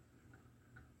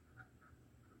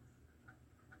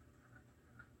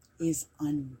is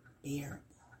unbearable.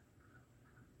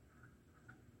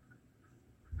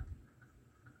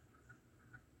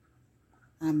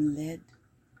 I'm led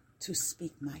to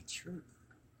speak my truth.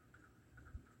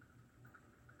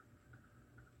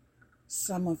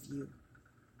 Some of you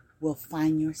will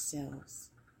find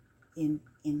yourselves in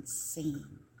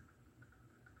insane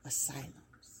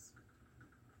asylums.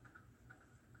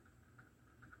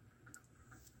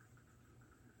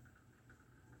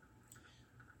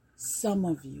 Some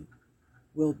of you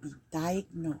will be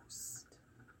diagnosed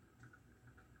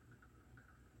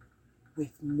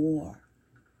with more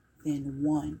than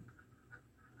one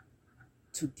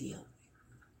to deal with.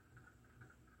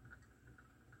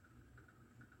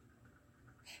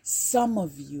 Some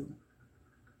of you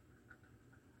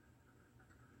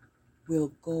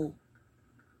will go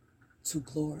to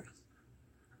glory.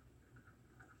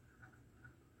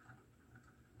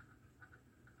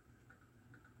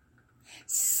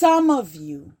 Some of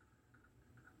you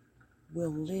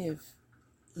will live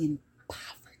in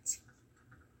poverty.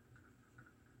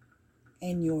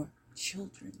 And your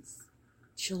children's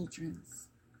children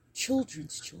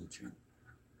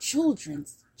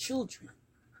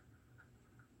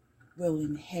will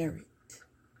inherit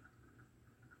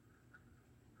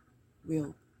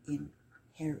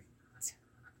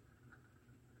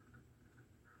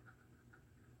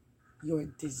your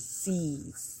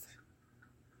disease.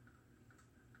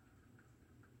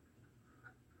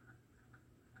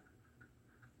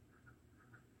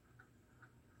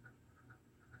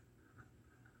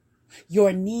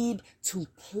 Your need to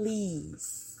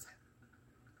please.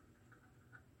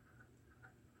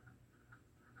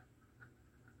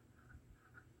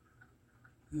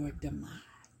 Your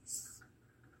demise.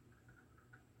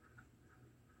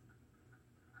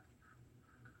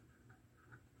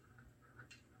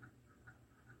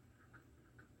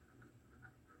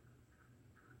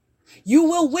 You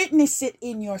will witness it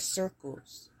in your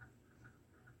circles.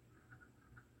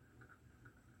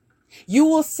 You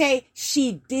will say,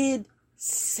 she did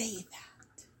say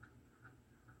that.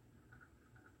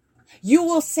 You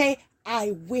will say,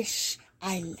 I wish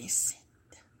I listened.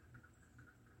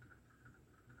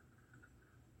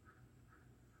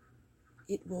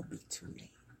 It will be too late.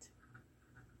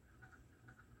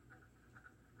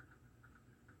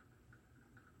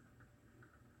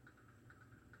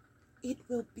 It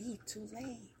will be too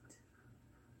late.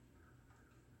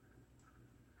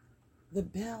 The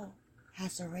bell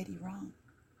has already rung.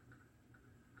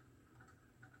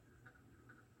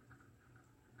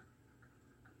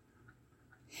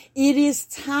 It is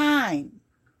time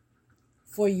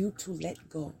for you to let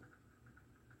go,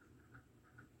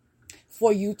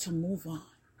 for you to move on.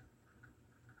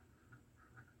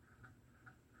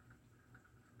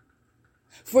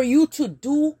 For you to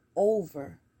do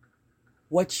over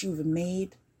what you've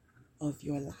made of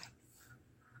your life.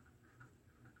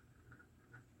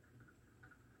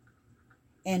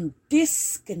 And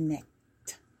disconnect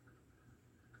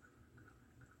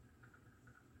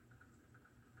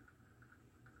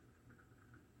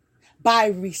by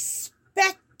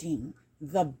respecting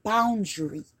the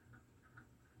boundary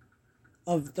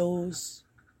of those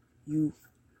you've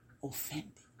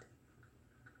offended.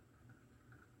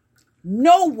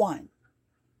 No one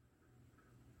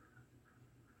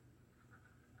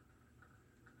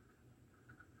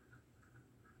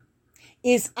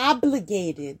is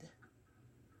obligated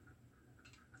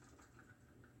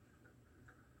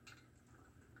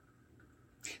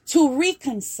to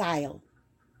reconcile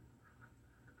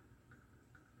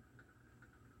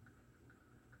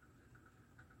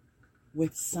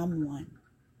with someone,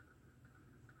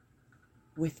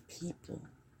 with people,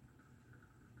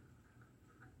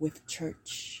 with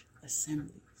church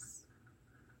assemblies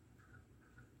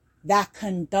that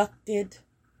conducted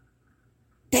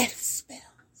death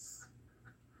spells.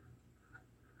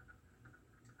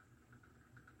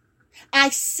 I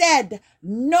said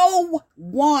no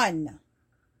one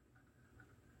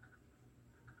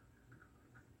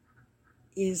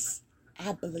is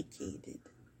obligated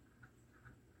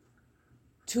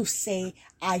to say,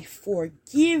 I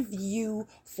forgive you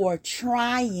for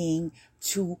trying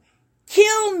to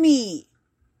kill me.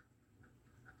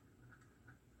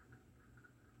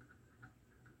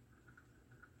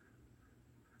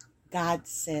 God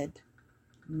said,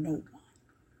 no one.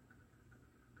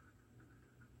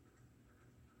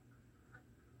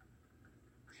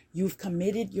 You've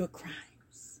committed your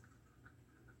crimes.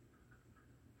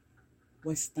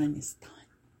 What's done is done.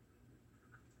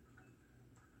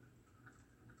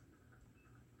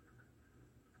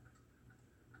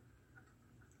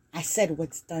 I said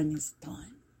what's done is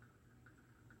done.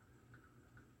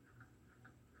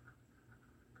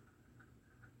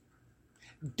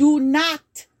 Do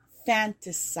not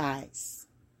fantasize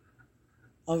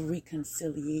of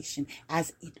reconciliation,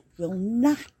 as it will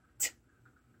not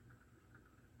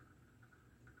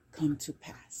come to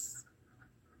pass.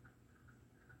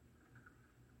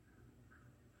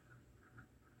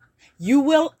 You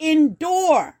will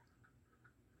endure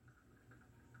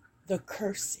the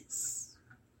curses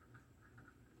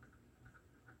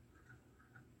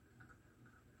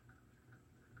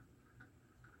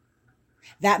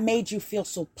that made you feel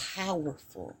so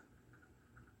powerful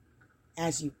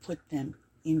as you put them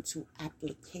into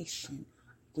application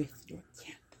with your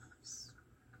candles,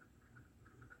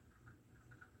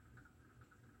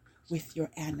 with your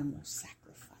animal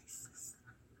sacrifices,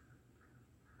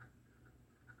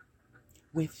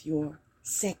 with your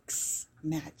sex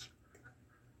magic.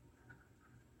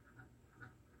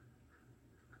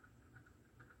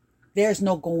 There's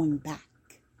no going back.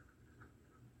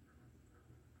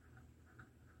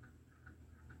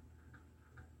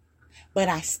 But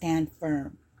I stand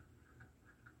firm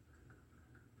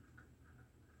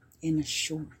in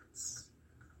assurance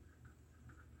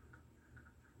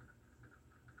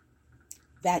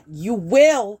that you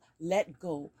will let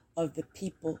go of the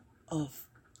people of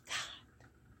God.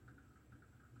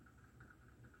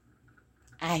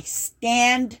 I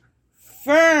stand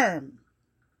firm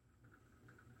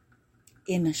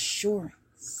in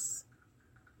assurance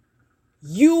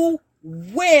you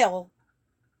will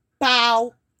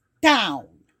bow down.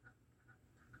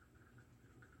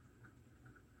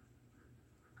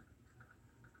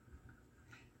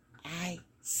 I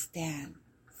stand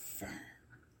firm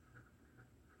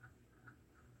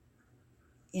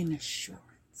in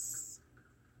assurance.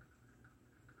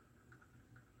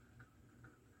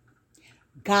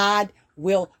 God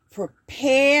will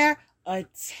prepare a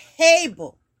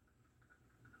table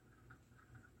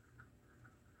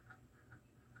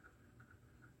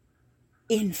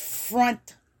in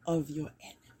front of your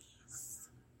enemies.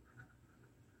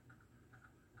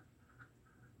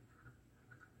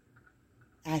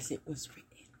 As it was written.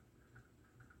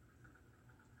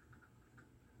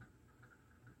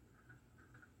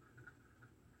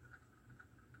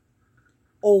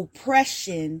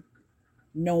 oppression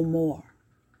no more.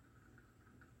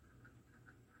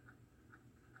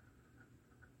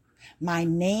 My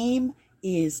name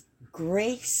is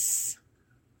Grace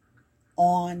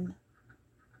on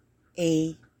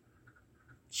a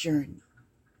Journey.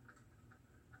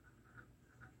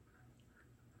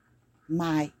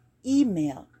 My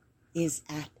email is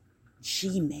at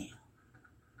Gmail.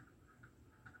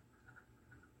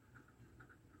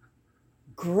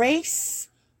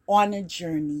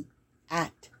 GraceOnAJourney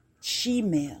at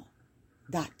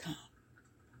gmail.com.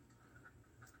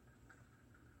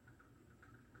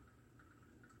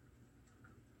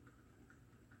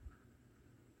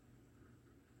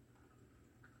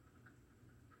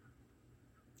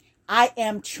 I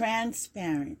am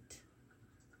transparent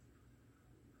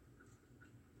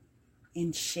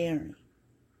in sharing.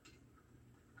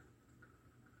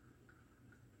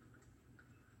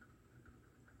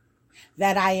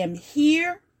 That I am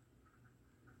here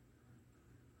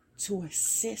to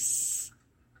assist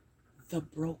the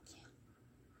broken.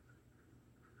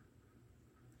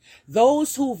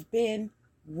 Those who've been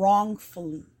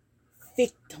wrongfully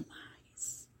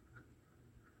victimized.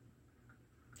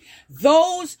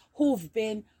 Those who've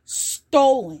been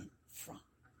stolen from.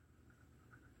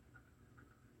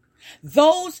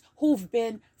 Those who've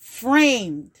been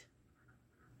framed.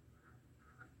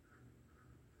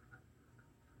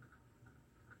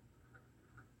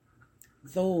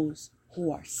 Those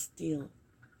who are still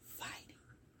fighting.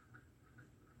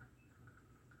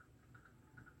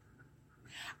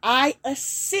 I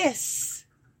assist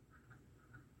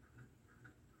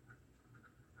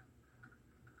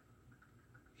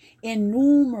in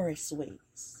numerous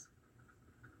ways.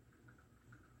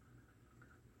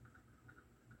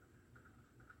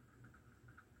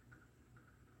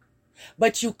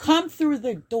 But you come through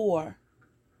the door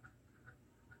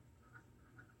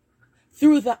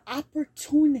through the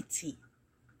opportunity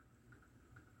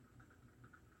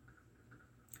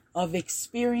of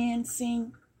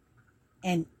experiencing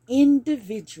an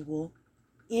individual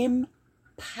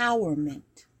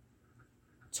empowerment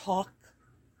talk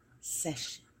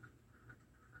session.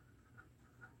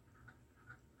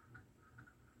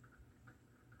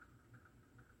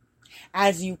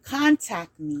 As you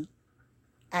contact me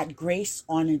at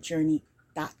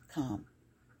GraceOnAJourney.com.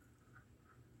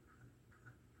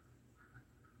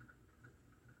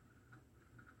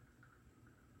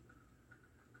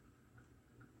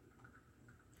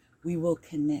 We will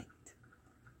connect.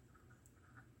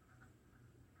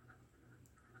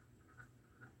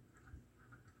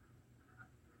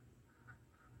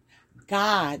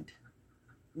 God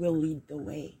will lead the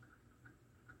way.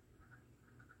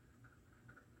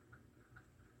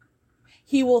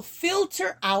 He will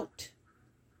filter out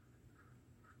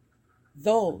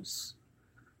those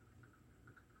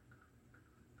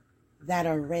that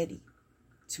are ready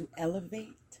to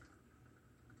elevate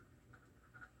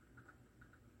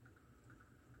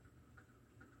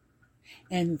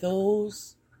and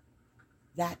those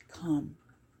that come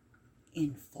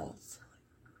in falsehood.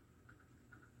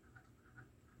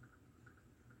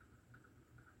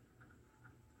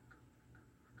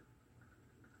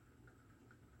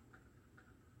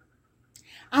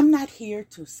 I'm not here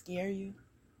to scare you.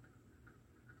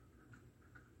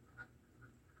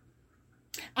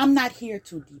 I'm not here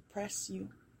to depress you.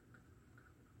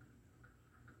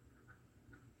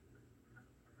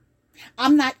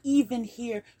 I'm not even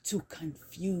here to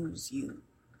confuse you.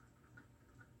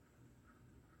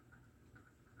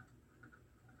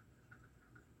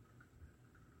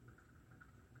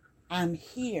 I'm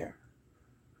here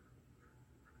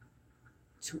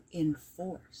to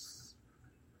enforce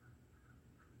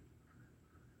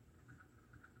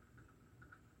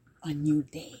a new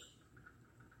day.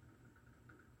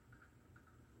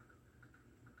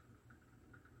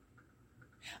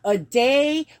 A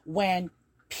day when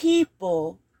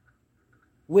people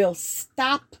will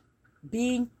stop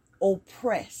being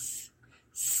oppressed,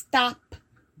 stop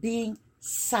being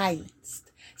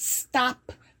silenced,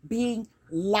 stop being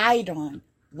lied on,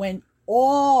 when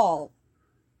all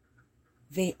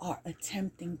they are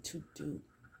attempting to do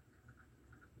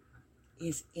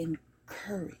is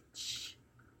encourage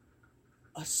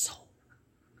a soul.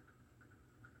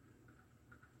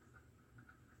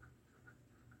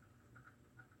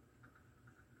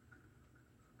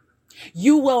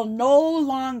 You will no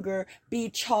longer be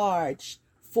charged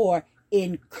for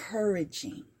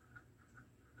encouraging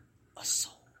a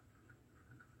soul.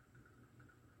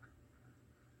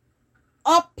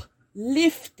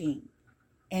 Uplifting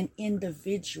an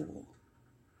individual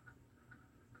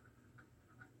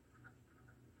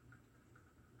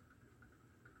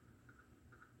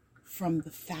from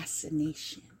the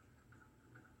fascination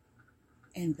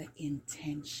and the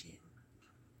intention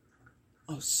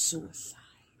of suicide.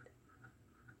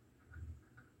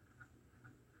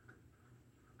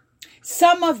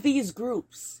 Some of these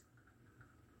groups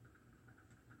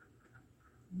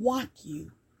want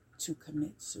you to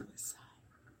commit suicide.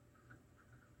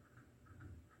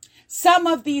 Some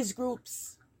of these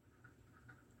groups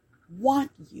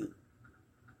want you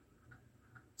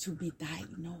to be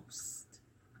diagnosed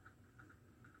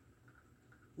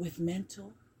with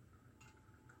mental,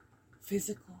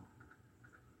 physical,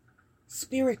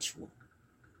 spiritual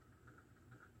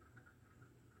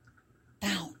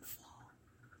downfall.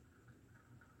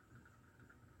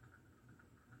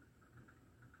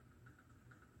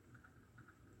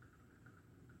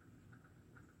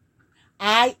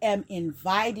 I am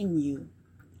inviting you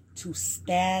to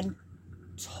stand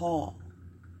tall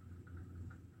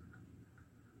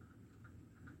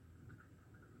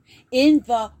in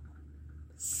the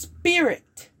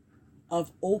spirit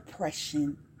of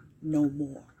oppression no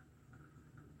more.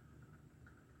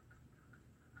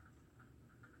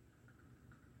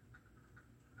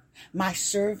 My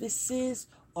services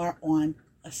are on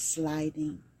a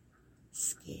sliding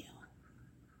scale.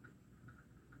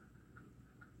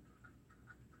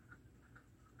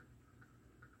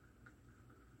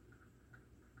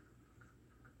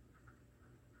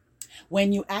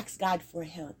 When you ask God for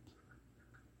help,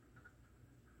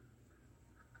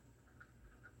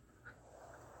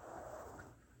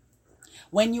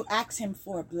 when you ask Him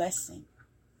for a blessing,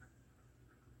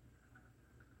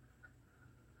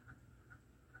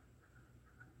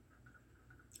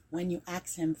 when you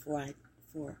ask Him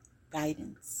for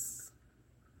guidance,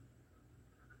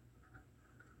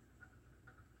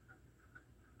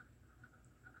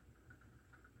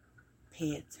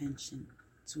 pay attention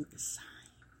to the signs.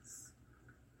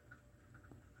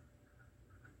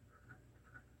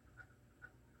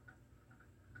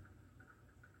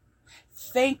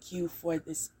 Thank you for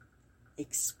this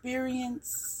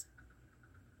experience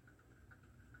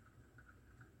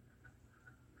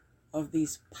of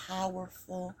these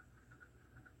powerful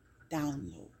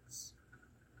downloads.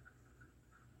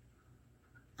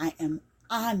 I am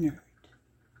honored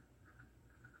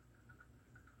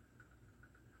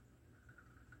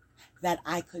that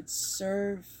I could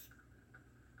serve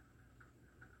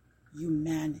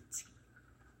humanity.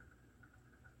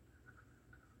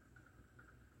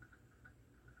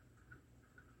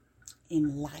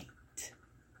 In light.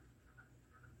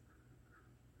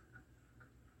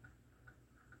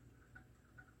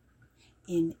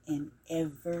 In an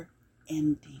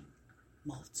ever-ending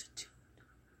multitude.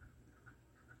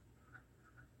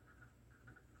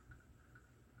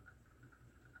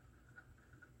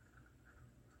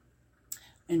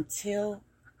 Until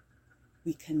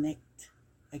we connect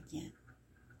again.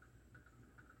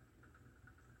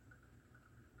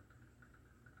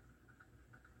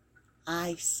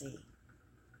 I say,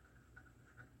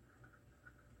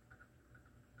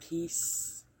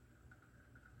 peace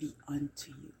be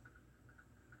unto you.